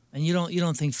astrophysicist. And you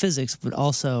don't think physics would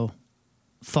also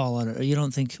fall under? Or you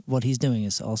don't think what he's doing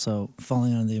is also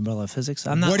falling under the umbrella of physics?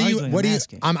 I'm not arguing.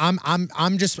 I'm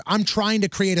asking. I'm trying to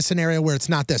create a scenario where it's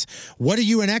not this. What are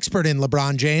you an expert in,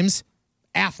 LeBron James?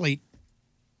 Athlete.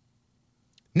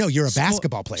 No, you're a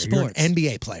basketball player. Sports. You're an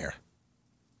NBA player.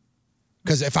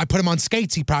 Because if I put him on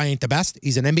skates, he probably ain't the best.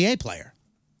 He's an NBA player.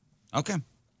 Okay.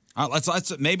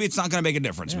 Let's maybe it's not going to make a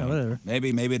difference. Yeah, man. whatever.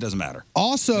 Maybe it doesn't matter.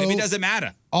 Also, maybe it doesn't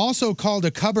matter. Also called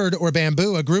a cupboard or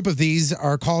bamboo, a group of these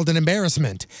are called an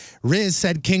embarrassment. Riz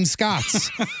said King Scots.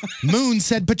 Moon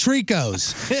said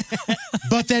Patricos.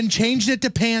 But then changed it to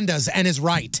pandas and is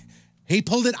right. He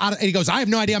pulled it out. And he goes, I have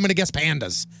no idea. I'm going to guess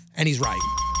pandas. And he's right.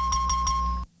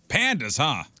 Pandas,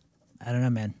 huh? I don't know,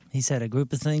 man. He said a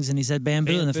group of things, and he said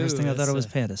bamboo, and the first thing I thought it was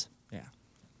pandas. Yeah.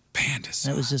 Pandas.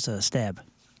 That was just a stab.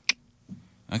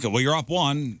 Okay, well you're up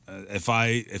one. If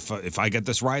I get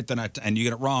this right, then and you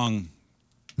get it wrong.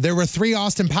 There were 3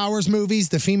 Austin Powers movies.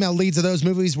 The female leads of those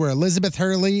movies were Elizabeth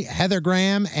Hurley, Heather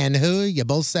Graham, and who? You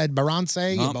both said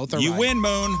Beyonce. You both are right. You win,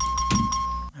 Moon.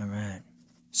 All right.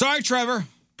 Sorry, Trevor.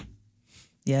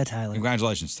 Yeah, Tyler.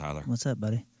 Congratulations, Tyler. What's up,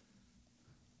 buddy?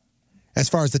 As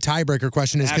far as the tiebreaker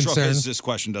question is National concerned, this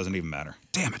question doesn't even matter.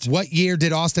 Damn it. what year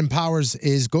did Austin Powers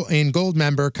in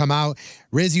Goldmember come out?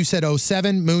 Riz, you said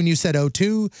 07. Moon, you said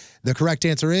 02. The correct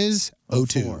answer is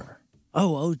 02.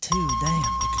 Oh, 02. Damn.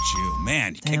 Look at you.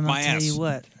 Man, you kicked my I'll ass. tell you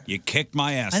what. You kicked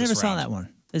my ass I never this saw round. that one.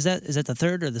 Is that the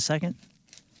third or the second?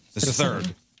 It's the third.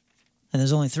 And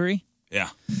there's only 3? Yeah.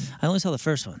 I only saw the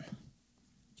first one.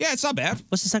 Yeah, it's not bad.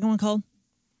 What's the second one called?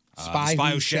 Spy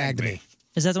Who Shagged Me.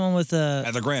 Is that the one with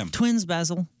Heather Graham. twins,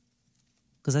 Basil?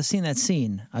 Because I've seen that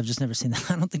scene. I've just never seen that.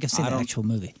 I don't think I've seen the actual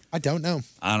movie. I don't know.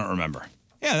 I don't remember.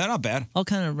 Yeah, they're not bad. All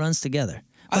kind of runs together.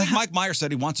 I think Mike Myers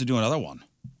said he wants to do another one.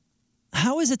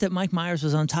 How is it that Mike Myers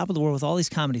was on top of the world with all these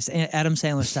comedies, Adam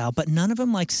Sandler style, but none of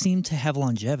them like seem to have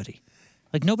longevity?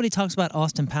 Like nobody talks about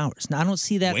Austin Powers. Now I don't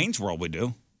see that. Wayne's World we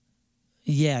do.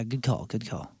 Yeah, good call. Good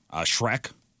call.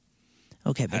 Shrek.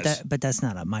 Okay, but that's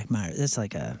not a Mike Myers. That's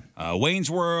like a Wayne's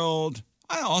World.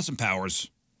 Austin Powers.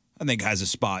 I think has a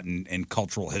spot in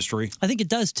cultural history. I think it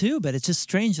does too, but it's just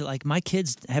strange that like my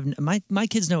kids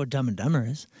know what Dumb and Dumber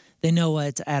is. They know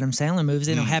what Adam Sandler movies.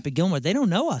 They know Happy Gilmore. They don't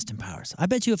know Austin Powers. I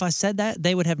bet you if I said that,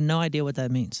 they would have no idea what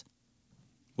that means.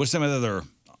 What's some of the other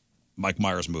Mike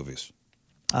Myers movies?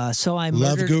 So I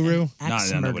Love Murdered Guru? an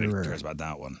Axe Nobody Murderer. cares about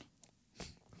that one.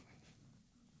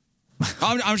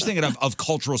 I'm just thinking of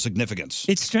cultural significance.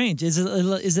 It's strange. Is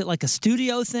it like a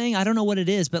studio thing? I don't know what it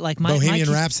is, but like my Bohemian kids,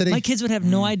 Rhapsody? my kids would have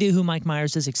no idea who Mike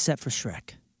Myers is except for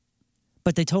Shrek.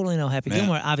 But they totally know Happy Man.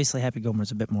 Gilmore. Obviously, Happy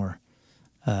Gilmore's a bit more.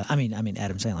 I mean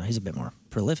Adam Sandler. He's a bit more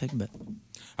prolific, but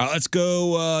All right, let's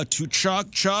go to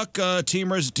Chuck. Chuck,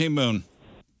 Team Riz, Team Moon.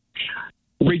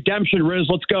 Redemption, Riz.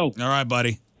 Let's go. All right,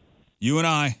 buddy. You and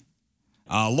I.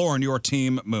 Lauren, your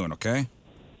Team Moon, okay?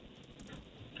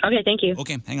 Okay, thank you.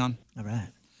 Okay, hang on. All right.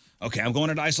 Okay, I'm going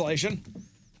into isolation.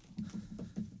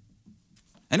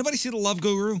 Anybody see The Love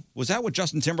Guru? Was that with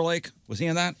Justin Timberlake? Was he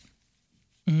in that?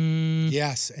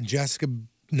 Yes, and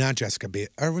not Jessica Biel.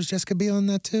 Or was Jessica Biel in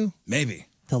that too? Maybe.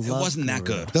 It wasn't that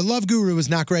good. The Love Guru is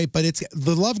not great, but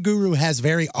The Love Guru has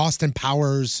very Austin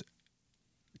Powers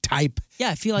type yeah,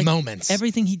 I feel like moments.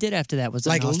 everything he did after that was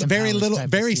Like an Austin very Powers little, type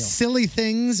of very feel. silly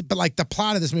things, but like the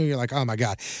plot of this movie, you're like, oh my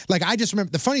God. Like I just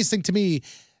remember the funniest thing to me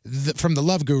from The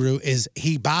Love Guru is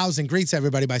he bows and greets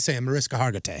everybody by saying Mariska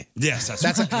Hargitay. Yes,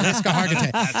 That's like Mariska Hargitay.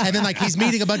 And then like he's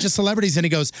meeting a bunch of celebrities and he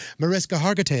goes, Mariska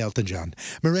Hargitay, Elton John.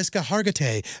 Mariska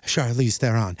Hargitay, Charlize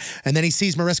Theron. And then he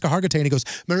sees Mariska Hargitay and he goes,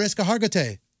 Mariska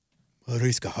Hargitay,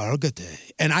 Mariska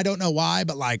Hargitay. And I don't know why,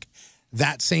 but like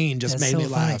that scene just That's made me so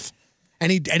funny. laugh.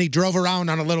 And he drove around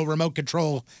on a little remote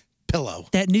control pillow.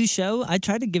 That new show, I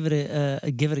tried to give it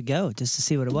a go just to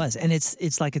see what it was, and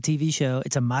it's like a TV show.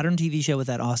 It's a modern TV show with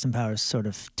that Austin Powers sort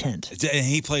of tint. And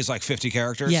he plays like 50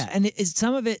 characters? Yeah, and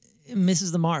some of it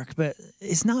misses the mark, but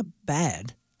it's not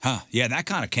bad. Huh. Yeah, that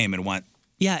kind of came and went.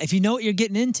 Yeah, if you know what you're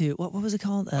getting into, what was it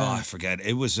called? I forget.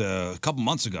 It was a couple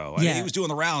months ago. Yeah. He was doing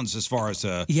the rounds as far as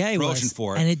yeah, he promotion was,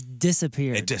 for it. and it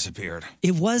disappeared. It disappeared.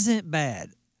 It wasn't bad.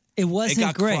 It wasn't It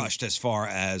got great. crushed as far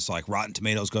as like Rotten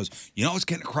Tomatoes goes. You know what's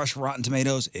getting crushed for Rotten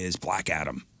Tomatoes is Black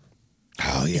Adam.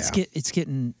 Oh yeah, It's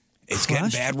getting getting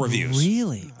bad reviews.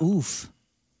 Really? Oof.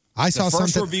 I saw the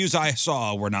first something. reviews I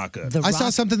saw were not good. I saw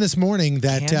something this morning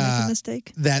that can make a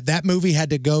mistake? that movie had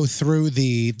to go through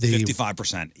the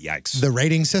 55%. Yikes. the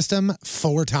rating system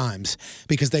 4 times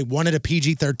because they wanted a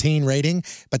PG-13 rating,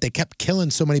 but they kept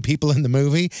killing so many people in the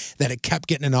movie that it kept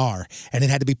getting an R, and it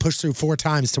had to be pushed through 4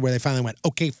 times to where they finally went,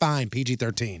 okay, fine,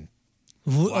 PG-13.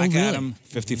 Black really? Adam,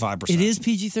 55%. It is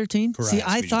PG-13? Correct. See,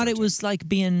 I thought it was like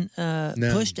being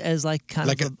pushed as like kind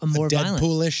Like of a more violent.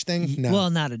 Deadpool-ish thing? No. Well,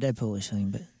 not a Deadpool-ish thing,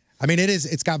 but I mean, it is.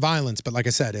 It's got violence, but like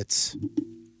I said, it's.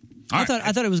 I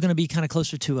thought it was going to be kind of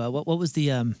closer to what was the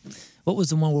one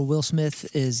where Will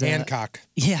Smith is Hancock.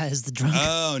 Yeah, is the drunk.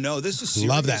 Oh, no, this is serious.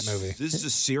 Love that movie. This is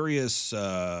a serious,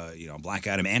 Black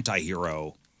Adam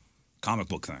anti-hero comic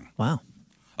book thing. Wow.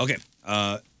 Okay,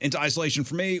 into isolation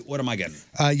for me, what am I getting?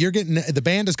 You're getting the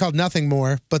band is called Nothing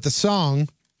More, but the song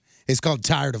is called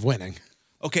Tired of Winning.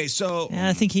 Okay, so Yeah,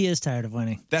 I think he is tired of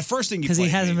winning that first thing you because he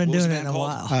played hasn't me, been what was doing the it in a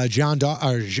band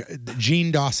while.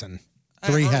 Gene Dawson. I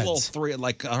 3 heard heads. a little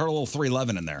I heard a little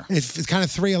 311 in there. It's kind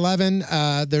of 311.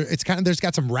 There's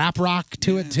got some rap rock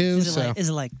to it too. Is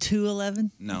it like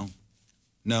 211? No,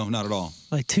 not at all.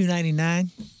 Like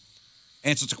 299?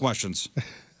 Answers to questions.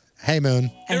 Hey, Moon.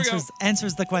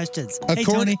 Answers the questions. Hey,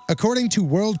 Tony. According to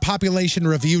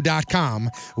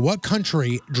WorldPopulationReview.com, what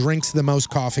country drinks the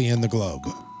most coffee in the globe?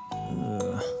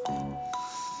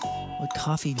 What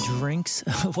coffee drinks?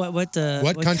 what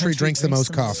country drinks the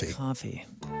most coffee? Coffee.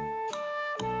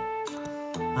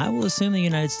 I will assume the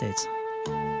United States.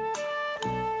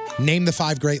 Name the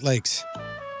 5 Great Lakes.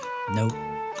 Nope.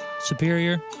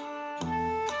 Superior,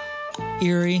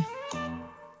 Erie,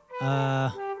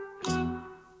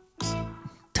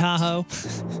 Tahoe,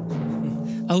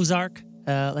 Ozark.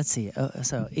 Let's see.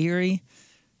 So Erie,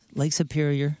 Lake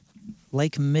Superior,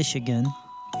 Lake Michigan,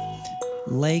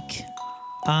 Lake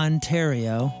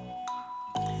Ontario.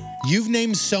 You've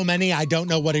named so many, I don't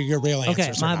know what are your real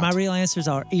answers. Okay, my real answers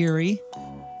are Erie,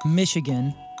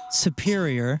 Michigan,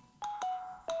 Superior.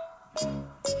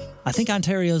 I think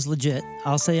Ontario's legit.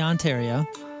 I'll say Ontario.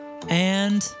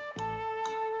 And,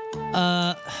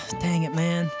 dang it,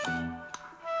 man.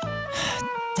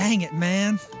 Dang it,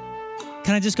 man.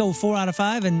 Can I just go 4 out of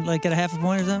 5 and like get a half a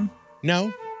point or something?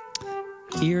 No.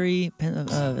 Erie,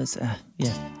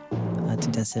 yeah. I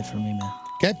think that's it for me, man.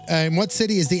 Okay. In what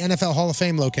city is the NFL Hall of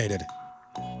Fame located?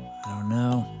 I don't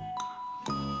know.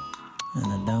 And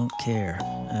I don't care.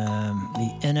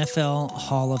 The NFL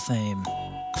Hall of Fame.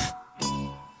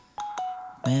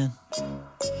 Man,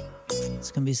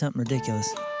 it's going to be something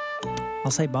ridiculous.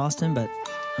 I'll say Boston, but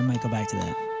I might go back to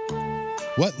that.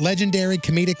 What legendary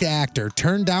comedic actor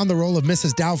turned down the role of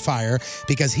Mrs. Doubtfire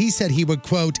because he said he would,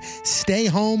 quote, stay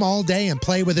home all day and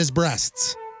play with his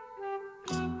breasts?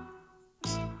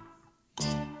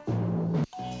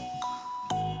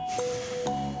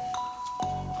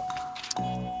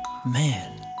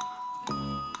 Man.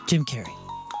 Jim Carrey.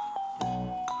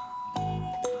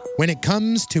 When it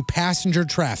comes to passenger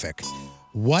traffic,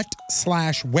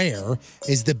 what/where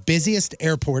is the busiest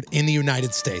airport in the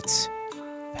United States?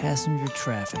 Passenger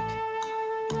traffic.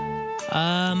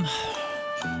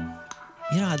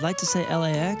 I'd like to say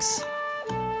LAX,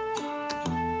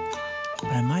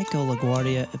 but I might go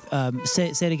LaGuardia. Say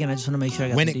it again. I just want to make sure I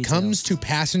got When the it details. comes to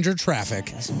passenger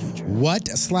traffic,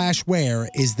 what/where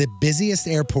is the busiest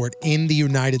airport in the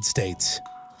United States?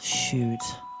 Shoot.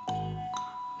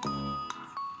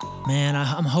 Man,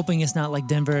 I'm hoping it's not like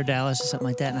Denver or Dallas or something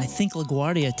like that. And I think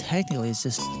LaGuardia technically is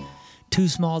just too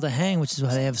small to hang, which is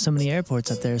why they have so many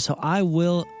airports up there. So I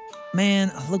will,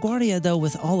 man, LaGuardia, though,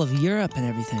 with all of Europe and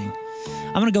everything.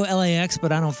 I'm going to go LAX,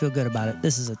 but I don't feel good about it.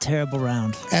 This is a terrible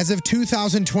round. As of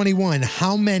 2021,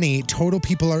 how many total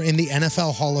people are in the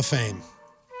NFL Hall of Fame?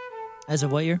 As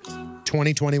of what year?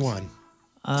 2021.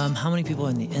 How many people are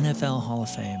in the NFL Hall of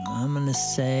Fame? I'm going to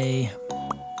say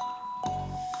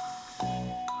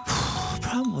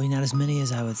probably not as many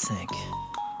as I would think.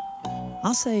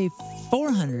 I'll say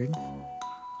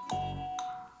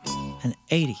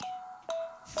 480.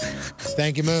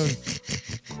 Thank you, Moon.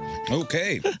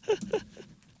 Okay.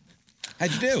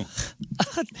 How'd you do?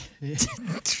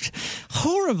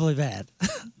 Horribly bad.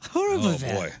 Horribly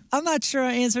bad. Boy. I'm not sure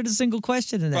I answered a single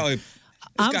question in that. Probably, this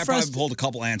guy probably pulled a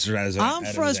couple answers out of his I'm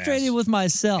frustrated with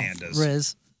myself, Pandas.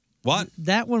 Riz. What?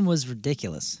 That one was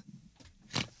ridiculous.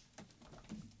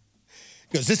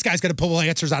 Because this guy's going to pull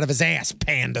answers out of his ass,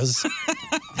 Pandas.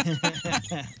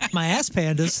 My ass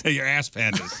pandas. Your ass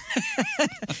pandas.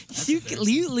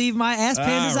 You leave my ass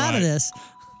pandas out of this.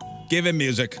 Give him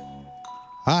music. All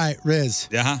right, Riz.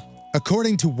 Yeah.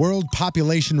 According to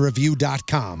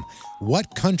worldpopulationreview.com,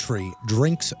 what country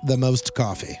drinks the most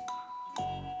coffee?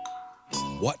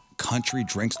 What country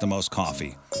drinks the most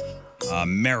coffee?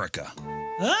 America.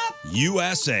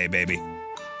 USA, baby.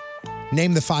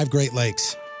 Name the 5 Great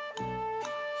Lakes.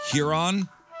 Huron,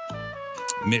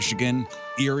 Michigan,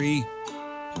 Erie,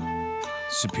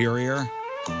 Superior.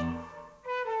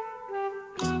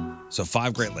 So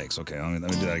 5 Great Lakes. Okay, let me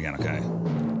do that again, okay?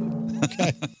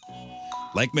 Okay.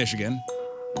 Lake Michigan,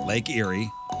 Lake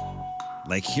Erie,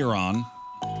 Lake Huron,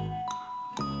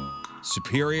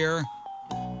 Superior.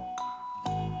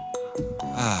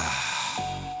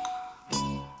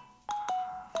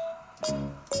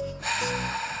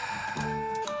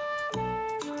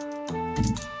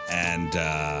 And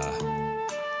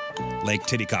Lake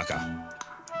Titicaca.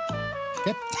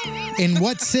 Yep. In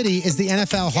what city is the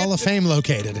NFL Hall of Fame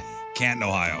located? Canton,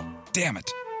 Ohio. Damn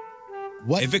it.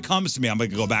 What? If it comes to me, I'm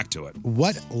going to go back to it.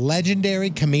 What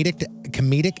legendary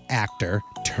comedic actor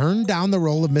turned down the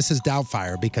role of Mrs.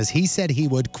 Doubtfire because he said he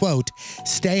would, quote,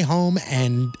 stay home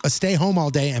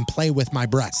all day and play with my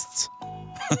breasts?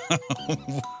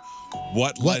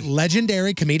 What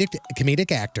legendary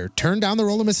comedic actor turned down the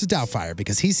role of Mrs. Doubtfire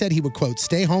because he said he would, quote,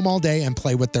 stay home all day and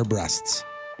play with their breasts?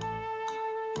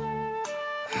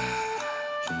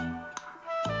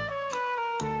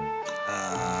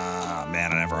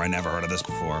 Man, I never heard of this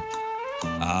before.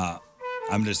 I'm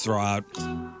going to just throw out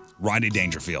Rodney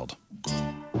Dangerfield.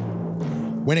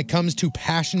 When it comes to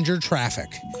passenger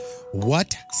traffic,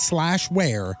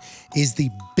 what/where is the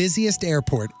busiest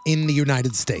airport in the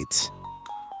United States?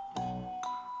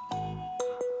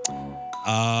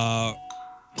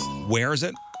 Where is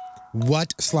it?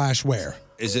 What/where?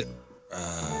 Is it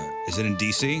in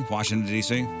D.C., Washington,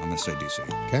 D.C.? I'm going to say D.C.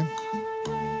 Okay.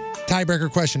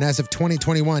 Tiebreaker question. As of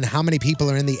 2021, how many people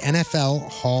are in the NFL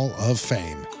Hall of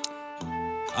Fame?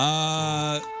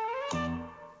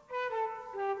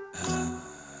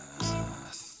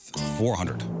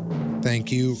 400.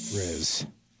 Thank you, Riz.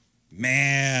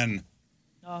 Man,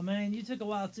 Oh man, you took a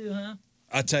while too, huh?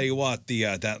 I'll tell you what, the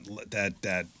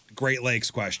that Great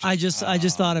Lakes question. I just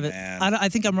thought of it. I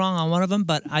think I'm wrong on one of them,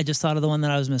 but I just thought of the one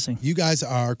that I was missing. You guys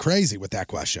are crazy with that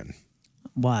question.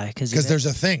 Why? Because there's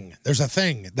a thing. There's a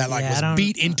thing that was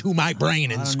beat into my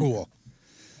brain in school.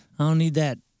 I don't need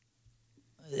that.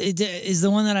 Is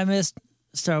the one that I missed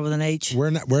start with an H?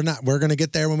 We're gonna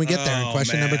get there when we get there in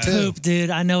question number 2. Poop, dude.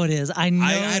 I know it is. I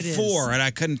had 4 and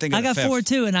I couldn't think of I got the fifth. 4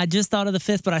 too, and I just thought of the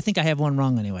 5th, but I think I have one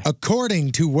wrong anyway.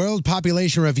 According to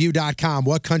worldpopulationreview.com,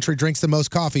 what country drinks the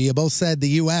most coffee? You both said the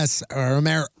U.S. or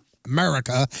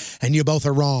America, and you both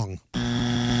are wrong.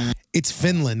 It's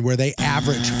Finland, where they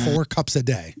average 4 cups a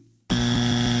day.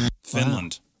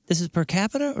 Finland. This is per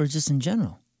capita or just in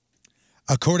general?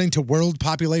 According to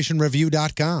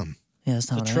worldpopulationreview.com. Yeah,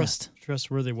 that's not what I asked.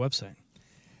 Trustworthy website.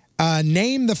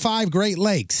 Name the 5 Great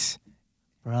Lakes.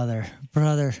 Brother.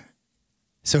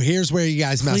 So here's where you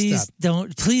guys messed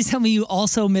up. Please tell me you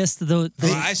also missed the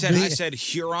I said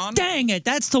Huron. Dang it,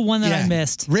 that's the one that I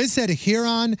missed. Riz said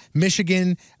Huron,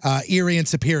 Michigan, Erie, and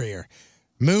Superior.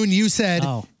 Moon, you said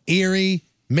Erie,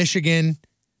 Michigan,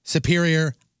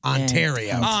 Superior,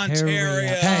 Ontario. Ontario.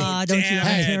 Hey, don't you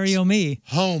Ontario me.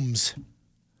 Holmes.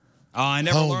 Oh, I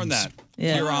never learned that.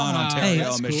 Yeah. Huron, Ontario, Hey,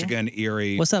 that's cool. Michigan,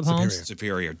 Erie. What's up, Holmes?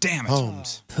 Superior. Damn it.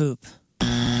 Holmes. Poop.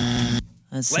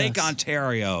 Lake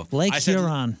Ontario. Lake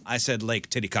Huron. I said Lake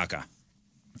Titicaca.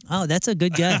 Oh, that's a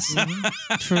good guess.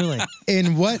 Truly.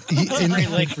 In what? Great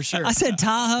Lake for sure. I said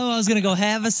Tahoe. I was going to go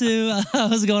Havasu. I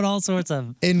was going all sorts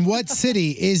of. In what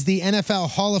city is the NFL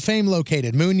Hall of Fame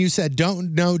located? Moon, you said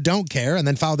don't know, don't care, and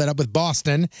then followed that up with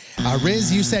Boston.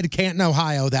 Riz, you said Canton,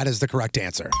 Ohio. That is the correct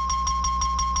answer.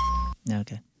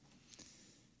 Okay.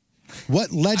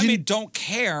 What legend? I mean, don't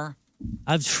care.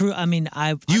 You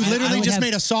literally just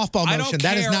made a softball motion.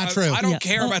 That is not true. I don't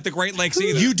care about the Great Lakes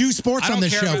either. You do sports on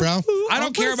this show, bro. I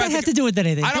don't care about What does that have to do with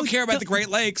anything? I don't care about the Great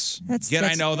Lakes. Yet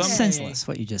I know them. Senseless,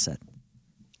 what you just said.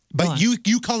 But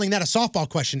you calling that a softball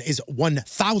question is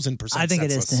 1,000% I think it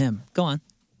is senseless. to him. Go on.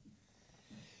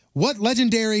 What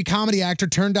legendary comedy actor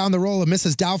turned down the role of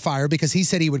Mrs. Doubtfire because he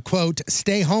said he would, quote,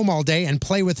 stay home all day and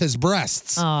play with his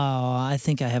breasts? Oh, I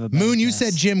think I have a better Moon, you guess.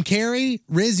 said Jim Carrey.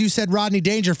 Riz, you said Rodney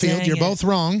Dangerfield. Dang You're it. both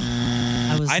wrong.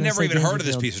 I never even heard of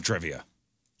this piece of trivia.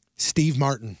 Steve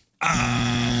Martin.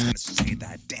 I was going to say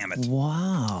that. Damn it.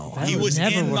 Wow. He was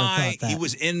never in would have my. thought that. He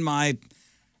was in my.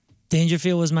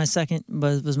 Dangerfield was my second.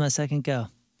 Was my second go.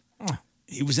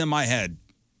 He was in my head.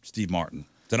 Steve Martin.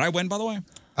 Did I win, by the way?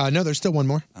 No, there's still one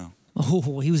more.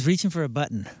 Oh, he was reaching for a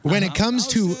button. When it comes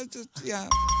to yeah.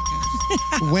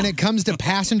 when it comes to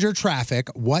passenger traffic,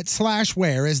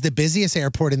 what/where is the busiest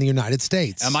airport in the United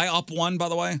States? Am I up 1, by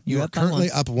the way? You are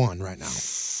currently up 1 right now.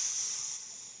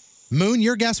 Moon,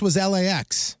 your guess was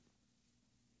LAX.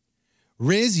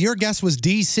 Riz, your guess was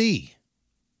DC.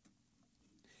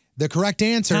 The correct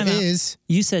answer Time out. is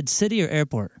You said city or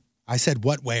airport? I said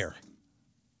where.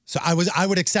 So I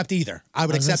would accept either. I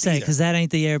would accept either. because that ain't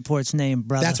the airport's name,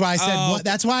 brother. That's why I said what.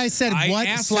 That's why I said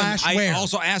what/where. I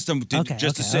also asked him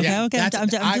just to say okay.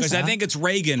 because I think it's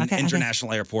Reagan Okay.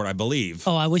 International Airport, I believe.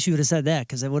 Oh, I wish you would have said that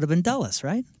because it would have been Dulles,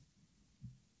 right?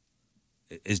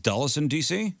 Is Dulles in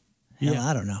D.C.? Yeah,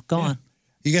 I don't know. Go on.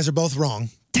 You guys are both wrong.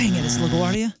 Dang it, it's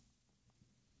LaGuardia.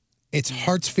 It's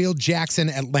Hartsfield-Jackson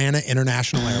Atlanta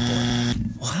International Airport.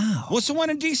 Wow. What's the one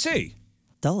in D.C.?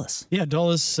 Dulles. Yeah,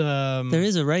 Dulles. There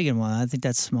is a Reagan one. I think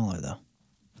that's smaller though.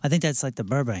 I think that's like the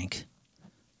Burbank.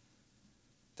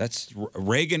 That's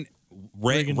Ronald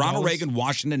Dulles? Reagan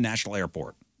Washington National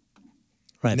Airport.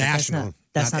 Right. but National,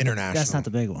 that's not not international. That's not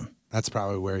the big one. That's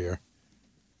probably where you're.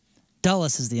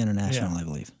 Dulles is the international, I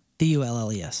believe.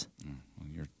 Dulles.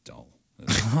 You're dull.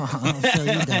 I'll show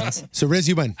you Dulles. So Riz,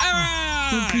 you win.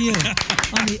 Good for you.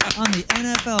 On the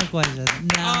NFL question.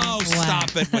 No,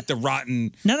 Stop it with the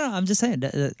rotten. No, I'm just saying.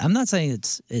 I'm not saying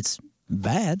it's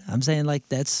bad. I'm saying like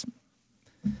that's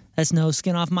no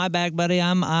skin off my back, buddy.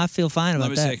 I feel fine about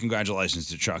Let me that. say congratulations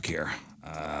to Chuck here.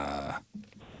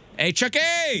 Hey,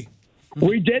 Chucky!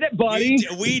 We did it, buddy.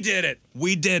 We did it.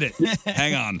 We did it.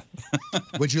 Hang on.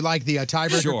 Would you like the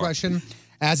tiebreaker Sure. question?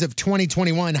 As of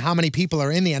 2021, how many people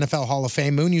are in the NFL Hall of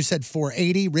Fame? Moon, you said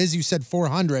 480. Riz, you said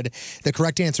 400. The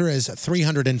correct answer is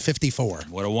 354.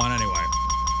 Would have won anyway.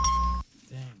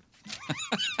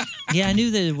 Yeah, I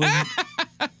knew that it wasn't.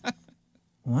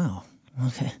 Wow.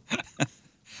 Okay.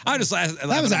 I'm just laughing.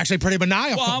 That was actually pretty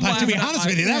maniacal. Well, but to be honest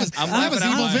with you, that was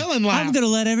evil villain laugh. I'm going to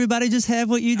let everybody just have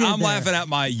what you did. I'm there. laughing at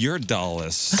my "you're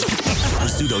dullest."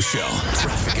 Rizzuto Show.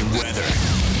 Traffic and weather.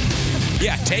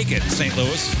 Yeah, take it, St.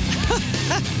 Louis.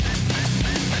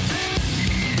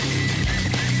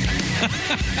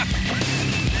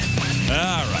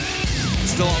 All right.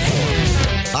 Still on 4.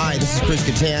 Hi, this is Chris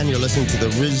Kattan. You're listening to the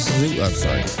Rizzuto. I'm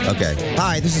sorry. Okay.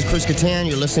 Hi, this is Chris Kattan.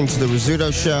 You're listening to the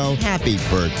Rizzuto Show. Happy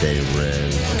birthday,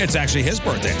 Riz. It's actually his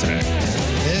birthday today.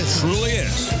 It is. Truly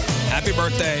is. Happy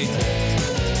birthday.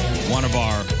 One of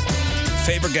our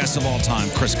favorite guests of all time,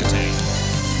 Chris Kattan.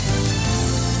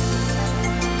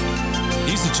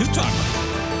 He's the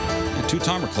two-timer. The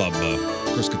two-timer club,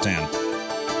 Chris Kattan.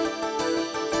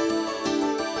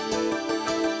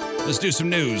 Let's do some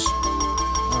news.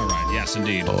 All right. Yes,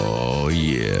 indeed. Oh,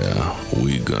 yeah.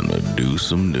 We gonna do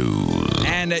some news.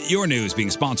 And your news being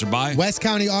sponsored by West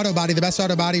County Auto Body, the best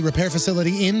auto body repair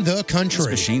facility in the country.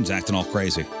 This machine's acting all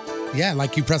crazy. Yeah,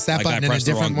 like you press that Like I button and a pressed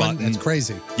the different wrong one. button. That's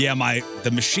crazy. Yeah,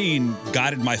 the machine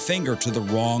guided my finger to the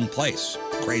wrong place.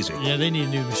 Crazy. Yeah, they need a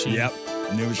new machine. Yep,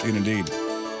 new machine indeed.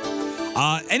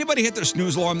 Anybody hit their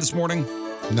snooze alarm this morning?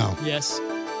 No. Yes.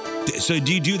 So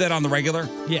do you do that on the regular?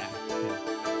 Yeah.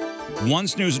 One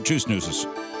snooze or two snoozes?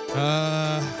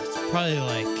 It's probably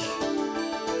like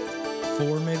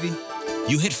 4 maybe.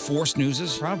 You hit 4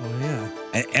 snoozes? Probably, yeah.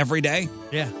 Every day?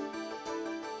 Yeah.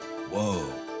 Whoa.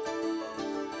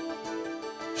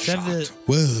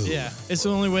 Whoa. Yeah, it's the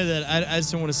only way that I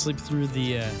just don't want to sleep through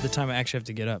the time I actually have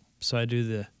to get up. So I do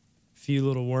the few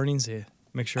little warnings to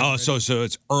make sure. Oh, so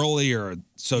it's earlier.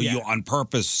 So Yeah. you on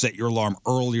purpose set your alarm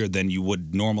earlier than you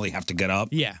would normally have to get up?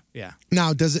 Yeah.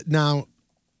 Now,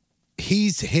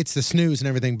 he hits the snooze and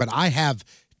everything, but I have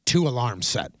 2 alarms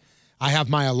set. I have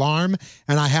my alarm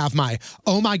and I have my,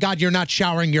 oh my God, you're not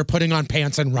showering, you're putting on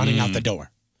pants and running out the door.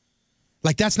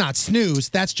 Like, that's not snooze.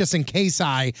 That's just in case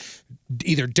I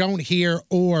either don't hear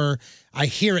or I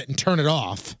hear it and turn it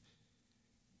off.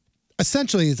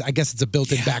 Essentially, I guess it's a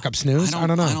built-in backup snooze. I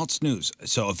don't know. I don't snooze.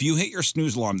 So if you hit your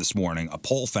snooze alarm this morning, a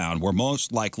poll found we're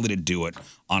most likely to do it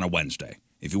on a Wednesday.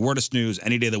 If you were to snooze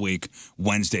any day of the week,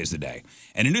 Wednesday is the day.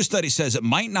 And a new study says it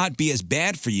might not be as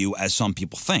bad for you as some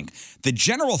people think. The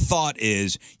general thought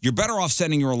is you're better off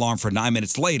setting your alarm for 9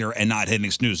 minutes later and not hitting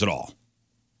snooze at all.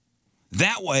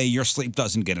 That way, your sleep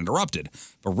doesn't get interrupted.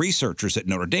 But researchers at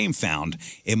Notre Dame found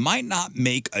it might not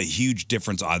make a huge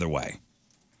difference either way.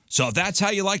 So if that's how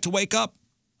you like to wake up,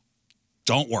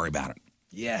 don't worry about it.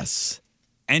 Yes.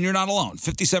 And you're not alone.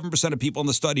 57% of people in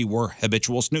the study were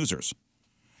habitual snoozers.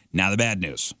 Now the bad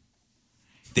news.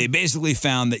 They basically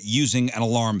found that using an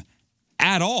alarm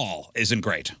at all isn't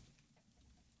great.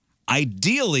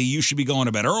 Ideally, you should be going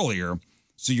to bed earlier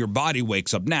so your body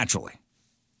wakes up naturally.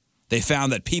 They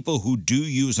found that people who do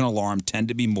use an alarm tend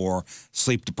to be more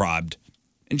sleep deprived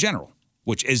in general,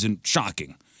 which isn't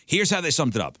shocking. Here's how they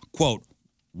summed it up. Quote,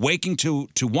 waking to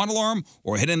one alarm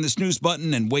or hitting the snooze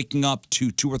button and waking up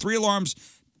to 2 or 3 alarms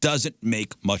doesn't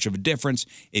make much of a difference.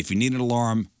 If you need an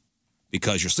alarm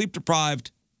because you're sleep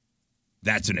deprived,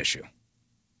 that's an issue.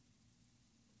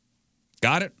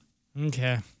 Got it?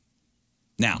 Okay.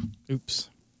 Now. Oops.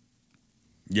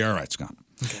 You're all right, Scott.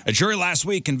 Okay. A jury last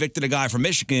week convicted a guy from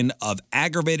Michigan of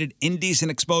aggravated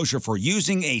indecent exposure for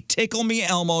using a Tickle Me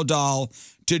Elmo doll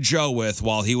to Joe with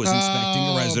while he was inspecting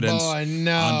a residence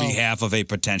on behalf of a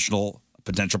potential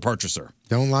purchaser.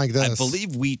 Don't like this. I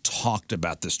believe we talked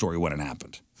about this story when it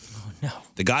happened. Oh, no.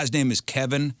 The guy's name is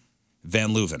Kevin Van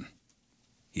Leuven.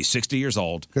 He's 60 years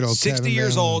old. Good old 60 Kevin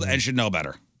years Van old Leuven. and should know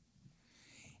better.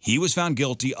 He was found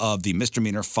guilty of the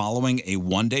misdemeanor following a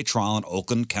one-day trial in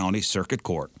Oakland County Circuit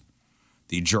Court.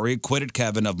 The jury acquitted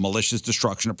Kevin of malicious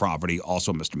destruction of property,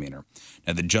 also a misdemeanor.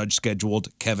 Now, the judge scheduled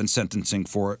Kevin's sentencing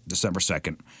for December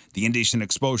 2nd. The indecent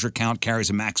exposure count carries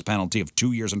a max penalty of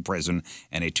 2 years in prison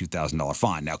and a $2,000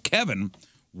 fine. Now, Kevin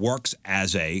works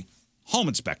as a home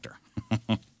inspector.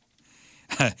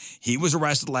 He was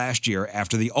arrested last year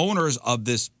after the owners of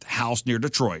this house near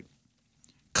Detroit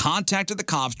contacted the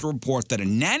cops to report that a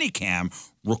nanny cam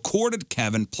recorded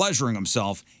Kevin pleasuring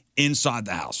himself inside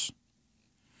the house.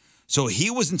 So he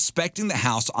was inspecting the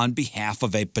house on behalf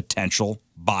of a potential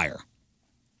buyer.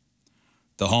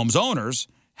 The home's owners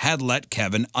had let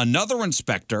Kevin, another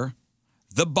inspector,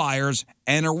 the buyers,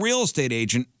 and a real estate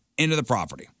agent into the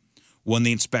property. When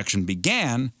the inspection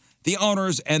began, the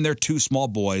owners and their 2 small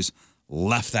boys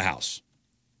left the house,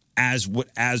 as what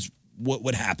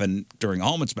would happen during a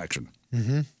home inspection.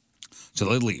 Mm-hmm. So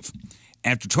they leave.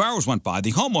 After 2 hours went by,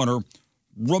 the homeowner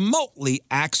remotely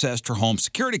accessed her home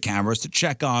security cameras to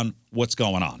check on what's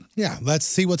going on. Yeah, let's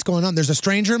see what's going on. There's a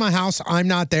stranger in my house. I'm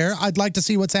not there. I'd like to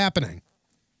see what's happening.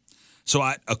 So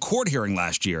at a court hearing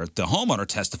last year, the homeowner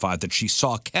testified that she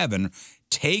saw Kevin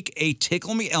take a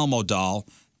Tickle Me Elmo doll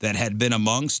that had been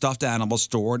among stuffed animals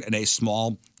stored in a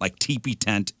small, like, teepee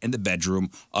tent in the bedroom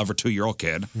of her 2-year-old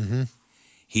kid. Mm-hmm.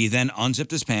 He then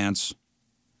unzipped his pants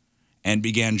and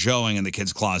began joeing in the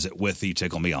kid's closet with the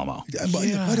Tickle Me Elmo.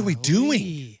 What are we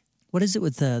doing? What is it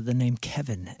with the name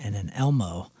Kevin and an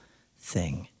Elmo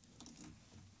thing?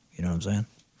 You know what I'm saying?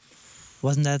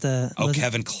 Wasn't that the... Oh,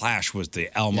 Kevin Clash was the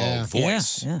Elmo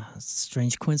voice. Yeah, it's a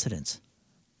strange coincidence.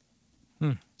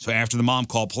 So after the mom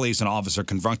called police, an officer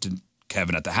confronted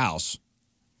Kevin at the house.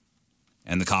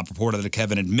 And the cop reported that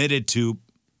Kevin admitted to...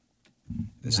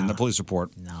 This is in the police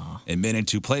report. No. Admitted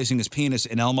to placing his penis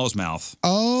in Elmo's mouth.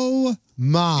 Oh,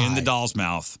 my. In the doll's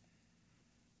mouth.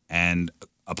 And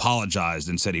apologized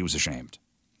and said he was ashamed.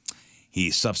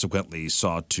 He subsequently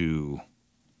sought to,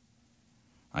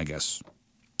 I guess,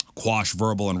 quash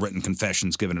verbal and written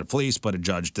confessions given to police, but a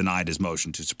judge denied his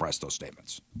motion to suppress those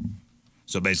statements.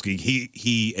 So basically,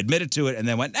 he admitted to it and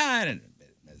then went, nah, I didn't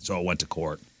admit it. So it went to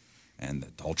court, and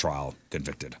the whole trial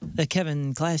convicted. The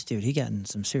Kevin Clash dude, he got in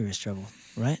some serious trouble,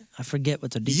 right? I forget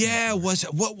what the details Yeah,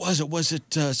 what was it? Was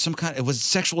it some kind? It was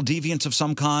sexual deviance of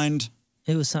some kind.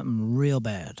 It was something real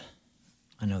bad.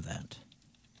 I know that.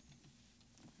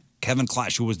 Kevin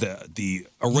Clash, who was the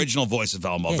original voice of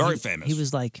Elmo, very famous. He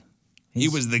was like... He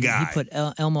was the guy. He put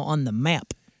Elmo on the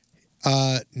map.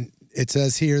 It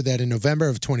says here that in November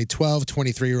of 2012,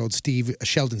 23-year-old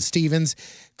Sheldon Stevens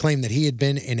claimed that he had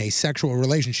been in a sexual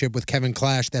relationship with Kevin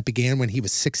Clash that began when he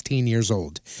was 16 years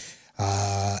old.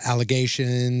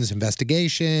 Allegations,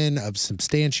 investigation of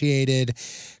substantiated.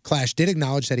 Clash did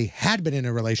acknowledge that he had been in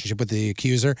a relationship with the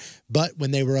accuser, but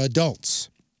when they were adults.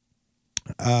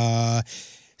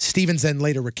 Stevens then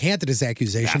later recanted his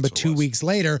accusation, but 2 weeks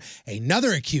later,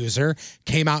 another accuser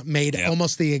came out and made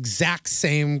almost the exact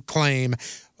same claim,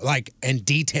 and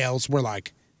details were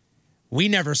like, we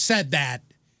never said that,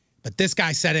 but this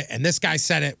guy said it, and this guy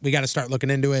said it. We got to start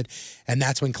looking into it. And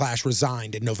that's when Clash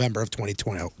resigned in November of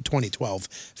 2012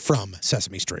 from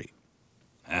Sesame Street.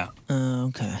 Yeah.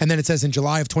 Okay. And then it says in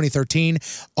July of 2013,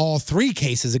 all 3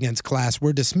 cases against Clash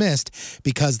were dismissed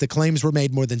because the claims were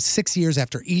made more than 6 years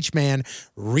after each man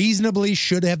reasonably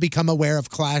should have become aware of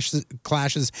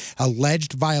Clash's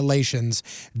alleged violations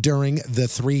during the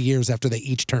 3 years after they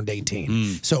each turned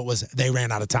 18. So they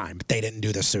ran out of time. But they didn't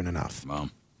do this soon enough. Well.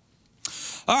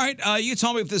 All right, you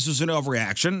tell me if this was an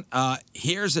overreaction.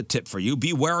 Here's a tip for you.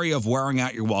 Be wary of wearing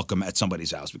out your welcome at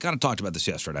somebody's house. We kind of talked about this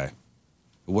yesterday.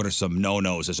 What are some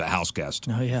no-nos as a house guest?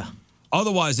 Oh, yeah.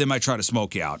 Otherwise, they might try to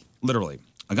smoke you out, literally.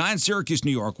 A guy in Syracuse,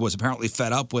 New York, was apparently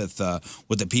fed up with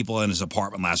the people in his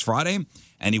apartment last Friday,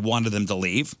 and he wanted them to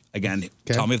leave. Again,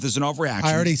 tell me if this is an overreaction.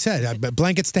 I already said,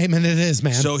 blanket statement it is,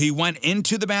 man. So he went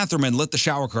into the bathroom and lit the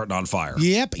shower curtain on fire.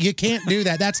 Yep, you can't do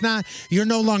that. That's not, you're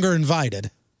no longer invited.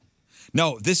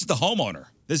 No, this is the homeowner.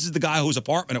 This is the guy whose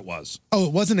apartment it was. Oh,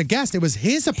 it wasn't a guest. It was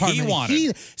his apartment. He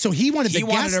wanted the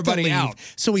guest everybody to leave, out.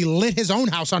 So he lit his own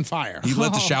house on fire. He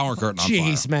lit the shower curtain on fire.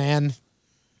 Jeez, man.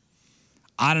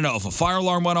 I don't know if a fire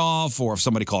alarm went off or if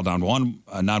somebody called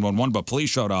 911, but police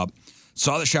showed up,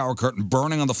 saw the shower curtain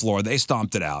burning on the floor. They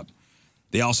stomped it out.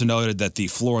 They also noted that the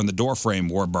floor and the door frame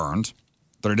were burned.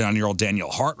 39-year-old Daniel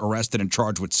Hart arrested and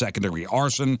charged with second-degree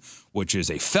arson, which is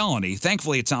a felony.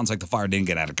 Thankfully, it sounds like the fire didn't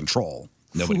get out of control.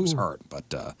 Nobody was hurt, but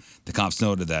the cops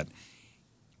noted that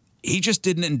he just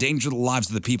didn't endanger the lives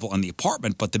of the people in the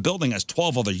apartment, but the building has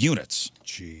 12 other units.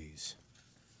 Jeez.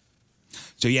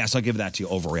 So, yes, I'll give that to you,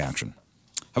 overreaction.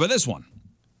 How about this one?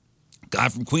 Guy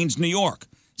from Queens, New York,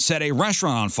 set a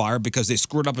restaurant on fire because they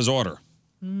screwed up his order.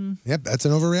 Yep, that's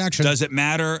an overreaction. Does it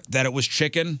matter that it was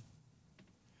chicken?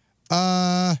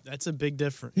 That's a big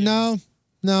difference. No,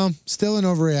 still an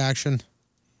overreaction.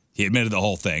 He admitted the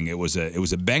whole thing. It was a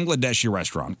Bangladeshi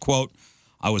restaurant. Quote,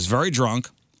 I was very drunk.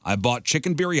 I bought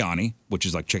chicken biryani, which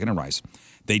is like chicken and rice.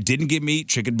 They didn't give me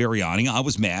chicken biryani. I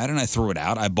was mad, and I threw it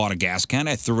out. I bought a gas can.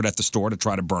 I threw it at the store to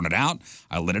try to burn it out.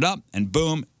 I lit it up, and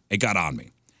boom, it got on me.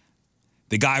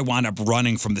 The guy wound up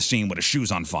running from the scene with his shoes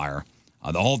on fire.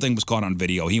 The whole thing was caught on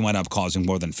video. He wound up causing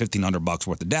more than $1,500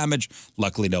 worth of damage.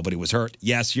 Luckily, nobody was hurt.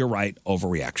 Yes, you're right.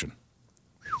 Overreaction.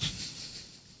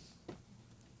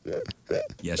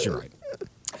 Yes, you're right.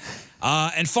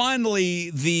 And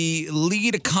finally, the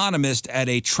lead economist at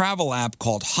a travel app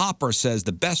called Hopper says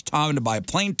the best time to buy a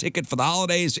plane ticket for the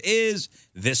holidays is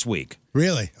this week.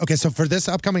 Really? Okay, so for this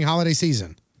upcoming holiday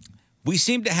season. We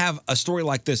seem to have a story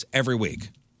like this every week.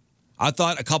 I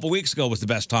thought a couple weeks ago was the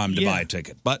best time to buy a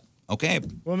ticket, but Okay.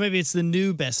 Well, maybe it's the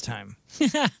new best time.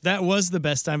 That was the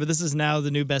best time, but this is now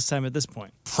the new best time at this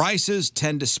point. Prices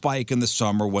tend to spike in the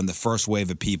summer when the first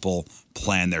wave of people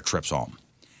plan their trips home.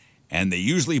 And they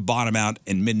usually bottom out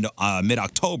in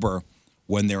mid-October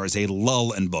when there is a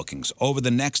lull in bookings. Over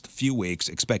the next few weeks,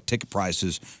 expect ticket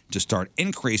prices to start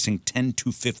increasing $10 to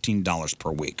 $15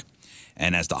 per week.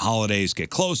 And as the holidays get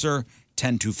closer,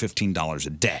 $10 to $15 a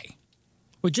day.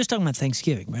 We're just talking about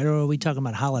Thanksgiving, right? Or are we talking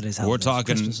about holidays? We're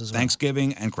talking Christmas as well?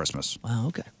 Thanksgiving and Christmas. Wow,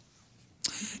 okay.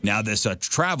 Now, this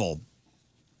travel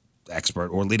expert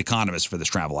or lead economist for this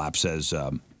travel app says,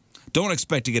 don't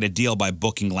expect to get a deal by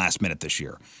booking last minute this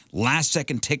year. Last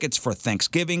second tickets for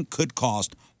Thanksgiving could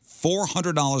cost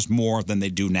 $400 more than they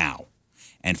do now,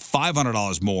 and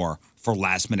 $500 more for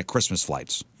last minute Christmas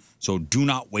flights. So do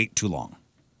not wait too long.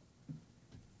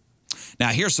 Now,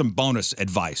 here's some bonus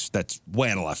advice that's way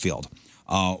out of left field.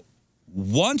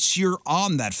 Once you're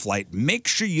on that flight, make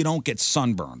sure you don't get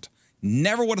sunburned.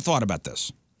 Never would have thought about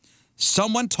this.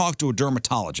 Someone talked to a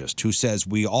dermatologist who says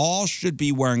we all should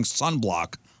be wearing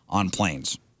sunblock on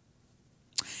planes,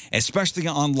 especially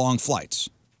on long flights,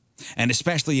 and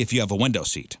especially if you have a window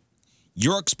seat.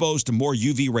 You're exposed to more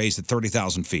UV rays at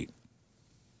 30,000 feet.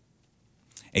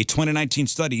 A 2019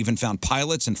 study even found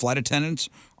pilots and flight attendants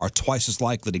are twice as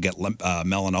likely to get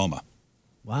melanoma.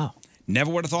 Wow.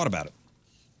 Never would have thought about it.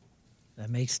 That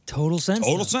makes total sense.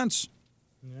 Total sense.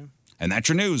 Yeah. And that's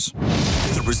your news.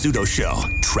 The Rizzuto Show,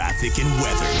 traffic and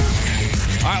weather.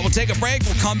 All right, we'll take a break.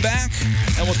 We'll come back,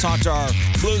 and we'll talk to our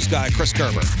blues guy, Chris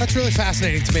Kerber. That's really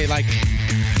fascinating to me. Like,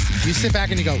 you sit back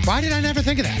and you go, why did I never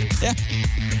think of that? Yeah.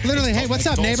 Literally, hey, what's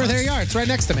up, neighbor? There you are. It's right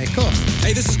next to me. Cool.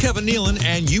 Hey, this is Kevin Nealon,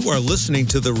 and you are listening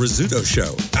to The Rizzuto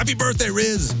Show. Happy birthday,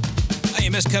 Riz. Hey,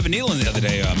 you missed Kevin Nealon the other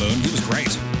day, Moon. He was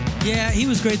great. Yeah, he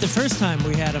was great the first time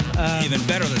we had him. Even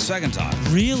better the second time.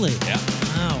 Really? Yeah.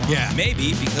 Oh, wow. Yeah,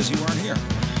 maybe because you weren't here.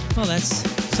 Well, that's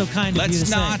so kind of you to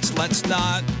say. Let's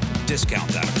not discount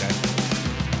that, okay?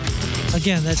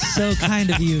 Again, that's so kind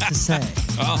of you to say.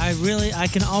 Well, I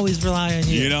can always rely on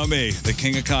you. You know me, the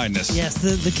king of kindness. Yes,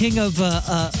 the king of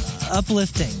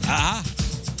uplifting.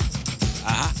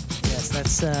 Yes,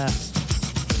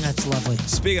 that's lovely.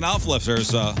 Speaking of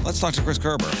uplifters, let's talk to Chris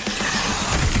Kerber.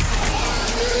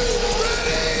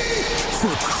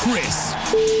 For Chris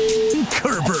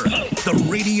Kerber, the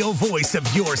radio voice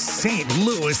of your St.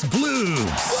 Louis Blues.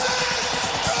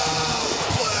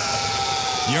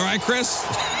 You all right, Chris?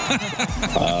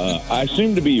 I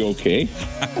seem to be okay.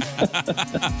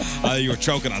 You were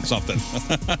choking on something.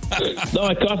 No,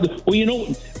 I coughed. Well, you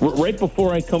know, right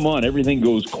before I come on, everything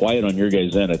goes quiet on your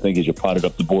guys' end, I think, as you potted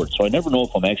up the board. So I never know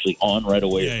if I'm actually on right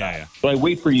away or not. So I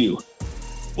wait for you.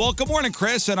 Well, good morning,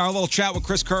 Chris. And our little chat with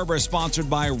Chris Kerber is sponsored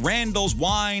by Randall's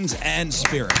Wines and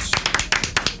Spirits.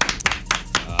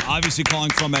 Obviously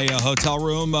calling from a hotel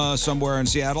room somewhere in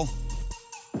Seattle.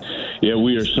 Yeah,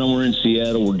 we are somewhere in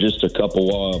Seattle. We're just a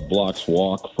couple blocks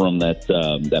walk from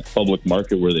that public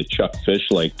market where they chuck fish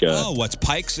like... what's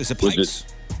Pikes? Is it Pikes?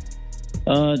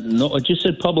 No, it just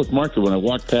said public market when I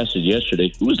walked past it yesterday.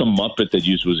 It was a Muppet that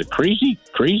was a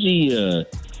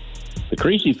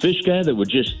crazy fish guy that would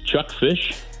just chuck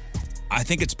fish. I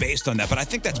think it's based on that, but I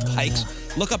think that's Pikes.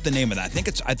 Yeah. Look up the name of that.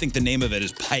 I think the name of it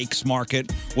is Pikes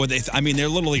Market, where they're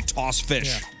literally toss fish.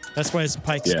 Yeah. That's why it's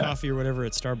Pikes Coffee or whatever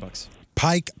at Starbucks.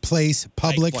 Pike Place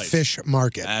Public Fish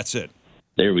Market. That's it.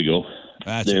 There we go.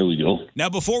 We go. Now,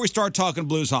 before we start talking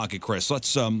Blues hockey, Chris,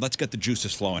 let's get the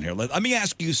juices flowing here. Let me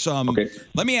ask you some. Okay.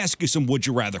 Let me ask you some would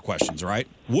you rather questions. All right?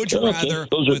 Would you rather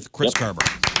with Chris Kerber?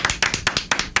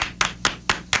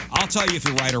 I'll tell you if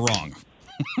you're right or wrong.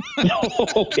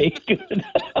 Okay, good.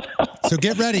 So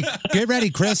get ready,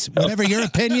 Chris. Whatever your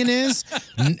opinion is,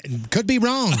 could be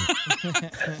wrong.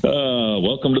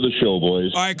 Welcome to the show,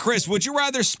 boys. All right, Chris, would you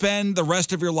rather spend the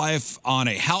rest of your life on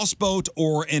a houseboat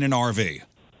or in an RV?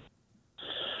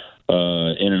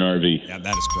 In an RV. Yeah,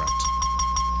 that is correct.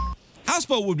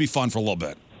 Houseboat would be fun for a little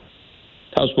bit.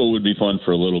 Houseboat would be fun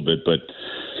for a little bit, but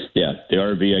yeah, the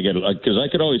RV, because I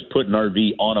could always put an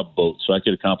RV on a boat, so I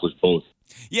could accomplish both.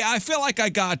 Yeah, I feel like I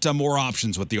got more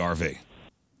options with the RV.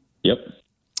 Yep.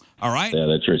 All right. Yeah,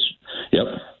 that's right. Yep.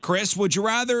 Chris, would you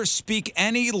rather speak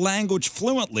any language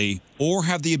fluently or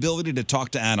have the ability to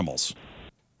talk to animals?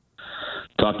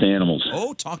 Talk to animals.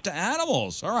 Oh, talk to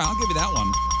animals. All right, I'll give you that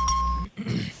one.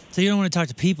 So you don't want to talk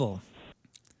to people.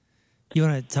 You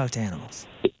want to talk to animals.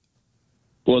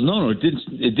 Well, no, it didn't.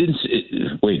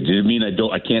 Wait, did it mean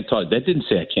I can't talk? That didn't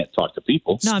say I can't talk to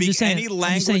people. No, I'm just saying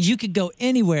you could go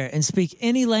anywhere and speak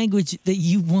any language that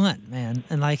you want, man.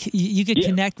 And like you could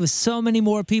connect with so many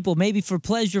more people, maybe for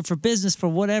pleasure, for business, for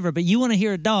whatever. But you want to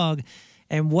hear a dog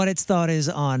and what its thought is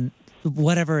on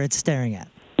whatever it's staring at.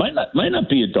 Might not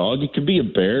be a dog. It could be a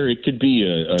bear. It could be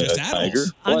a tiger.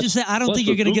 I'm just saying, I don't think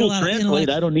you're going to get a lot of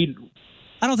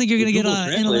I don't think you're going to get a lot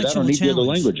of intellectual I don't need the other challenge.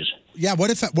 languages. Yeah, what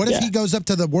if he goes up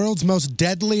to the world's most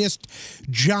deadliest,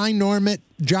 ginormous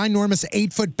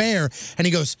 8-foot bear, and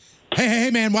he goes,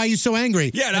 hey, man, why are you so angry?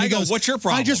 Yeah, and he I go, what's your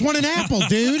problem? I just want an apple,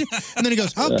 dude. And then he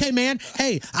goes, okay, man,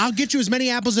 hey, I'll get you as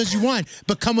many apples as you want,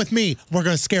 but come with me. We're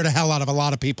going to scare the hell out of a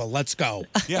lot of people. Let's go.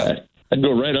 Yeah. I'd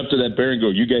go right up to that bear and go,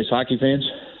 you guys hockey fans?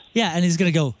 Yeah, and he's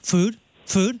going to go, food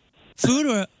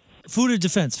or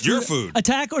defense? Your food.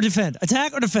 Attack or defend?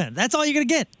 Attack or defend? That's all you're going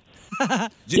to get.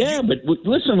 Yeah, but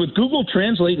listen, with Google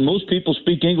Translate, most people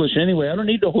speak English anyway. I don't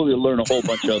need to learn a whole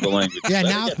bunch of other languages.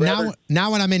 Yeah, now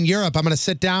when I'm in Europe, I'm going to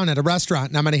sit down at a restaurant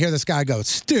and I'm going to hear this guy go,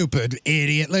 stupid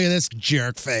idiot, look at this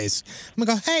jerk face. I'm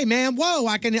going to go, hey, man, whoa,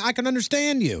 I can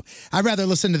understand you. I'd rather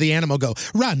listen to the animal go,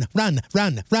 run, run,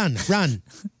 run, run, run.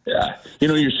 Yeah.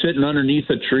 You're sitting underneath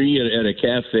a tree at a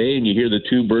cafe and you hear the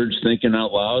two birds thinking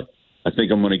out loud. I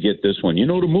think I'm going to get this one.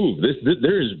 To move.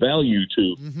 There is value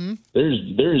to there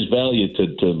is value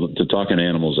to talking to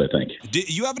animals, I think. Do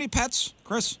you have any pets,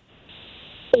 Chris?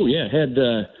 Oh yeah,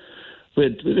 we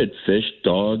had fish,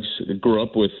 dogs. I grew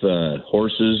up with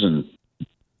horses and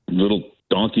little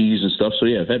donkeys and stuff. So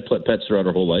yeah, I've had pets throughout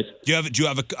our whole life. Do you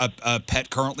have a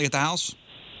pet currently at the house?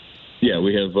 Yeah,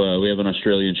 we have an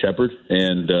Australian Shepherd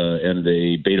and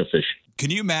a betta fish. Can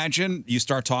you imagine you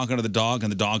start talking to the dog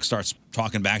and the dog starts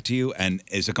talking back to you and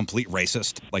is a complete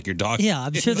racist like your dog? Yeah,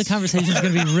 I'm sure the conversation is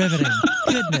going to be riveting.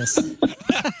 Goodness.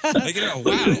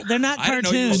 Wow. They're not I didn't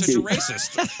know you were such a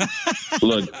racist.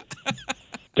 Look,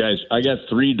 guys, I got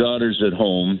 3 daughters at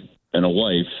home and a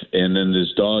wife, and then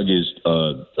this dog is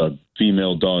a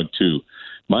female dog too.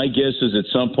 My guess is at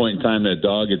some point in time that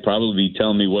dog would probably be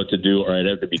telling me what to do, or I'd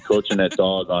have to be coaching that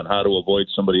dog on how to avoid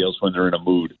somebody else when they're in a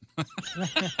mood.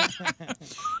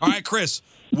 All right, Chris,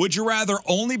 would you rather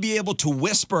only be able to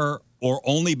whisper or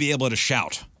only be able to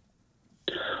shout?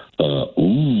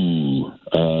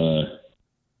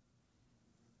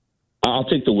 I'll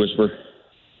take the whisper.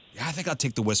 Yeah, I think I'll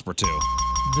take the whisper too.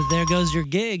 But there goes your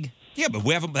gig. Yeah, but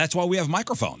that's why we have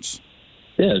microphones.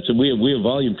 Yeah, so we have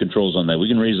volume controls on that. We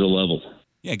can raise the level.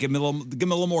 Yeah, give me a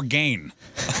little more gain.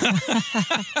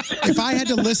 If I had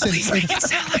to listen, Make it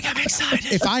sound like I'm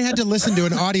excited. If I had to listen to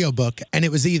an audiobook and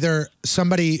it was either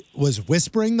somebody was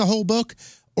whispering the whole book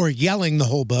or yelling the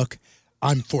whole book,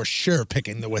 I'm for sure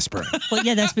picking the whispering. Well,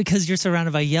 yeah, that's because you're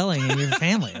surrounded by yelling in your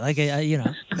family. Like,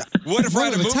 What if we're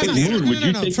at a movie theater? Would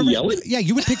you take yelling? Yeah,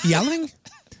 you would pick yelling?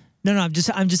 No, I'm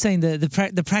just saying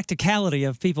the practicality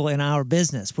of people in our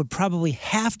business would probably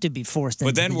have to be forced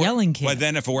into the yelling camp. But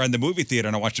then if we're in the movie theater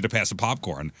and I want you to pass the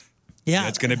popcorn, yeah,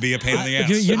 it's going to be a pain in the ass.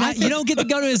 You don't get to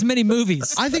go to as many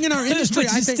movies. I think in our industry,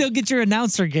 but you still get your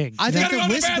announcer gig. I think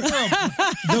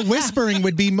the whispering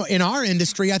would be in our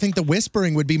industry. I think the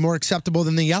whispering would be more acceptable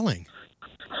than the yelling.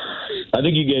 I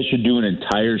think you guys should do an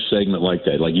entire segment like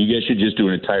that. Like, you guys should just do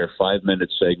an entire 5-minute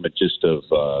segment just of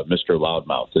Mr.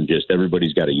 Loudmouth and just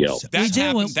everybody's got to yell. That's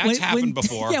happened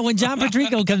before. Yeah, when John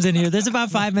Patrico comes in here, there's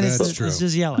about 5 minutes. That's true. It's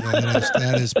just yelling. Yeah,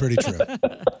 that is pretty true.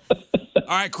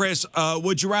 All right, Chris,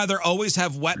 would you rather always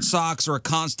have wet socks or a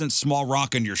constant small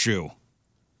rock in your shoe?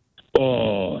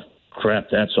 Oh, crap,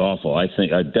 that's awful. I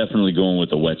think I'd definitely going with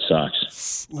the wet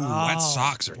socks. Ooh, wet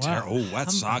socks are terrible. Oh,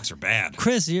 wet socks are bad.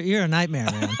 Chris, you're a nightmare,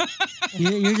 man.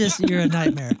 you're a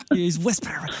nightmare. He's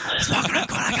whispering. He's walking around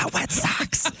going, I got wet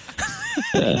socks.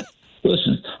 Yeah.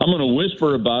 Listen, I'm going to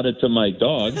whisper about it to my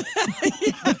dog.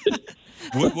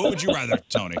 What would you rather,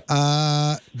 Tony?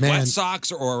 Man. Wet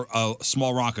socks or a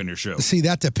small rock on your shoe? See,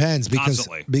 that depends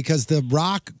because the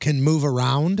rock can move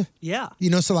around. Yeah.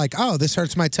 So like, oh, this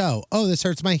hurts my toe. Oh, this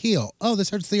hurts my heel. Oh, this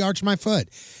hurts the arch of my foot.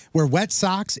 Where wet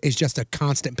socks is just a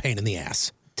constant pain in the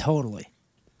ass. Totally.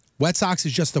 Wet socks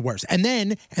is just the worst. And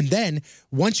then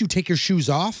once you take your shoes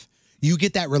off, you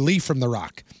get that relief from the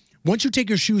rock. Once you take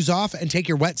your shoes off and take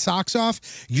your wet socks off,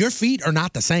 your feet are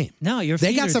not the same. No, your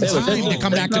feet are some time to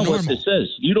come back to normal. That's not what it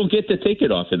says. You don't get to take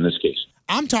it off in this case.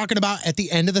 I'm talking about at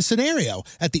the end of the scenario.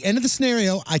 At the end of the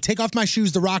scenario, I take off my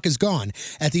shoes, the rock is gone.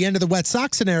 At the end of the wet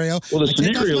sock scenario, well, the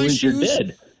scenario is you're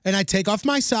dead. And I take off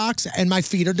my socks, and my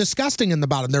feet are disgusting in the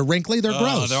bottom. They're wrinkly. They're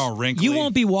gross. They're all wrinkly. You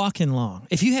won't be walking long.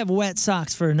 If you have wet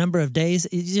socks for a number of days,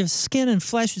 your skin and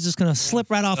flesh is just going to slip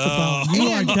right off the bone.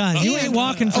 You are done. You ain't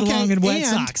walking for long in wet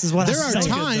socks is what I'm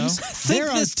saying.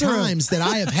 There are times that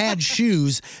I have had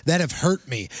shoes that have hurt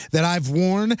me, that I've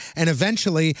worn, and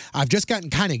eventually I've just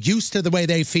gotten kind of used to the way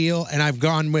they feel, and I've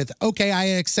gone with, okay, I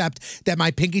accept that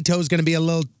my pinky toe is going to be a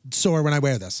little sore when I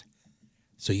wear this.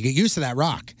 So you get used to that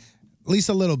rock. At least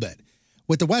a little bit.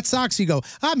 With the wet socks, you go,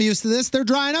 I'm used to this. They're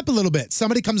drying up a little bit.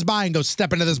 Somebody comes by and goes,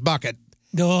 step into this bucket.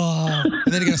 Oh.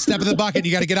 And then you got to step in the bucket and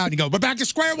you got to get out and you go, we're back to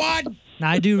square one. Now,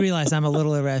 I do realize I'm a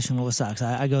little irrational with socks.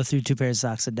 I go through 2 pairs of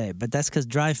socks a day, but that's because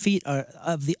dry feet are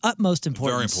of the utmost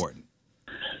importance. Very important.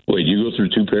 Wait, you go through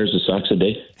 2 pairs of socks a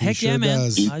day? Heck yeah, man.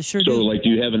 I sure So, do. like, do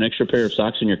you have an extra pair of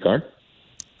socks in your car?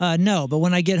 No, but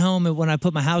when I get home and when I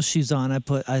put my house shoes on,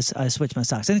 I switch my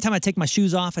socks. Anytime I take my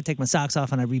shoes off, I take my socks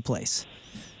off and I replace.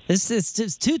 It's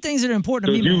just 2 things that are important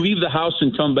So to if me. you leave the house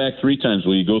and come back 3 times,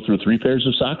 will you go through 3 pairs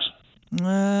of socks?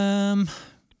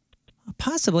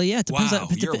 Possibly, yeah. It depends. Wow,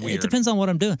 you're weird. It depends on what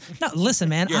I'm doing. No, listen,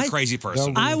 man. You're a crazy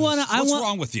person. What's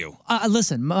wrong with you?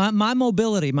 Listen, my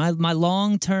mobility, my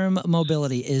long-term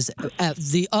mobility is at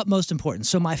the utmost importance.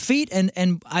 So my feet,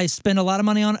 and I spend a lot of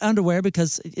money on underwear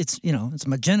because it's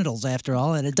my genitals after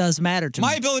all, and it does matter to me.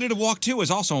 My ability to walk too is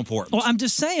also important. Well, I'm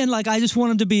just saying, like, I just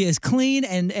want them to be as clean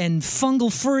and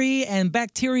fungal free and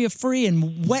bacteria free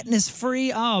and wetness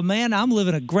free. Oh man, I'm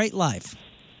living a great life.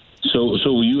 So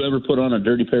will you ever put on a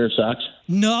dirty pair of socks?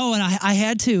 No, and I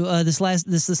had to this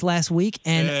last week,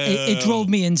 and it drove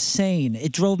me insane.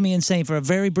 It drove me insane. For a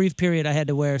very brief period, I had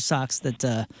to wear socks that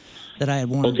I had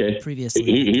worn previously.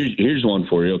 Here's one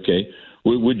for you. Okay,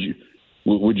 would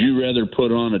you rather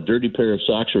put on a dirty pair of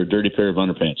socks or a dirty pair of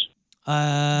underpants?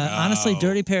 Honestly,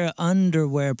 dirty pair of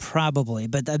underwear probably,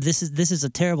 but this is a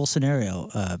terrible scenario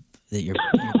that you're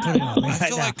putting on me. I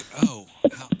feel like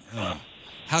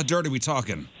how dirty are we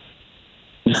talking?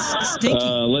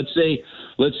 Stinky.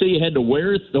 Let's say you had to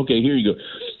wear it. Okay, here you go.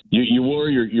 You wore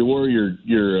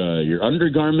your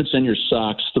undergarments and your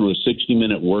socks through a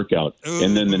 60-minute workout,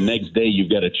 and then the next day you've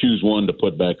got to choose one to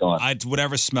put back on.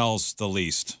 Whatever smells the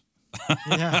least.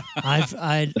 Yeah,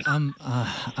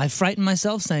 I frightened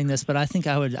myself saying this, but I think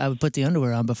I would put the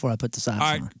underwear on before I put the socks on.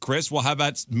 All right, Chris. Well, how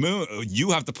about Moon? You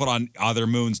have to put on either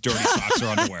Moon's dirty socks or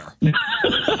underwear.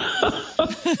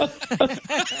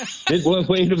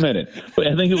 Wait a minute.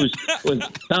 I think it was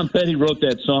Tom Petty wrote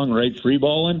that song, right? Free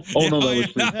balling? Oh, no, that was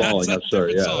free balling. I'm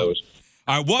sorry. Yeah,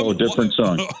 that was a different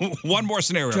song. One more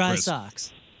scenario, Dry Chris.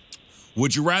 socks.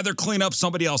 Would you rather clean up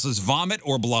somebody else's vomit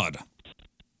or blood?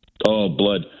 Oh,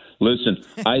 blood. Listen,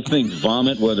 I think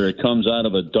vomit, whether it comes out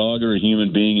of a dog or a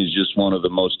human being, is just one of the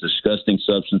most disgusting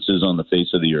substances on the face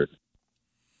of the earth.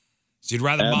 So you'd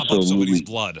rather mop up somebody's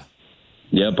blood?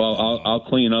 Yep, I'll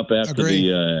clean up after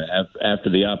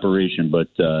the operation, but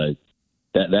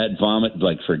that vomit,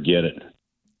 like, forget it.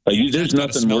 There's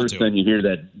nothing worse than you hear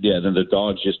that. Yeah, then the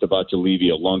dog's just about to leave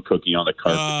you a lung cookie on the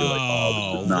carpet. You're like,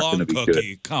 oh, this is not going to be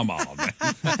cookie. good. Come on, man.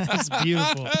 That's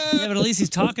beautiful. Yeah, but at least he's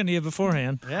talking to you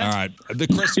beforehand. Yeah. All right,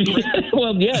 Chris.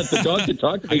 Well, yeah, if the dog can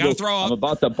talk to me, I'm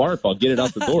about to barf. I'll get it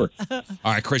out the door. All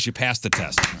right, Chris, you passed the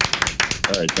test.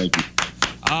 All right, thank you.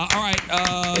 All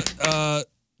right,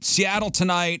 Seattle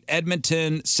tonight,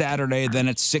 Edmonton Saturday, then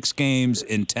it's 6 games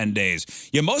in 10 days.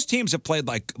 Yeah, most teams have played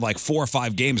like 4 or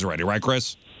 5 games already, right,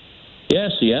 Chris? Yeah,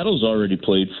 Seattle's already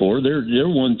played 4. They're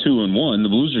 1-2-1. The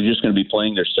Blues are just going to be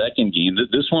playing their second game.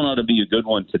 This one ought to be a good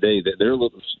one today. They're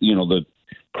the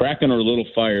Kraken are a little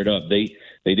fired up. They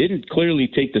didn't clearly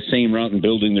take the same route in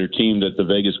building their team that the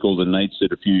Vegas Golden Knights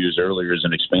did a few years earlier as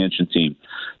an expansion team.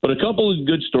 But a couple of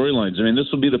good storylines. I mean, this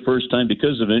will be the first time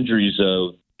because of injuries.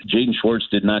 Jaden Schwartz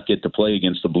did not get to play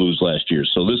against the Blues last year,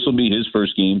 so this will be his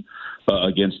first game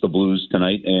against the Blues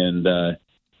tonight, and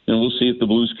we'll see if the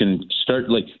Blues can start.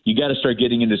 Like, you got to start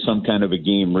getting into some kind of a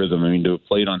game rhythm. I mean, to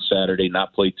play it on Saturday,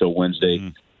 not play till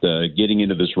Wednesday. Getting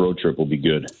into this road trip will be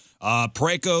good.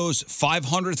 Parayko's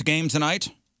 500th game tonight.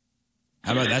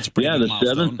 How about that's a pretty good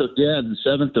milestone. The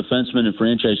seventh defenseman in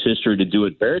franchise history to do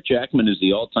it. Barrett Jackman is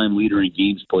the all-time leader in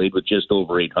games played with just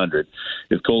over 800.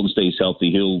 If Colton stays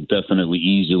healthy, he'll definitely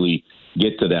easily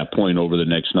get to that point over the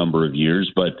next number of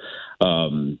years. But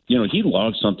he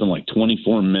logged something like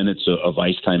 24 minutes of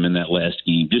ice time in that last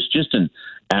game. Just an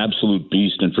absolute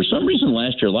beast. And for some reason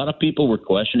last year, a lot of people were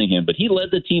questioning him, but he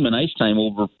led the team in ice time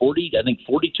over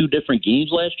 42 different games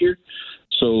last year.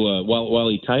 So while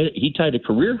he tied a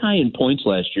career high in points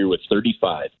last year with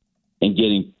 35 and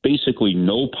getting basically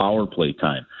no power play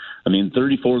time. I mean,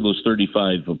 34 of those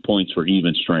 35 points were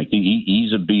even strength.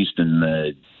 He's a beast, and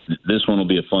this one will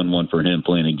be a fun one for him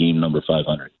playing in game number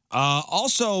 500.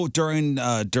 Also, during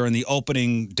the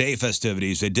opening day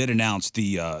festivities, they did announce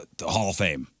the Hall of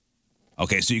Fame.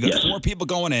 Okay, so you got 4 people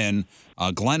going in: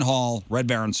 Glenn Hall, Red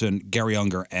Berenson, Gary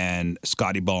Unger, and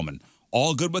Scotty Bowman.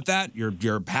 All good with that?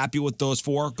 You're happy with those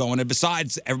 4 going in?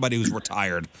 Besides everybody who's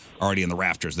retired already in the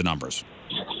rafters, the numbers.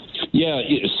 Yeah,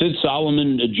 Sid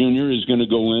Solomon Jr. is going to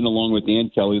go in along with Dan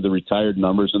Kelly, the retired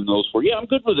numbers, and those 4. Yeah, I'm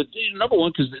good with it. Number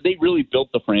one, because they really built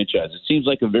the franchise. It seems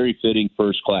like a very fitting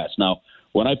first class. Now,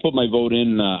 when I put my vote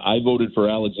in, I voted for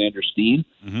Alexander Steen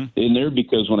in there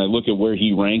because when I look at where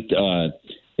he ranked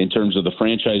in terms of the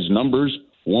franchise numbers,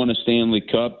 won a Stanley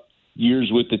Cup, years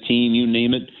with the team, you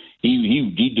name it,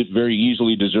 he very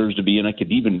easily deserves to be, and I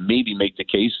could even maybe make the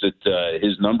case that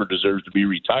his number deserves to be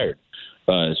retired,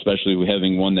 especially with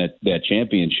having won that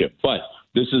championship. But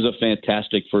this is a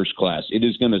fantastic first class.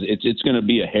 It's going to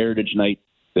be a heritage night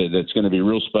that's going to be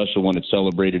real special when it's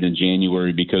celebrated in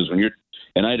January, because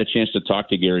and I had a chance to talk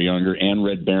to Gary Unger and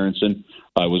Red Berenson.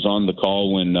 I was on the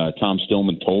call when Tom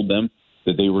Stillman told them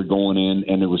that they were going in,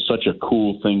 and it was such a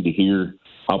cool thing to hear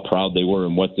how proud they were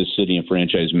and what this city and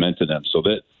franchise meant to them. So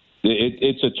that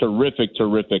it's a terrific,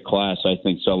 terrific class, I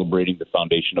think, celebrating the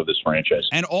foundation of this franchise.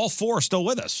 And all four are still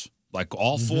with us. Like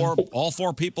all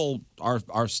four people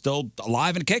are still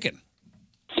alive and kicking.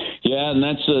 Yeah, and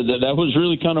that's that was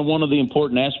really kind of one of the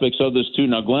important aspects of this too.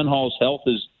 Now, Glenn Hall's health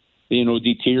is,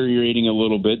 deteriorating a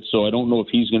little bit, so I don't know if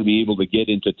he's going to be able to get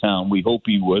into town. We hope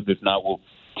he would. If not, we'll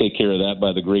take care of that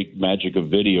by the great magic of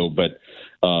video. But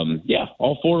yeah,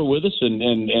 all four are with us, and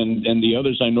the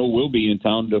others I know will be in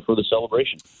town for the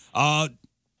celebration.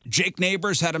 Jake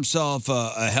Neighbors had himself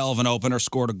a hell of an opener,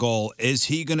 scored a goal. Is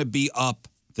he going to be up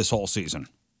this whole season?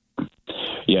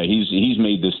 Yeah, he's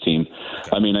made this team.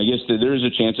 Okay. I mean, I guess there is a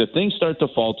chance if things start to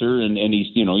falter and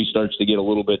he starts to get a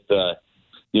little bit,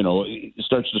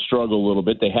 starts to struggle a little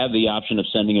bit. They have the option of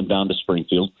sending him down to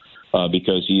Springfield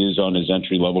because he is on his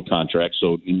entry-level contract,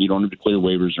 so you don't have to clear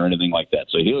waivers or anything like that.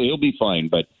 So he'll be fine.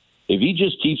 But if he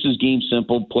just keeps his game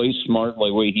simple, plays smart like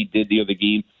the way he did the other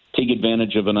game, take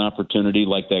advantage of an opportunity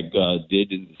like that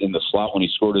did in the slot when he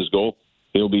scored his goal,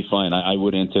 he'll be fine. I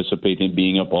would anticipate him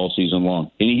being up all season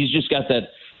long. And he's just got that.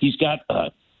 He's got,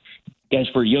 guys,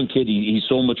 for a young kid, he's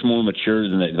so much more mature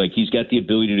than that. Like, he's got the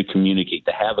ability to communicate,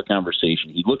 to have a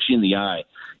conversation. He looks you in the eye,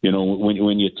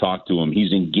 when you talk to him.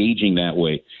 He's engaging that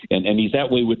way. And he's that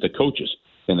way with the coaches.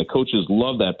 And the coaches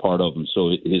love that part of him.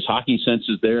 So his hockey sense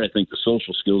is there. I think the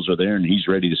social skills are there, and he's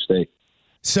ready to stay.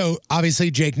 So obviously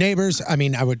Jake Neighbors, I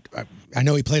mean, I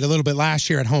know he played a little bit last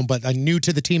year at home, but new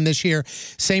to the team this year.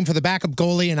 Same for the backup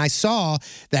goalie. And I saw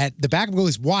that the backup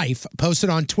goalie's wife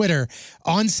posted on Twitter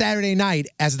on Saturday night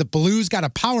as the Blues got a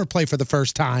power play for the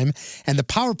first time and the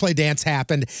power play dance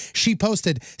happened. She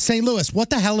posted, St. Louis,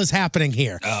 what the hell is happening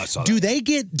here? Do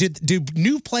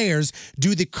new players,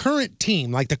 do the current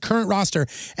team, like the current roster,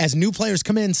 as new players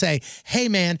come in and say, hey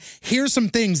man, here's some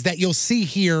things that you'll see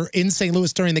here in St.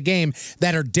 Louis during the game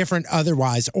that are different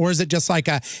otherwise? Or is it just like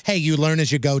a, hey, you learn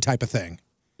as you go type of thing?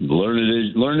 Learn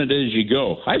it as you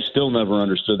go. I've still never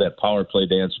understood that power play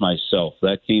dance myself.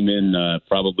 That came in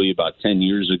probably about 10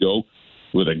 years ago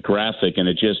with a graphic, and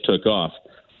it just took off.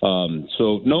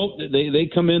 So, no, they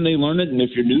come in, they learn it, and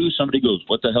if you're new, somebody goes,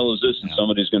 what the hell is this? And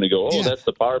somebody's going to go, that's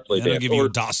the power play dance. They'll give you a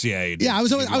dossier. Yeah, I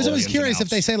was always curious if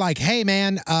they say, like, hey,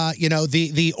 man,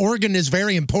 the organ is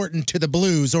very important to the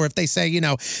Blues, or if they say,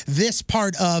 this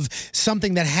part of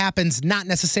something that happens not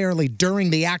necessarily during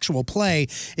the actual play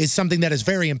is something that is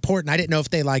very important. I didn't know if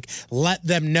they, let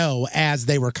them know as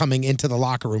they were coming into the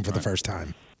locker room for the first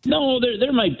time. No,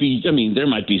 there might be. I mean, there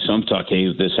might be some talk. Hey,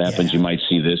 if this happens, you might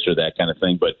see this or that kind of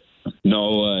thing. But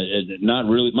no, not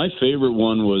really. My favorite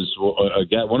one was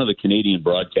one of the Canadian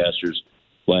broadcasters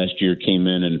last year came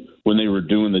in, and when they were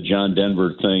doing the John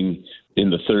Denver thing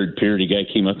in the third period, a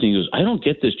guy came up to me and he goes, "I don't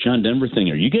get this John Denver thing.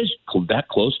 Are you guys that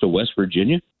close to West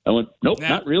Virginia?" I went, "Nope,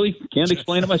 not really. Can't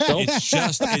explain it myself." It's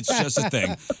just a thing.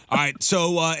 All right,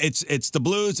 so it's the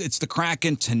Blues, it's the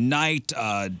Kraken tonight,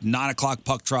 9 o'clock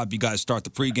puck drop. You guys start the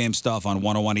pregame stuff on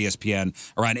 101 ESPN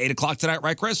around 8 o'clock tonight,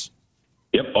 right, Chris?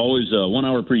 Yep, always 1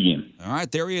 hour pregame. All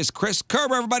right, there he is, Chris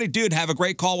Kerber. Everybody, dude, have a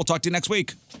great call. We'll talk to you next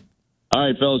week. All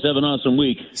right, fellas, have an awesome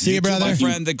week. See you, brother. My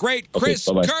friend, the great Chris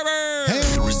Kerber.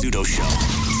 The Rizzuto Show.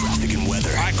 Traffic and weather.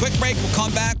 All right, quick break. We'll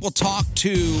come back. We'll talk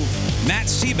to Matt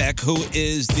Seebeck, who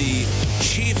is the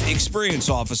Chief Experience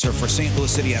Officer for St.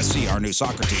 Louis City SC, our new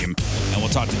soccer team. And we'll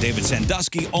talk to David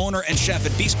Sandusky, owner and chef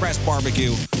at Beastcrest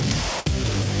Barbecue.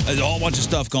 There's a whole bunch of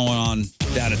stuff going on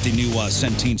down at the new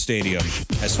Centene Stadium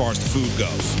as far as the food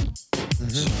goes.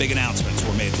 Some big announcements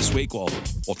were made this week. We'll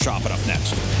chop it up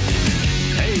next.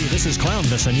 Hey, this is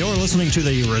Clownvis, and you're listening to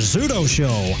the Rizzuto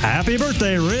Show. Happy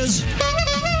birthday, Riz!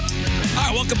 All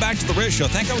right, welcome back to the Riz Show.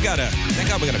 Thank God we got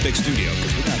a big studio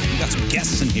because we got some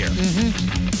guests in here.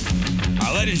 All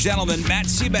right, ladies and gentlemen, Matt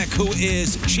Seebeck, who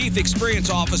is Chief Experience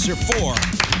Officer for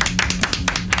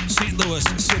St. Louis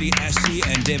City SC,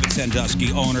 and David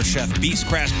Sandusky, owner, chef,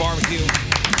 Beastcrest Barbecue.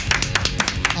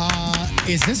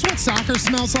 Is this what soccer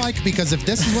smells like? Because if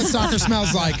this is what soccer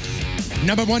smells like,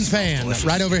 #1 fan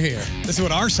right over here. This is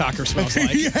what our soccer smells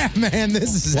like. Yeah, man,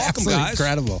 this is Welcome, absolutely guys.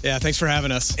 incredible. Yeah, thanks for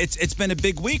having us. It's been a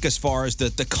big week as far as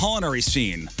the culinary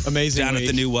scene. Amazing down week. at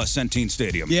the new Centene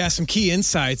Stadium. Yeah, some key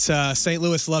insights. St.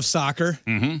 Louis loves soccer,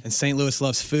 and St. Louis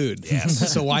loves food.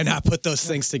 Yes. So why not put those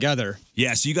things together?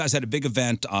 Yeah, so you guys had a big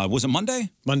event. Was it Monday?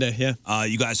 Monday, yeah.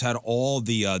 You guys had all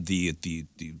the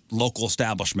local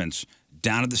establishments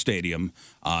down at the stadium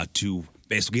to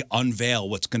basically unveil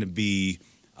what's going to be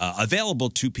available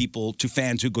to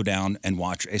fans who go down and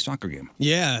watch a soccer game.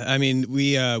 Yeah, I mean,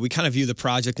 we kind of view the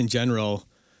project in general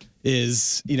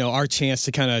is, our chance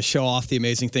to kind of show off the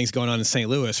amazing things going on in St.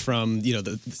 Louis, from,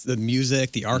 the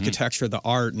music, the architecture, the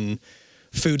art, and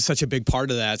food's such a big part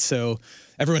of that. So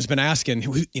everyone's been asking,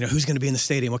 who's going to be in the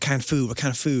stadium? What kind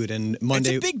of food? And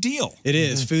Monday, it's a big deal. It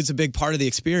is. Food's a big part of the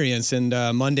experience. And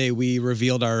Monday we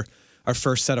revealed our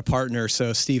first set of partners.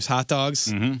 So Steve's Hot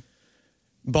Dogs,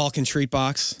 Balkan Treat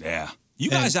Box. Yeah.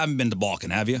 You guys haven't been to Balkan,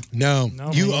 have you? No.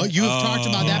 You have talked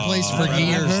about that place for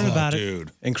years. I've heard about it.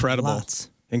 Dude. Incredible. Lots.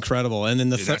 Incredible. And then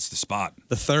that's the spot.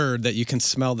 The third that you can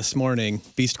smell this morning,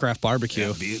 Beastcraft Barbecue.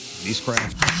 Yeah,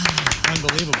 Beastcraft.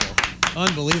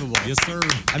 Unbelievable. Yes, sir.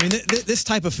 I mean, this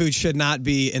type of food should not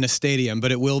be in a stadium,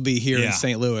 but it will be here in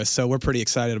St. Louis. So we're pretty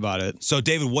excited about it. So,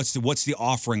 David, what's the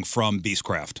offering from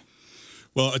Beastcraft?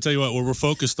 Well, I tell you what we're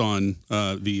focused on.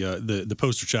 The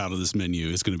poster child of this menu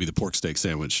is going to be the pork steak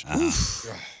sandwich.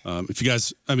 If you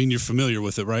guys, you're familiar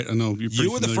with it, right? I know you're pretty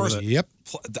You were the familiar first. with it. Yep.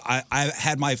 I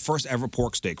had my first ever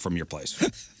pork steak from your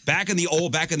place back in the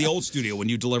old studio when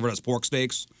you delivered us pork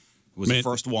steaks. It was the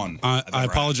first one. I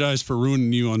apologize for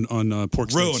ruining you on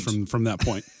pork steaks from that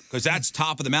point. Because that's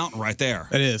top of the mountain right there.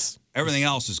 It is. Everything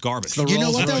else is garbage. You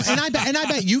know what though? And I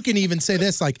bet you can even say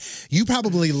this, like you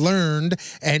probably learned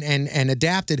and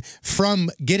adapted from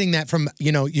getting that from,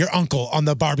 your uncle on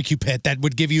the barbecue pit that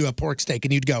would give you a pork steak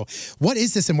and you'd go, what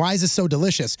is this and why is this so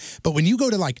delicious? But when you go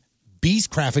to like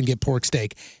Beastcraft and get pork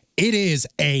steak, it is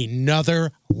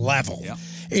another level. Yeah.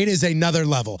 It is another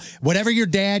level. Whatever your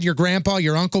dad, your grandpa,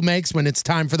 your uncle makes when it's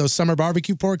time for those summer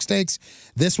barbecue pork steaks,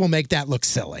 this will make that look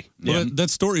silly. Well, that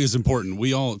story is important.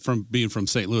 We all, from being from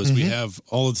St. Louis, we have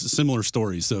all of the similar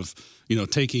stories of,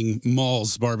 taking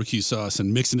Maul's barbecue sauce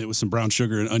and mixing it with some brown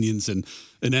sugar and onions and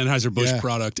an Anheuser-Busch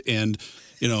product and,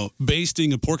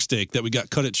 basting a pork steak that we got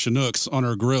cut at Chinook's on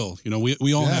our grill.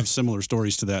 We all have similar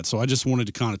stories to that. So I just wanted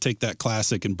to kind of take that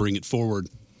classic and bring it forward.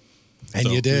 And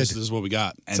you did. This is what we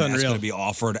got. And that's going to be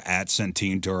offered at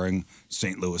Centene during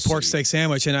St. Louis. Pork steak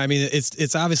sandwich. And I mean,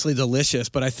 it's obviously delicious,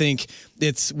 but I think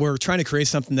we're trying to create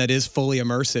something that is fully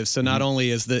immersive. So not only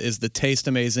is the taste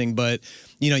amazing, but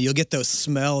you'll get those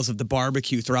smells of the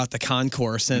barbecue throughout the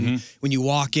concourse. And when you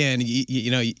walk in,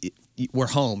 we're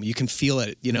home. You can feel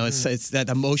it. It's that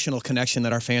emotional connection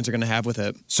that our fans are going to have with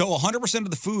it. So 100% of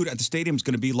the food at the stadium is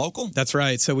going to be local? That's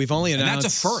right. So we've only announced. And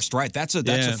that's a first, right? That's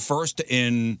a first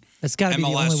in That's got to be the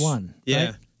only one. Yeah.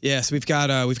 Right? Yeah. So we've got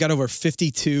over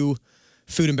 52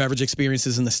 food and beverage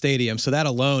experiences in the stadium. So that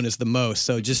alone is the most.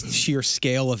 So just sheer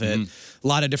scale of it. A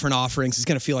lot of different offerings. It's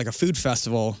going to feel like a food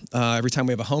festival every time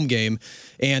we have a home game.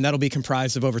 And that'll be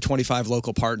comprised of over 25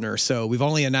 local partners. So we've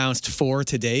only announced 4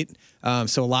 to date.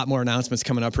 So a lot more announcements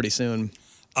coming up pretty soon.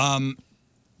 Now,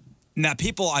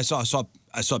 I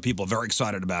saw people very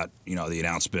excited about, the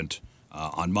announcement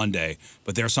on Monday,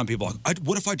 but there are some people like,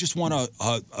 what if I just want a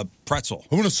pretzel?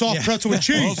 I want a soft pretzel with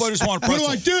cheese. What if I just want a pretzel?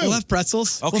 What do I do? We'll have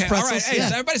pretzels. Okay, all right. Hey,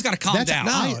 everybody's got to calm down.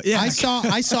 I saw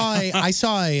a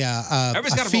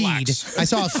Everybody's gotta feed. relax. I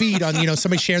saw a feed on,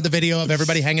 somebody shared the video of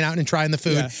everybody hanging out and trying the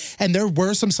food. And there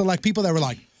were some select people that were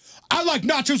like, I like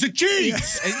nachos and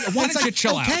cheese. Why don't you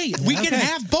chill out? Okay, we can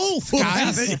have both,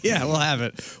 guys. We'll have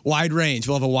it. Wide range.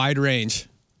 We'll have a wide range.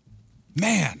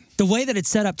 Man. The way that it's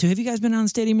set up, too. Have you guys been on the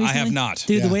stadium recently? I have not.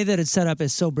 Dude, the way that it's set up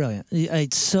is so brilliant.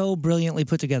 It's so brilliantly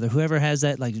put together. Whoever has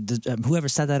that, whoever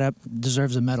set that up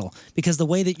deserves a medal. Because the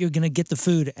way that you're going to get the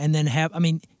food and then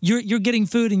you're getting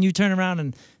food and you turn around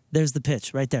and there's the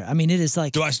pitch right there. I mean, it is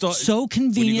so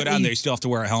convenient. When you go down there, you still have to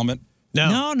wear a helmet?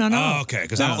 No. Oh, okay,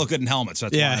 because I don't look good in helmets.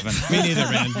 That's why I haven't. Me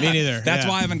neither, man. Me neither. That's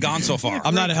why I haven't gone so far.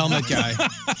 I'm not a helmet guy.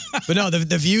 But no,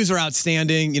 the views are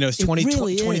outstanding. It's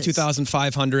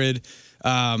 22,500.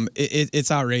 It's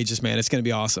outrageous, man. It's going to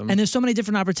be awesome. And there's so many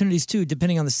different opportunities, too,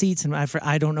 depending on the seats. And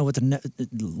I don't know what the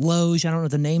loge, I don't know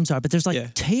what the names are, but there's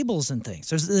tables and things.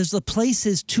 There's the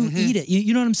places to eat it.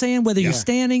 You know what I'm saying? Whether you're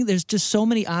standing, there's just so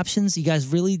many options. You guys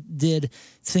really did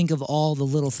think of all the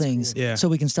little things so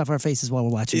we can stuff our faces while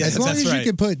we're watching. As long as you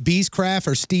can put Beast Craft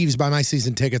or Steve's Buy My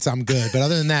Season tickets, I'm good. But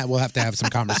other than that, we'll have to have some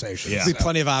conversations. There'll be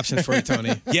plenty of options for you,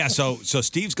 Tony. Yeah, so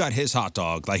Steve's got his hot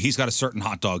dog. Like, he's got a certain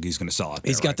hot dog he's going to sell out there.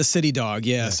 He's got the city dog,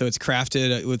 so it's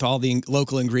crafted with all the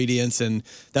local ingredients, and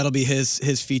that'll be his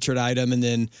featured item. And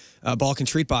then Balkan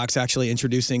Treat Box actually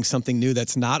introducing something new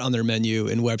that's not on their menu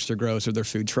in Webster Groves or their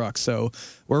food truck. So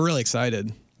we're really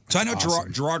excited. So I know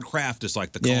Gerard Kraft is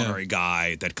like the culinary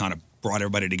guy that kind of brought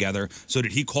everybody together. So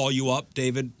did he call you up,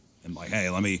 David? And like, hey,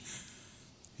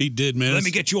 He did, man. Let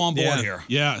me get you on board here.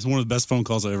 Yeah, it's one of the best phone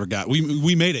calls I ever got.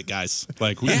 We made it, guys.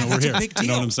 Like, we're here. You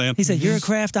know what I'm saying? He said, "You're a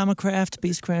craft, I'm a craft,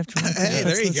 Beast Craft." Hey,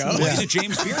 there you go. He's a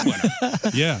James Beard winner.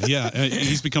 Yeah.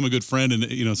 He's become a good friend, and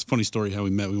it's a funny story how we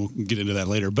met. We won't get into that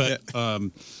later, but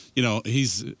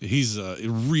he's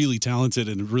really talented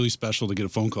and really special to get a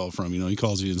phone call from. He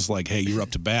calls you and it's like, "Hey, you're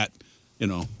up to bat."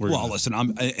 Listen,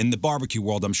 I'm in the barbecue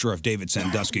world. I'm sure if David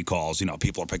Sandusky calls,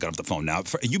 people are picking up the phone now.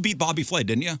 You beat Bobby Flay,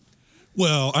 didn't you?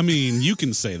 Well, I mean, you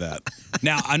can say that.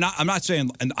 Now, I'm not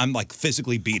saying I'm like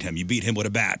physically beat him. You beat him with a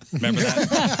bat. Remember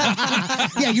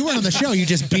that? Yeah, you weren't on the show. You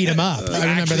just beat him up. I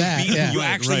remember that. You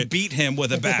actually beat him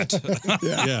with a bat.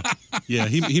 Yeah.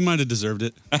 He might have deserved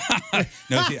it.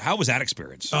 How was that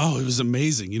experience? Oh, it was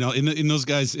amazing. In those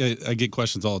guys, I get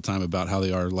questions all the time about how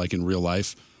they are like in real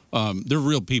life. They're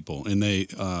real people, and they.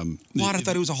 I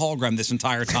thought he was a hologram this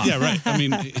entire time. Yeah, right. I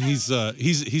mean, he's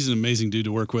an amazing dude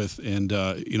to work with, and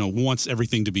wants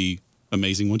everything to be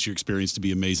amazing, wants your experience to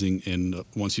be amazing, and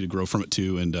wants you to grow from it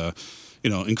too. And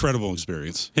incredible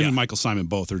experience. Him and Michael Simon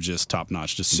both are just top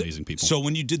notch, just amazing people. So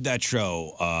when you did that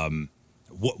show,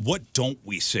 what don't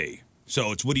we see?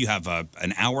 So what do you have?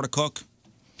 An hour to cook?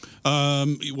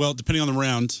 Well, depending on the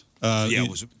round. It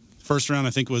was first round. I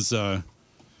think was.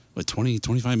 20,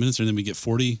 25 minutes, and then we get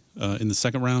 40 in the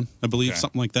second round, I believe,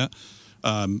 something like that.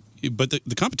 But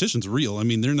the competition's real. I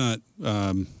mean, they're not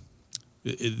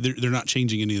they're not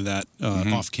changing any of that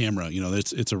off camera.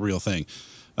 It's a real thing.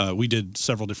 We did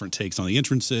several different takes on the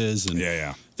entrances and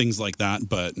things like that.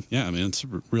 But I mean, it's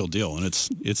a real deal, and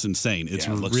it's insane. It's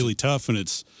really tough, and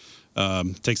it's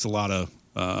takes a lot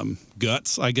of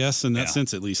guts, I guess, in that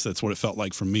sense. At least that's what it felt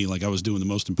like for me. Like I was doing the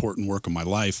most important work of my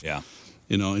life. Yeah.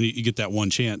 And you get that one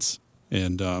chance,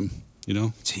 and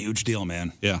it's a huge deal,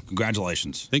 man. Yeah,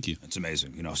 congratulations. Thank you. It's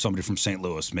amazing. Somebody from St.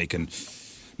 Louis making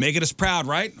us proud,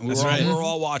 right? That's right. We're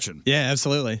all watching. Yeah,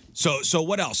 absolutely. So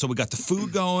what else? So we got the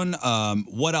food going.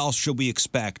 What else should we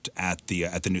expect at the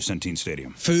new Centene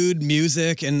Stadium? Food,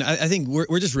 music, and I think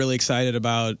we're just really excited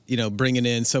about bringing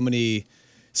in so much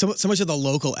of the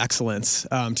local excellence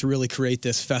to really create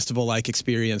this festival-like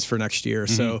experience for next year.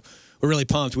 Mm-hmm. So we're really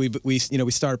pumped. We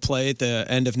start play at the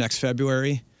end of next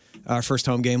February. Our first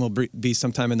home game will be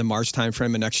sometime in the March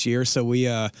timeframe of next year. So we,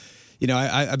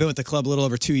 I've been with the club a little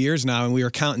over 2 years now, and we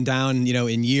were counting down,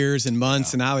 in years and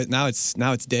months, and now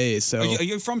it's days. So are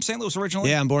you from St. Louis originally?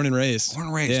 Yeah, I'm born and raised.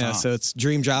 Yeah, huh? So it's a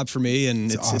dream job for me,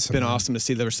 and it's been awesome to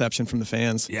see the reception from the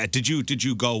fans. Yeah, did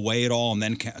you go away at all and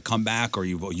then come back, or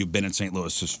you've been in St.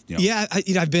 Louis? Just, Yeah,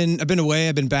 I've been away,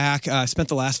 I've been back. I spent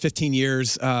the last 15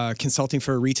 years consulting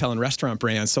for a retail and restaurant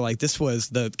brand. So like this was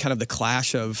the kind of the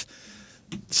clash of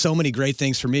so many great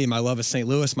things for me. My love of St.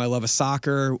 Louis, my love of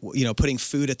soccer, putting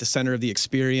food at the center of the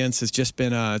experience has just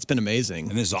been, it's been amazing.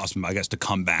 And this is awesome, I guess, to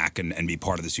come back and be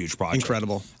part of this huge project.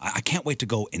 Incredible. I can't wait to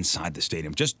go inside the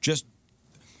stadium. Just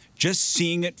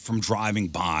seeing it from driving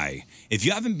by. If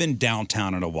you haven't been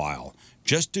downtown in a while,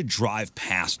 just to drive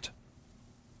past,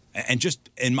 and just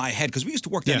in my head, because we used to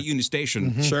work down at Union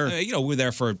Station. Mm-hmm. Sure. We were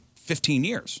there for 15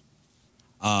 years.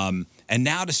 And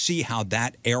now to see how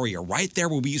that area right there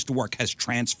where we used to work has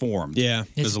transformed. Yeah.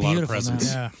 There's a lot of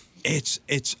presence. Yeah.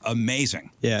 It's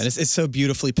amazing. Yeah, and it's so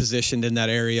beautifully positioned in that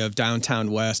area of downtown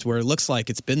West where it looks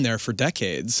like it's been there for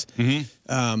decades.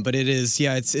 Mm-hmm. But it is,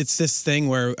 it's this thing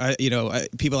where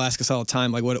people ask us all the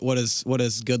time, like, what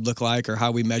does good look like, or how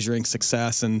are we measuring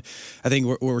success? And I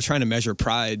think we're trying to measure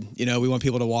pride. We want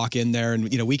people to walk in there, and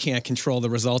we can't control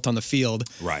the result on the field,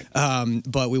 right?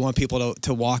 But we want people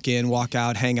to walk in, walk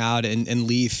out, hang out, and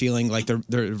leave feeling like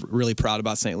they're really proud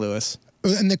about St. Louis.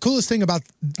 And the coolest thing about,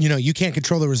 you can't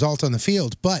control the result on the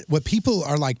field, but what people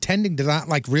are like tending to not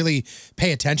like really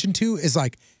pay attention to is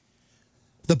like,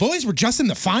 the boys were just in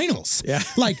the finals. Yeah.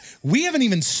 Like, we haven't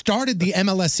even started the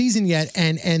MLS season yet,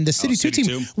 and the City 2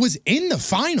 team was in the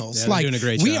finals. Yeah, like, doing a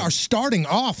great we job. are starting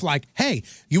off like, hey,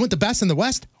 you want the best in the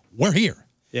West? We're here.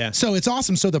 Yeah. So it's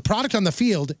awesome. So the product on the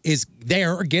field is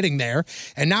there or getting there.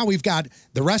 And now we've got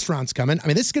the restaurants coming. I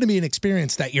mean, this is going to be an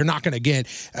experience that you're not going to get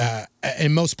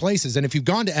in most places. And if you've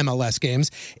gone to MLS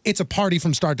games, it's a party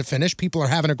from start to finish. People are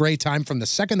having a great time from the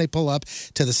second they pull up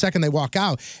to the second they walk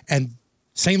out. And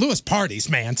St. Louis parties,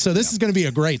 man. So this is going to be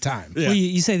a great time. Well,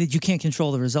 you say that you can't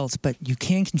control the results, but you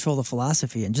can control the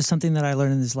philosophy. And just something that I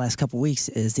learned in these last couple of weeks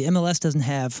is the MLS doesn't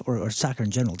have, or soccer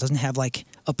in general, doesn't have like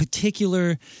a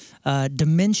particular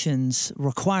dimensions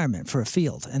requirement for a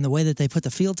field. And the way that they put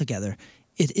the field together,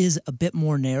 it is a bit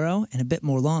more narrow and a bit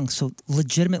more long. So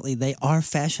legitimately, they are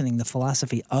fashioning the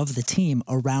philosophy of the team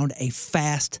around a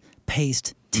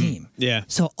fast-paced team. Yeah.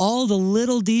 So all the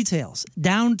little details,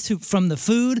 down to from the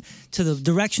food to the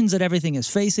directions that everything is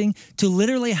facing, to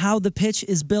literally how the pitch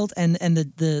is built and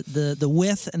the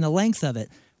width and the length of it,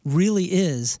 really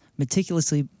is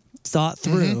meticulously thought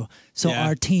through. So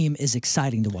our team is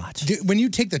exciting to watch. When you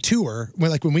take the tour,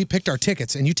 when we picked our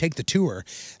tickets and you take the tour,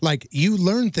 like you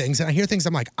learn things and I hear things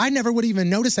I'm like, I never would even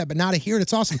notice that, but now to hear it,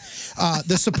 it's awesome.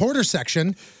 The supporter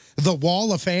section, the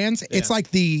wall of fans, it's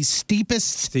like the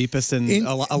steepest and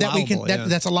allowable.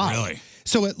 That's allowed. Really?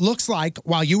 So it looks like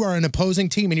while you are an opposing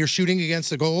team and you're shooting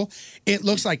against the goal, it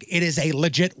looks like it is a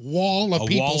legit wall of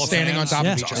people standing on top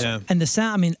of each other. Yeah. And the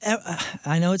sound, I mean,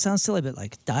 I know it sounds silly, but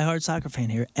like diehard soccer fan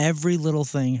here, every little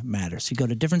thing matters. You go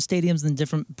to different stadiums in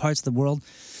different parts of the world.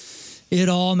 It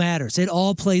all matters. It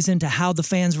all plays into how the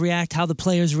fans react, how the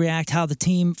players react, how the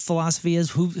team philosophy is,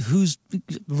 who's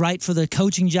right for the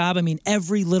coaching job. I mean,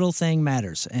 every little thing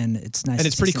matters, and it's nice. And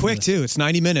it's pretty quick too. It's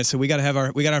 90 minutes, so we got to have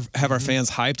our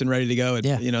fans hyped and ready to go at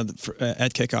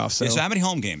at kickoff. So how many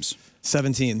home games?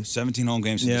 17. 17 home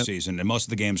games in the season, and most of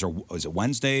the games is it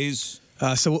Wednesdays?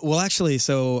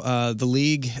 The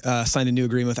league signed a new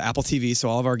agreement with Apple TV, so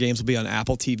all of our games will be on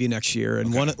Apple TV next year.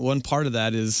 And one part of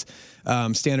that is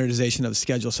standardization of the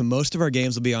schedule. So most of our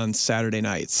games will be on Saturday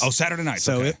nights. Oh, Saturday nights.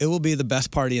 So okay. it will be the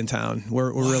best party in town.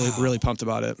 We're really pumped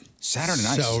about it. Saturday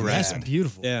nights. So rad. That's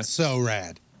beautiful. Yeah. So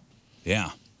rad.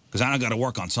 Yeah. Because I don't got to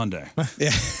work on Sunday.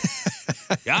 Yeah.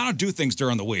 Yeah, I don't do things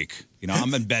during the week. You know,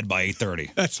 I'm in bed by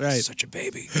 8:30. That's right. Such a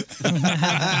baby.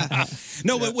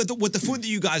 No, but with the food that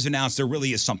you guys announced, there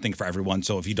really is something for everyone.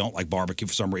 So if you don't like barbecue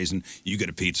for some reason, you get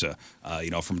a pizza,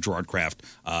 from Gerard Kraft.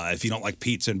 If you don't like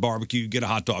pizza and barbecue, you get a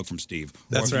hot dog from Steve.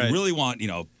 That's or if right. you really want,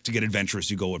 to get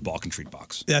adventurous, you go with Balkan Treat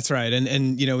Box. That's right. And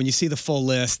when you see the full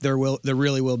list, there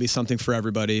really will be something for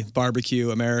everybody.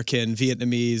 Barbecue, American,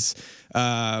 Vietnamese.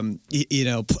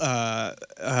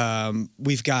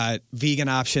 We've got vegan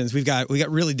options. We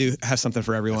really do have something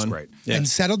for everyone. That's great. Yeah. And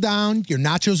settle down. Your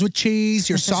nachos with cheese,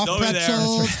 your soft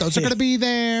pretzels. Those are going to be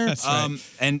there. That's right.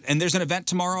 And there's an event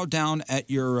tomorrow down at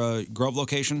your Grove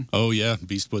location. Oh yeah,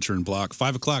 Beast Butcher and Block.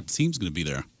 5 o'clock. The team's going to be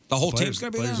there. The whole team's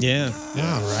going to be there. Yeah.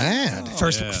 All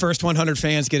right. First 100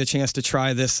 fans get a chance to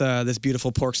try this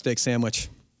beautiful pork steak sandwich.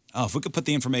 Oh, if we could put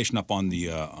the information up on the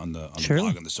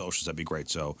blog and the socials, that'd be great.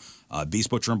 So, Beast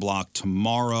Butcher and Block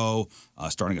tomorrow,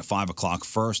 starting at 5 o'clock.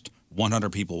 First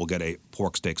 100 people will get a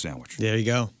pork steak sandwich. There you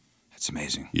go. That's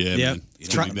amazing. Yeah, man. You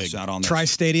don't wanna miss out on this. Try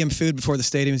stadium food before the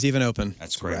stadium's even open.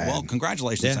 That's great. Well,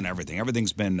 congratulations on everything.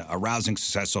 Everything's been a rousing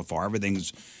success so far.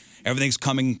 Everything's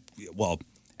coming. Well,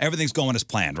 everything's going as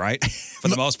planned, right? For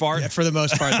the most part. Yeah, for the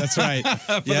most part, that's right.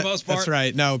 For the most part, that's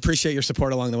right. No, appreciate your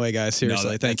support along the way, guys.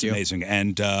 Seriously, thank you. That's amazing.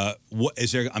 And what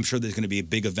is there? I'm sure there's going to be a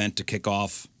big event to kick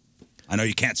off. I know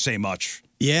you can't say much.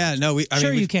 Yeah, no,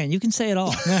 You can. You can say it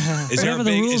all. Whatever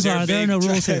the rules are, there are no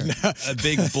rules here. A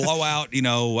big blowout,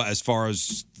 as far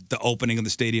as the opening of the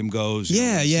stadium goes.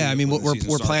 Yeah. I mean,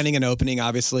 we're planning an opening,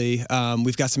 obviously.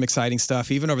 We've got some exciting stuff.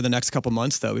 Even over the next couple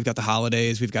months, though, we've got the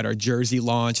holidays. We've got our jersey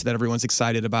launch that everyone's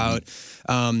excited about.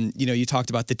 You talked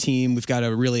about the team. We've got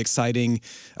a really exciting,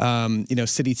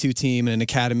 City 2 team and an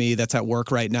academy that's at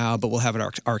work right now. But we'll have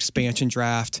our expansion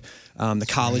draft, the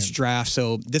college draft.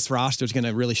 So this roster is going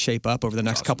to really shape up over the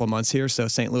next couple months here. So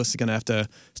St. Louis is going to have to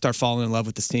start falling in love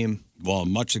with this team. Well,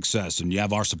 much success, and you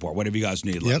have our support. Whatever you guys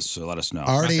need, let us know.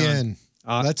 Already in.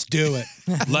 Let's do it.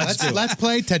 Let's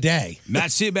play today. Matt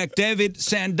Seebeck, David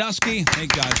Sandusky. Hey,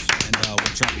 guys, and we'll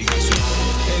try to be guys soon.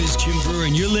 Hey, this is Jim Brewer,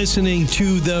 and you're listening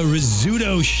to The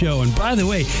Rizzuto Show. And by the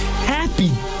way,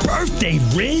 happy birthday,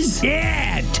 Riz.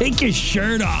 Yeah, take your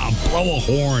shirt off, blow a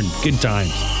horn. Good times.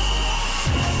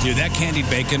 Dude, that candied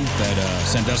bacon that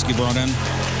Sandusky brought in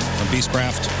from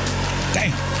Beastcraft,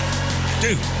 damn,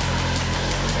 dude.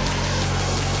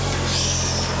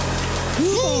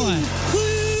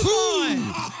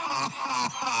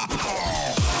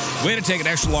 We had to take an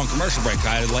extra long commercial break.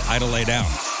 I had to lay down.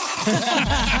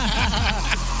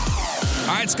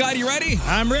 All right, Scott, you ready?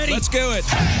 I'm ready. Let's do it.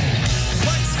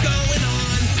 What's going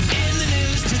on in the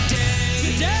news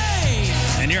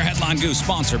And your Headline Goose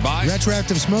sponsored by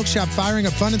Retroactive Smoke Shop, firing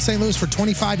up fun in St. Louis for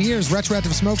 25 years.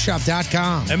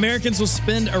 RetroactiveSmokeShop.com. Americans will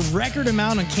spend a record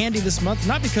amount on candy this month,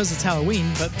 not because it's Halloween,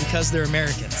 but because they're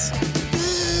Americans.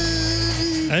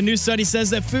 A new study says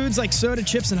that foods like soda,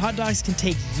 chips, and hot dogs can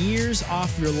take years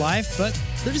off your life, but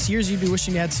they're just years you'd be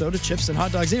wishing you had soda, chips, and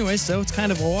hot dogs anyway, so it's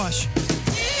kind of a wash.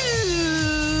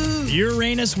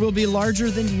 Uranus will be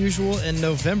larger than usual in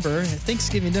November.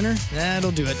 Thanksgiving dinner,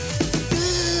 that'll do it.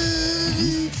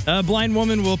 A blind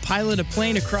woman will pilot a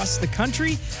plane across the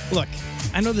country. Look,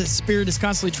 I know that Spirit is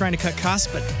constantly trying to cut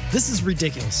costs, but this is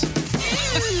ridiculous.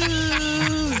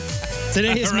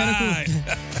 Today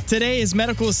is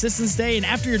Medical Assistance Day, and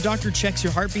after your doctor checks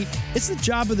your heartbeat, it's the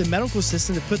job of the medical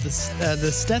assistant to put the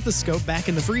stethoscope back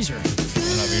in the freezer. I don't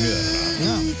know if you knew that or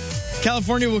not. No.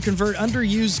 California will convert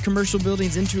underused commercial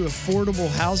buildings into affordable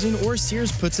housing, or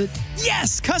Sears puts it,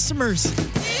 yes, customers.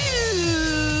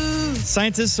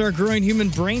 Scientists are growing human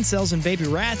brain cells in baby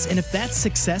rats, and if that's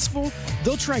successful,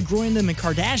 they'll try growing them in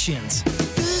Kardashians.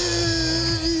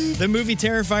 The movie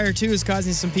Terrifier 2 is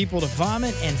causing some people to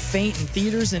vomit and faint in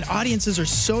theaters, and audiences are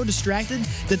so distracted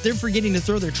that they're forgetting to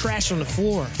throw their trash on the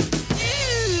floor.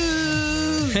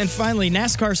 And finally,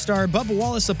 NASCAR star Bubba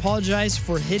Wallace apologized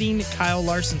for hitting Kyle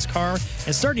Larson's car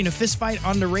and starting a fistfight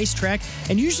on the racetrack.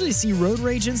 And usually to see road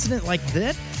rage incident like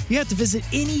that, you have to visit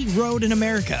any road in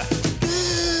America.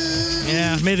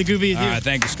 Yeah, may the goo be with you. All right,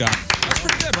 thank you, Scott. That's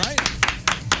pretty good, right?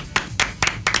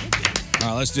 All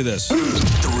right, let's do this.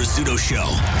 The Rizzuto Show.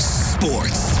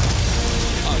 Sports.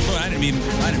 I didn't mean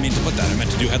to put that. I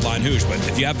meant to do Headline Hoosh, but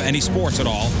if you have any sports at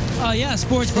all. Oh, yeah,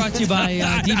 sports brought to you by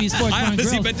DB Sports I Bar and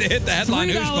honestly Grill. meant to hit the Headline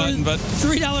Hoosh button, but.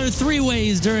 $3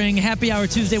 three-ways during happy hour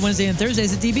Tuesday, Wednesday, and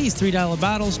Thursdays at DB's. $3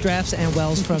 bottles, drafts, and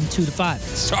wells from 2 to 5.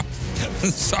 Sorry.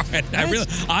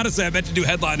 Honestly, I meant to do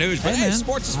Headline Hoosh, but hey, man,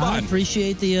 sports is I fun.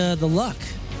 appreciate the luck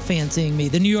fancying me.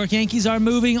 The New York Yankees are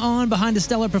moving on behind a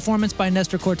stellar performance by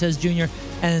Nestor Cortez Jr.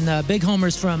 and big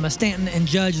homers from Stanton and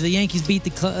Judge. The Yankees beat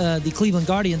the Cleveland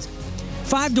Guardians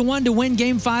 5-1 to win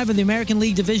Game 5 of the American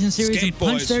League Division Series and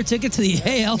punch their ticket to the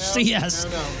ALCS.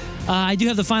 I do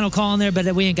have the final call in there, but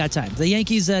we ain't got time. The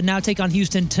Yankees now take on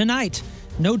Houston tonight.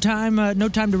 No time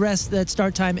to rest. That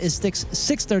start time is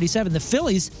 6:37. The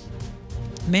Phillies,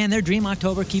 man, their dream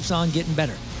October keeps on getting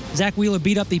better. Zach Wheeler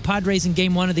beat up the Padres in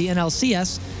Game 1 of the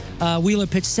NLCS. Wheeler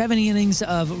pitched 7 innings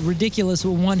of ridiculous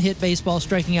one-hit baseball,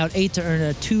 striking out 8 to earn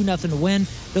a 2-0 win.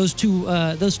 Those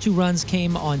two runs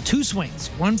came on 2 swings.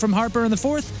 One from Harper in the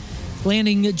 4th,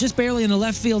 landing just barely in the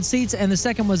left field seats, and the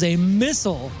second was a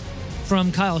missile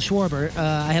from Kyle Schwarber.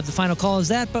 I have the final call as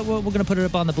that, but we're going to put it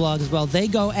up on the blog as well. They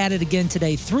go at it again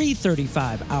today,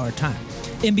 3:35 our time.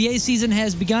 NBA season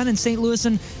has begun in St. Louis,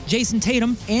 and Jason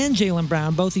Tatum and Jaylen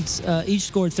Brown both each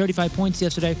scored 35 points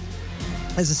yesterday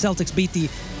as the Celtics beat the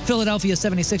Philadelphia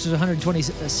 76ers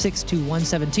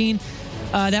 126-117.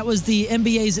 That was the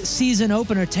NBA's season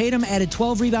opener. Tatum added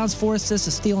 12 rebounds, 4 assists,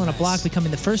 a steal, and a block, becoming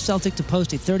the first Celtic to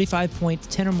post a 35-point,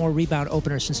 10 or more rebound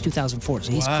opener since 2004.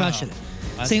 So he's crushing it.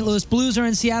 St. Louis Blues are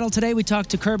in Seattle today. We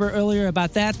talked to Kerber earlier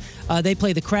about that. They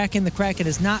play the Kraken. The Kraken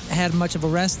has not had much of a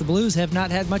rest. The Blues have not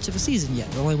had much of a season yet.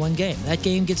 Only one game. That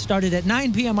game gets started at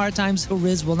 9 p.m. our time, so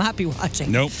Riz will not be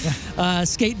watching. Nope.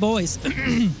 Skate boys.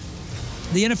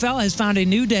 The NFL has found a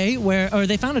new day where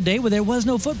there was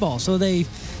no football, so they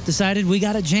decided we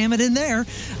got to jam it in there.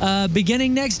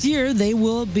 Beginning next year,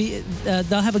 they'll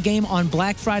have a game on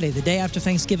Black Friday, the day after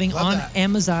Thanksgiving,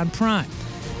 Amazon Prime.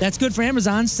 That's good for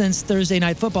Amazon since Thursday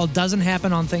Night Football doesn't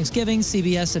happen on Thanksgiving.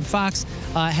 CBS and Fox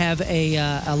have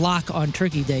a lock on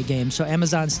Turkey Day games, so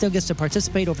Amazon still gets to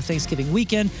participate over Thanksgiving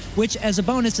weekend, which, as a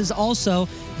bonus, is also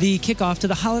the kickoff to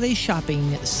the holiday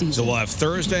shopping season. So we'll have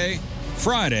Thursday,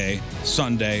 Friday,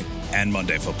 Sunday, and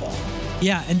Monday football.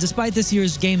 Yeah, and despite this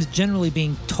year's games generally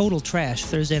being total trash,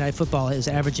 Thursday Night Football is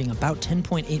averaging about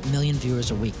 10.8 million viewers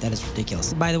a week. That is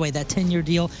ridiculous. By the way, that 10-year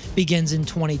deal begins in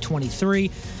 2023.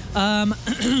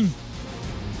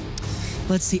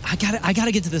 Let's see. I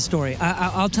gotta get to this story.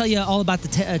 I'll tell you all about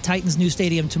the Titans' new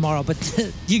stadium tomorrow, but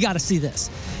you got to see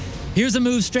this. Here's a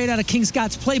move straight out of King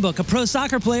Scott's playbook. A pro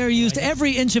soccer player used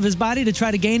every inch of his body to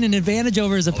try to gain an advantage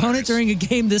over his opponent during a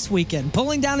game this weekend,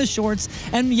 pulling down his shorts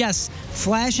and, yes,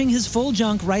 flashing his full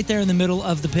junk right there in the middle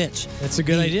of the pitch. That's a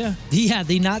good idea. Yeah,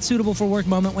 the not suitable for work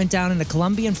moment went down in a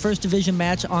Colombian First Division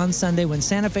match on Sunday when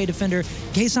Santa Fe defender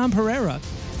Quezon Pereira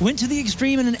went to the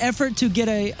extreme in an effort to get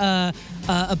a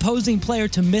opposing player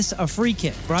to miss a free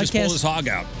kick. Just pull his hog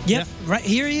out. Yep, right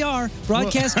here you are.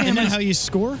 Broadcast cameras. Isn't that how you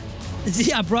score?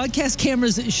 Yeah, broadcast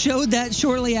cameras showed that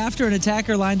shortly after an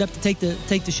attacker lined up to take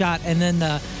the shot, and then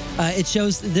It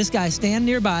shows this guy stand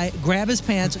nearby, grab his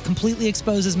pants, completely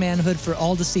expose his manhood for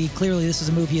all to see. Clearly, this is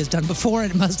a move he has done before,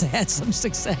 and it must have had some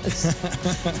success.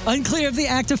 Unclear if the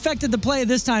act affected the play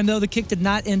this time, though. The kick did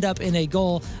not end up in a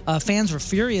goal. Fans were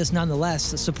furious nonetheless.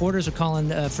 The supporters are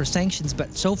calling for sanctions,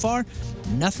 but so far,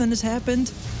 nothing has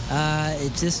happened.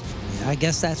 I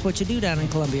guess that's what you do down in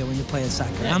Colombia when you play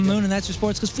soccer. I'm Moon, and that's your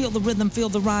sports, because feel the rhythm, feel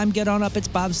the rhyme. Get on up. It's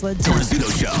bobsled. The Rizzuto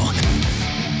Show.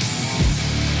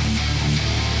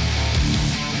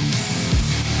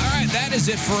 That is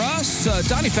it for us.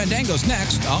 Donnie Fandango's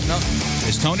next. Oh, no.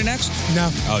 Is Tony next? No.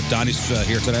 Oh, Donnie's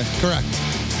here today? Correct.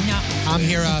 No. I'm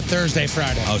here Thursday,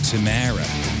 Friday. Oh, tomorrow.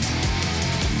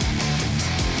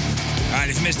 All right,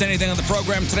 if you missed anything on the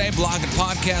program today, blog and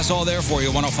podcast, all there for you,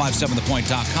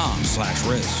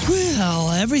 1057thepoint.com/Riz.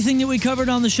 Well, everything that we covered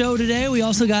on the show today, we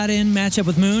also got in matchup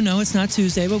with Moon. No, it's not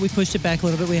Tuesday, but we pushed it back a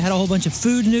little bit. We had a whole bunch of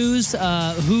food news.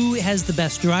 Who has the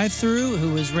best drive-thru?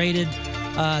 Who was rated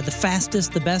the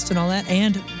fastest, the best, and all that.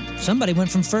 And somebody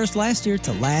went from first last year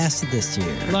to last this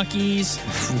year. Luckies.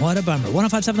 What a bummer.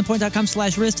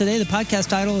 1057thepoint.com/Riz. Today, the podcast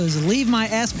title is Leave My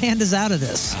Ass Pandas Out of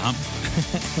This.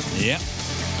 Yep.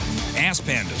 Ass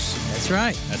pandas. That's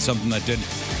right. That's something that did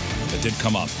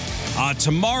come up.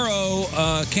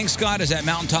 Tomorrow, King Scott is at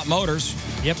Mountaintop Motors.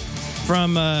 Yep.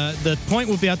 From the point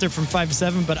will be out there from 5 to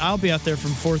 7, but I'll be out there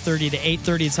from 4:30 to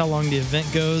 8:30. It's how long the event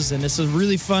goes, and it's a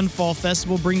really fun fall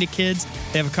festival. Bring the kids.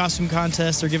 They have a costume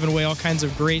contest. They're giving away all kinds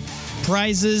of great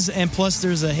prizes, and plus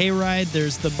there's a hayride.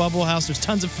 There's the Bubble House. There's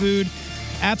tons of food.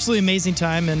 Absolutely amazing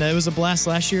time, and it was a blast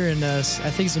last year, and I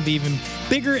think it's going to be even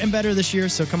bigger and better this year,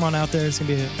 so come on out there. It's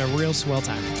going to be a real swell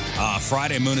time.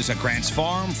 Friday, Moon is at Grants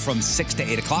Farm from 6 to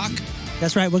 8 o'clock.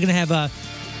 That's right. We're going to have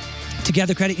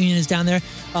Together Credit Union is down there.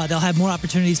 They'll have more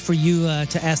opportunities for you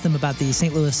to ask them about the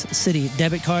St. Louis City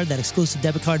debit card, that exclusive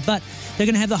debit card, but they're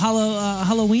going to have the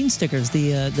Halloween stickers,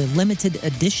 the limited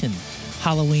edition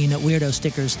Halloween weirdo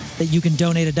stickers that you can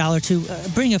donate $1 to.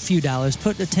 Bring a few dollars.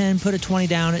 Put a 10, put a 20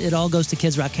 down. It all goes to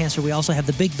Kids Rock Cancer. We also have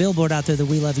the big billboard out there, the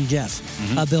We Love You, Jeff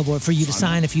billboard for you to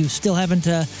sign if you still haven't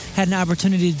had an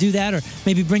opportunity to do that, or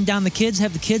maybe bring down the kids,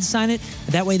 have the kids sign it.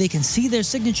 That way they can see their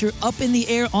signature up in the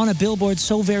air on a billboard.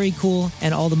 So very cool.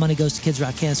 And all the money goes to Kids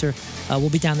Rock Cancer.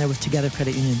 We'll be down there with Together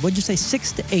Credit Union. What'd you say?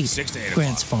 6 to 8. 6 to 8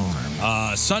 Grants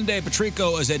Farm. Sunday,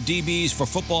 Patrico is at DB's for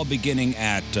football beginning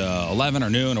at 11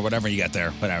 or noon or whatever you get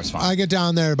there. But that was fine. I get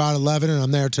down there about 11, and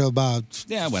I'm there till about...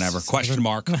 Yeah, whatever. 7. Question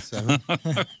mark.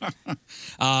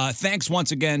 Thanks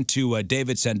once again to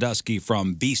David Sandusky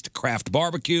from Beast Craft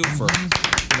Barbecue for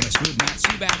giving us food. Matt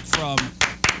Seaback from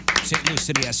St. Louis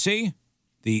City SC,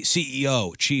 the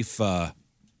CEO, Chief...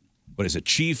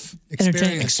 Chief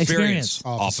Experience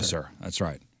Officer. That's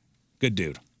right. Good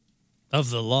dude. Of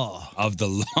the law. Of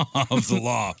the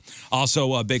law.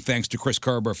 Also, big thanks to Chris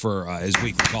Kerber for his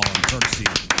weekly call and courtesy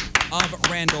of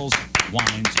Randall's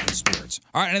Wines and Spirits.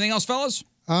 All right, anything else, fellas?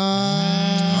 All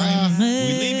right.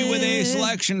 We leave you with a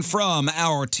selection from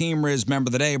our Team Riz Member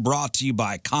of the Day, brought to you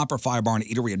by Copper Fire Barn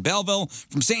Eatery in Belleville.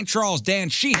 From St. Charles, Dan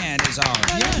Sheehan is our...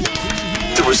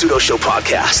 The Rizzuto Show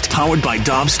podcast, powered by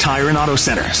Dobbs Tire and Auto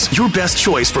Centers. Your best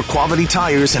choice for quality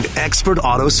tires and expert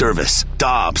auto service.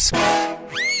 Dobbs.